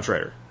big-time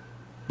trader,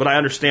 but I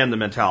understand the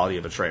mentality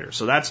of a trader.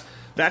 So that's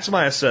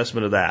my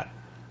assessment of that.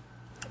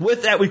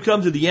 With that, we've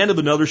come to the end of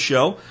another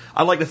show.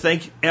 I'd like to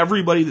thank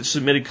everybody that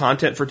submitted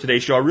content for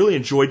today's show. I really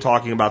enjoyed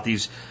talking about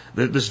this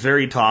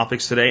very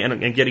topics today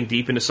and getting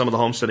deep into some of the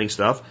homesteading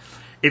stuff.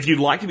 If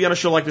you'd like to be on a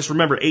show like this,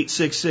 remember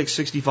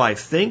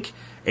 866-65-THINK,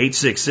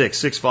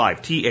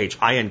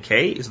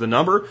 866-65-THINK is the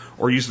number,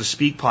 or use the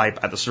speak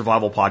pipe at the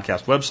Survival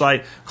Podcast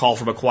website. Call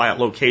from a quiet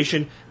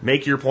location,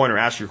 make your point or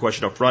ask your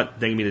question up front,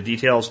 then give me the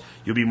details.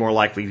 You'll be more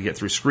likely to get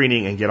through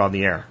screening and get on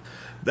the air.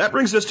 That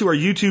brings us to our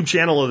YouTube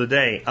channel of the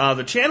day.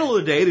 The channel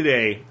of the day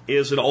today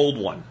is an old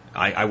one,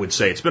 I would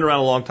say. It's been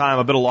around a long time.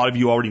 I bet a lot of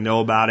you already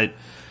know about it,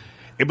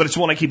 but it's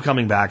one I keep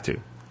coming back to.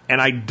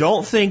 And I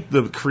don't think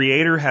the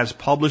creator has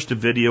published a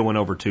video in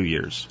over 2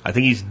 years. I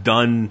think he's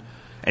done,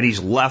 and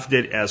he's left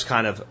it as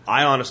kind of,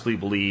 I honestly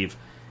believe,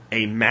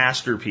 a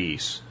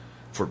masterpiece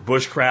for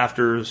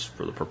bushcrafters,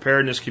 for the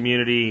preparedness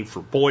community,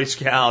 for Boy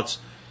Scouts,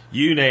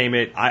 you name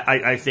it.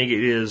 I think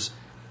it is.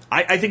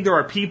 I think there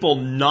are people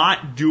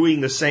not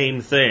doing the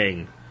same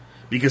thing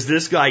because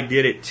this guy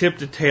did it tip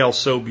to tail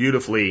so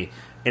beautifully,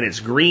 and it's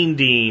Green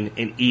Dean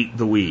and Eat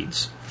the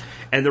Weeds.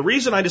 And the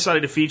reason I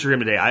decided to feature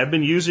him today, I have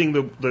been using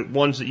the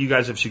ones that you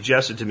guys have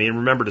suggested to me. And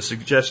remember to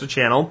suggest a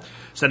channel,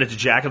 send it to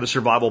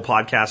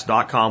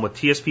jackofthesurvivalpodcast.com with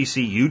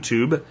TSPC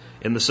YouTube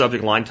in the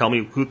subject line. Tell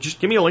me just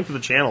give me a link to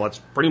the channel. That's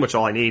pretty much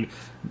all I need.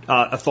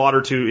 A thought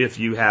or two if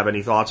you have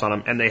any thoughts on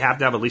them. And they have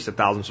to have at least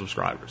 1,000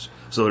 subscribers,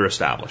 so they're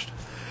established.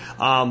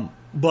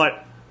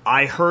 But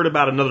I heard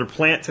about another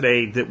plant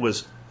today that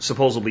was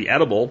supposedly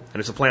edible, and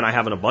it's a plant I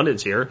have in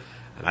abundance here,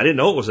 and I didn't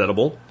know it was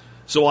edible.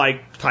 So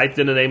I typed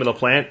in the name of the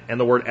plant and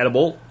the word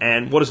edible,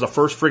 and what is the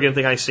first friggin'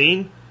 thing I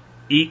seen?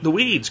 Eat the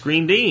Weeds,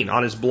 Green Dean,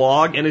 on his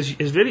blog and his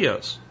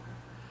videos.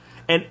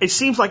 And it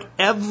seems like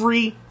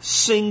every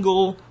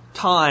single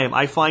time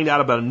I find out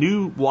about a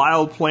new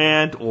wild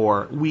plant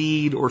or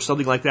weed or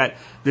something like that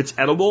that's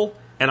edible,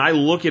 and I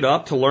look it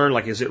up to learn,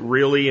 like, is it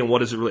really, and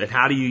what is it really, and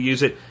how do you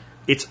use it,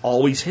 it's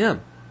always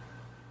him.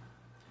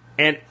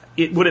 And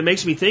what it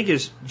makes me think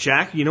is,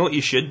 Jack, you know what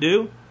you should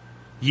do?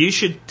 You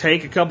should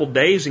take a couple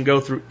days and go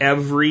through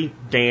every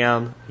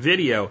damn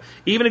video.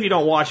 Even if you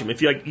don't watch them.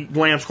 If you like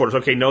lamb's quarters,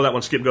 okay, know that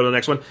one, skip, go to the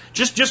next one.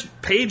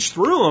 Just page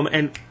through them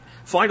and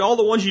find all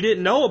the ones you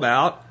didn't know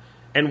about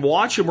and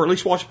watch them, or at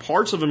least watch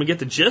parts of them and get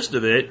the gist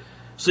of it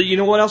so you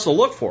know what else to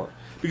look for.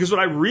 Because what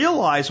I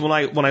realize when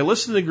I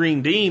listen to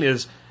Green Dean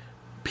is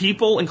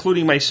people,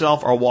 including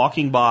myself, are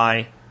walking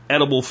by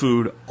edible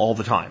food all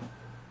the time.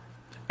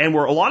 And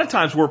a lot of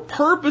times we're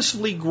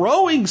purposely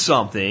growing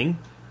something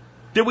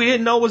that we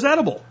didn't know was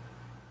edible.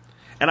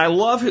 And I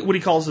love what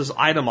he calls this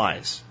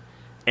itemize.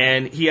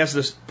 And he has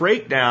this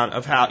breakdown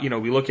of how,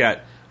 we look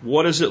at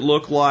what does it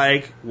look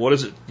like, what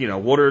is it,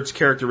 what are its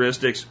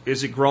characteristics,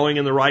 is it growing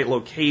in the right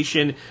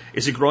location,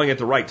 is it growing at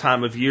the right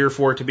time of year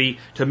for it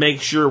to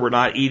make sure we're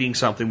not eating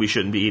something we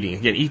shouldn't be eating.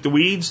 Again, Eat the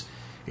Weeds,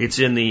 it's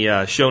in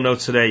the show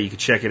notes today, you can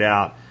check it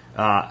out.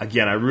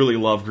 Again, I really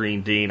love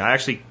Green Dean. I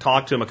actually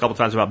talked to him a couple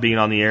times about being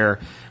on the air,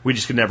 we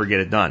just could never get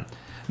it done.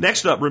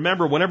 Next up,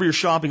 remember, whenever you're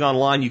shopping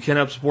online, you can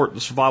help support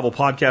the Survival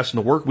Podcast and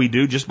the work we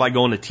do just by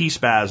going to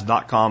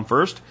tspaz.com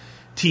first,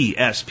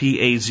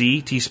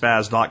 T-S-P-A-Z,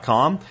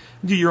 tspaz.com.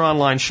 Do your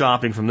online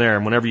shopping from there.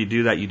 And whenever you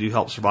do that, you do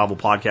help Survival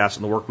Podcast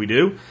and the work we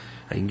do.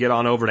 And you can get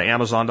on over to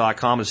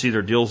Amazon.com and see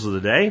their deals of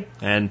the day.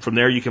 And from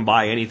there, you can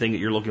buy anything that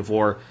you're looking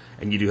for,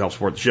 and you do help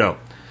support the show.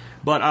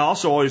 But I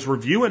also always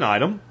review an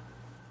item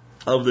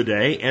of the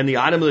day, and the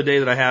item of the day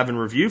that I have in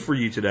review for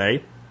you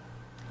today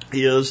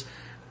is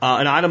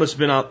an item that's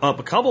been up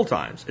a couple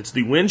times. It's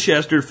the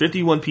Winchester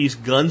 51-piece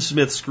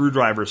gunsmith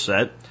screwdriver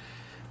set.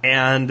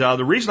 And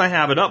the reason I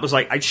have it up is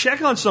I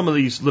check on some of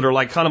these that are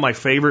like kind of my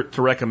favorite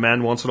to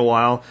recommend once in a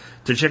while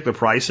to check the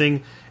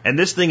pricing. And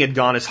this thing had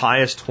gone as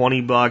high as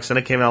 $20, and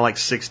it came out like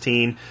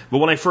 16. But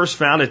when I first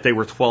found it, they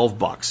were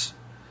 $12.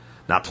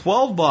 Now,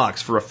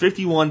 $12 for a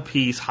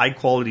 51-piece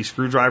high-quality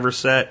screwdriver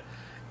set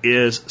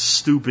is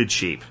stupid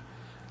cheap.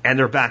 And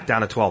they're back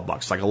down to $12,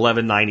 like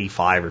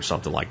 $11.95 or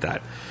something like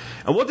that.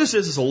 And what this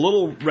is a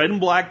little red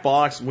and black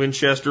box,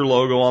 Winchester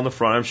logo on the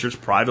front. I'm sure it's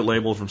private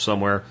label from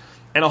somewhere.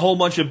 And a whole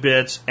bunch of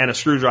bits and a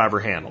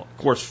screwdriver handle. Of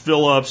course,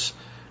 Phillips,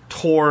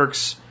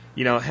 Torx,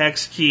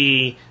 hex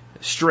key,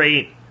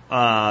 straight,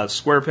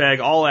 square peg,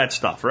 all that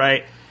stuff,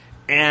 right?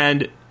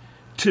 And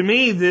to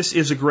me, this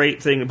is a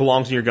great thing that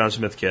belongs in your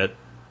gunsmith kit.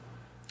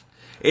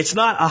 It's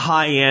not a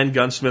high-end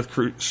gunsmith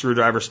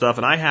screwdriver stuff,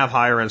 and I have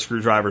higher-end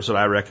screwdrivers that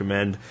I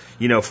recommend,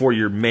 for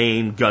your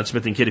main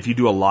gunsmithing kit if you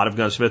do a lot of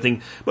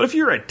gunsmithing. But if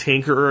you're a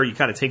tinkerer, you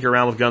kind of tinker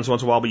around with guns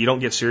once in a while, but you don't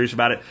get serious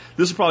about it,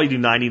 this will probably do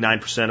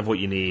 99% of what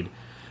you need.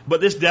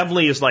 But this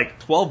definitely is like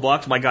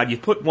 $12. My God, you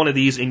put one of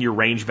these in your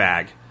range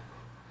bag.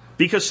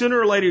 Because sooner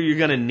or later you're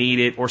going to need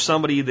it, or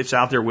somebody that's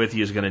out there with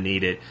you is going to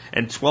need it.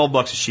 And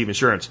 $12 is cheap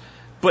insurance.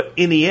 But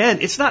in the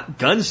end, it's not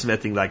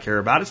gunsmithing that I care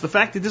about. It's the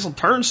fact that this will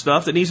turn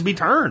stuff that needs to be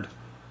turned.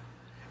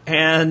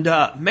 And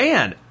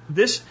man,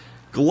 this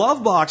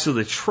glove box of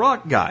the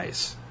truck,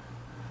 guys,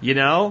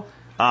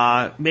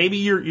 maybe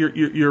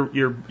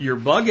your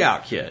bug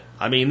out kit.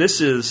 I mean, this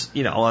is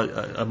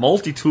a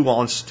multi-tool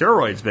on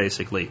steroids,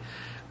 basically.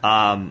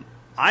 I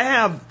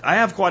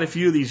have quite a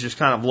few of these just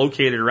kind of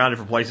located around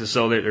different places,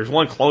 so there's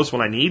one close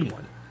when I need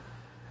one.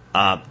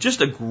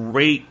 Just a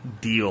great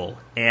deal,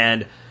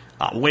 and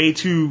way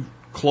too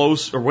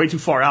close or way too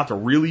far out to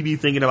really be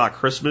thinking about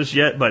Christmas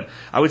yet, but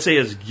I would say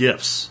as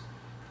gifts.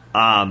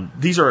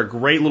 These are a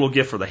great little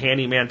gift for the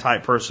handyman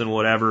type person,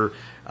 whatever.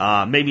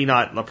 Maybe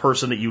not the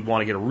person that you'd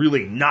want to get a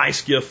really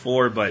nice gift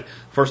for, but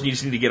the person you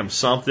just need to get them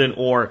something,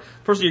 or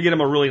the person you get them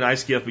a really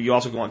nice gift, but you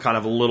also want kind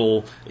of a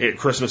little, at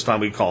Christmas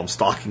time we call them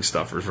stocking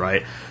stuffers,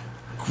 right?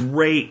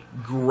 Great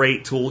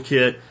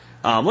toolkit.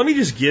 Let me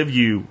just give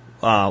you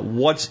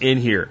what's in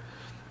here.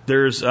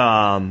 There's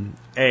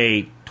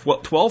a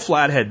 12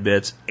 flathead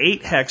bits,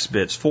 8 hex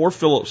bits, 4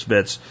 Phillips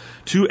bits,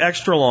 2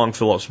 extra long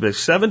Phillips bits,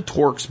 7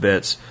 Torx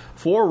bits,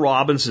 4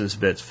 Robinson's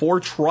bits, 4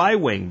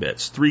 tri-wing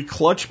bits, 3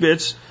 clutch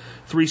bits,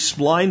 3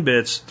 spline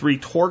bits, 3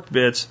 torque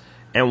bits,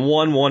 and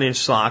 1 1-inch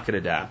socket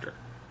adapter.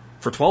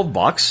 For $12?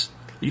 Are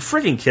you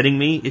freaking kidding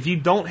me? If you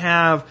don't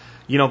have,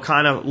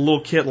 kind of a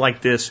little kit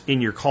like this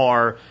in your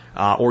car,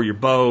 or your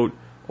boat,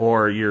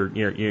 or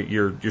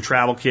your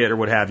travel kit or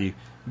what have you,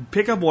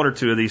 pick up 1 or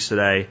 2 of these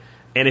today.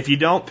 And if you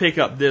don't pick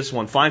up this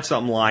one, find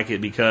something like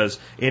it, because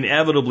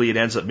inevitably it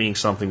ends up being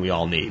something we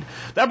all need.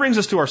 That brings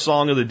us to our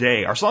song of the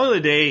day. Our song of the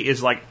day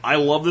is I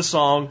love this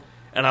song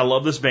and I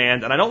love this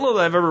band, and I don't know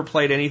that I've ever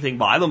played anything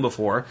by them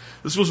before.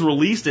 This was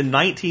released in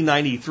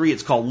 1993.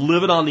 It's called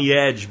Living on the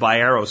Edge by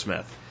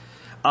Aerosmith.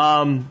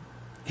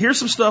 Here's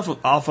some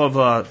stuff off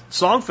of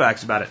Song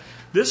Facts about it.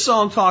 This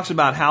song talks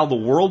about how the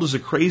world is a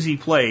crazy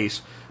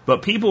place,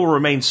 but people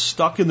remain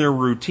stuck in their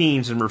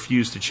routines and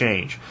refuse to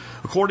change.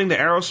 According to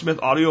Aerosmith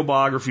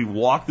autobiography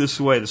Walk This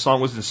Way, the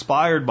song was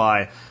inspired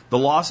by the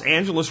Los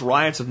Angeles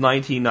riots of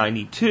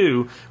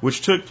 1992,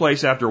 which took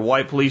place after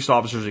white police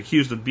officers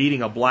accused of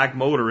beating a black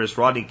motorist,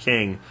 Rodney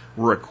King,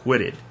 were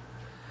acquitted.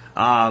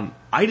 I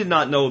did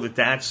not know that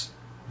that's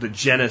the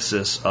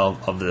genesis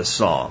of this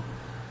song.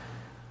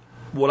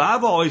 What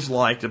I've always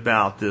liked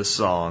about this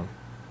song,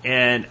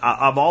 and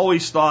I've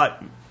always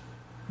thought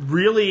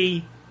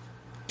really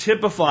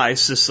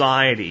typifies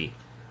society,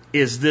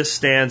 is this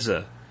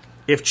stanza.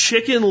 If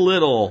Chicken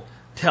Little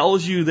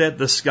tells you that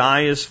the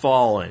sky is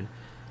falling,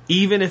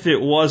 even if it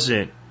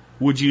wasn't,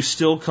 would you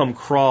still come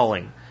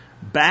crawling?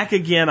 Back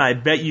again, I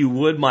bet you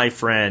would, my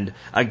friend,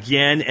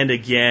 again and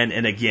again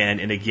and again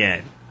and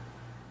again.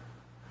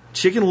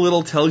 Chicken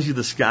Little tells you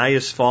the sky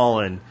is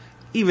falling,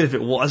 even if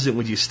it wasn't,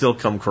 would you still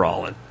come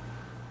crawling?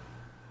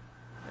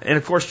 And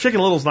of course,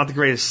 Chicken Little's not the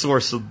greatest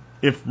source of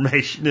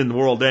information in the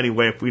world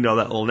anyway, if we know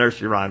that little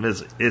nursery rhyme,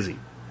 is he?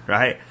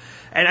 Right?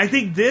 And I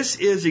think this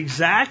is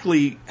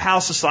exactly how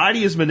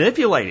society is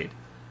manipulated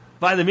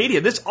by the media.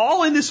 This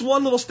all in this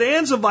one little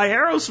stanza by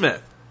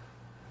Aerosmith.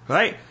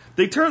 Right?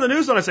 They turn the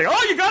news on and say,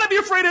 oh, you gotta be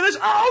afraid of this.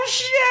 Oh,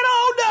 shit,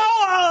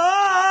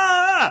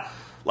 oh, no.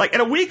 Like,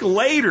 and a week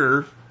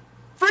later,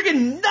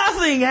 friggin'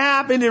 nothing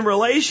happened in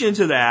relation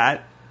to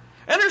that.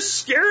 And they're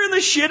scaring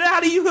the shit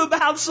out of you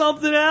about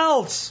something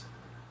else.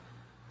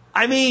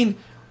 I mean,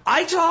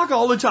 I talk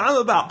all the time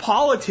about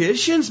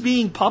politicians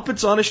being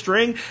puppets on a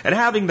string and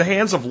having the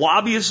hands of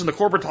lobbyists and the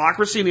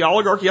corporatocracy and the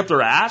oligarchy up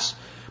their ass.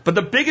 But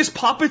the biggest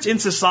puppets in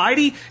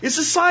society is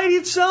society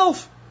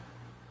itself.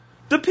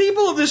 The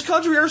people of this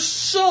country are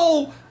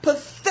so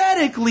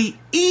pathetically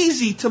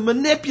easy to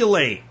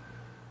manipulate.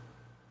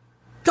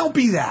 Don't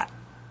be that.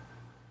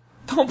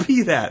 Don't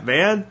be that,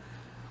 man.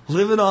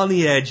 Living on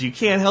the edge. You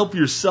can't help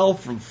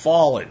yourself from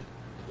falling.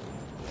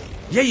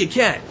 Yeah, you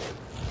can.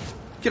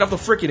 Get off the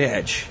frickin'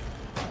 edge.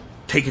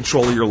 Take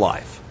control of your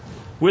life.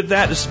 With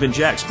that, this has been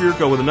Jack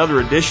Spirko with another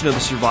edition of the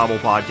Survival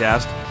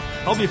Podcast.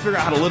 Help you figure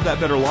out how to live that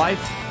better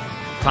life.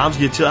 Times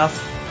get tough,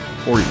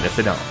 or even if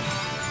they don't.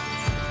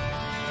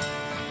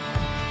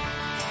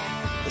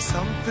 There's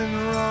something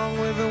wrong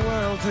with the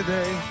world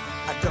today.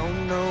 I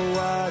don't know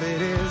what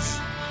it is.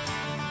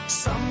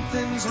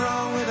 Something's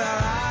wrong with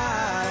our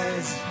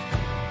eyes.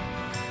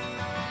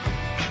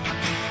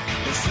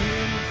 We're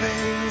seeing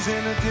things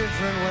in a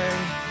different way,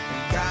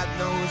 and God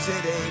knows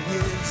it ain't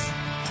his.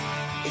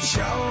 It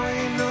sure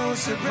ain't no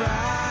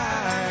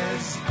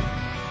surprise.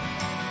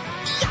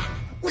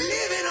 We're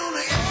living on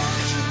the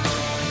edge.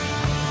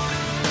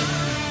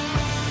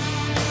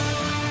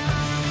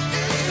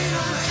 Living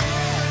on the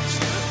edge.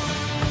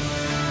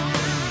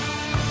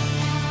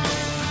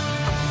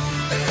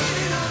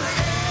 Living on the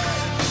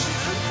edge.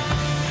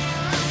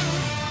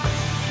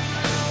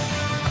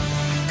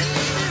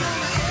 Living on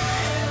the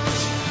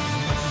edge.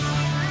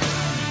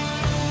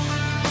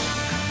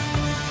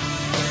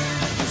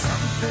 There's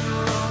something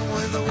wrong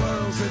with the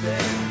world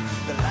today.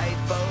 The light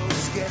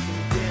bulb's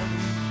getting dim.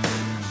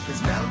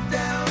 There's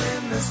meltdown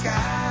in the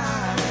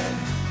sky.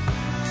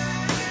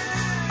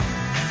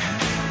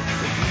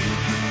 If you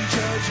can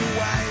judge a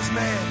wise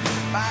man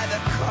by the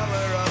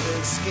color of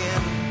his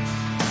skin,